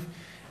assign,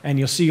 and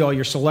you'll see all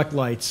your select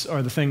lights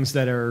are the things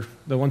that are,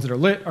 the ones that are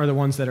lit are the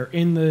ones that are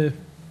in the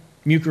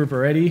mute group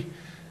already.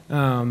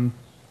 And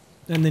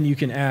then you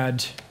can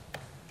add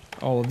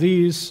all of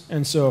these.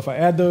 And so if I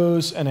add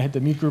those and I hit the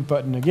mute group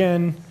button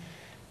again,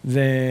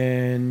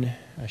 then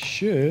I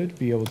should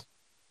be able to.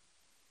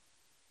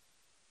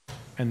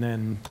 And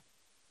then,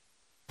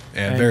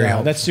 yeah, very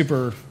helpful. That's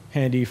super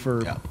handy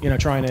for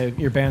trying to,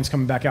 your band's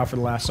coming back out for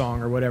the last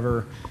song or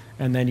whatever,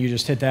 and then you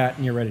just hit that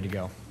and you're ready to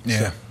go.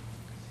 Yeah. So.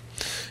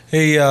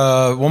 Hey,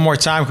 one more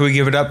time, can we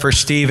give it up for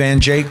Steve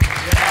and Jake?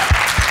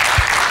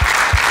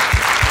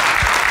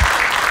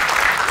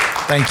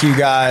 Thank you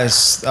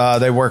guys.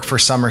 They work for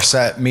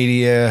Somerset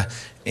Media,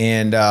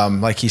 and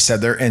like he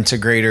said, they're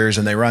integrators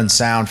and they run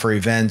sound for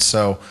events.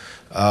 So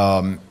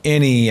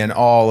any and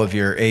all of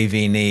your AV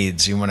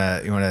needs, you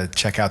wanna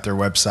check out their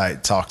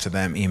website, talk to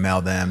them,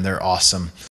 email them. They're awesome.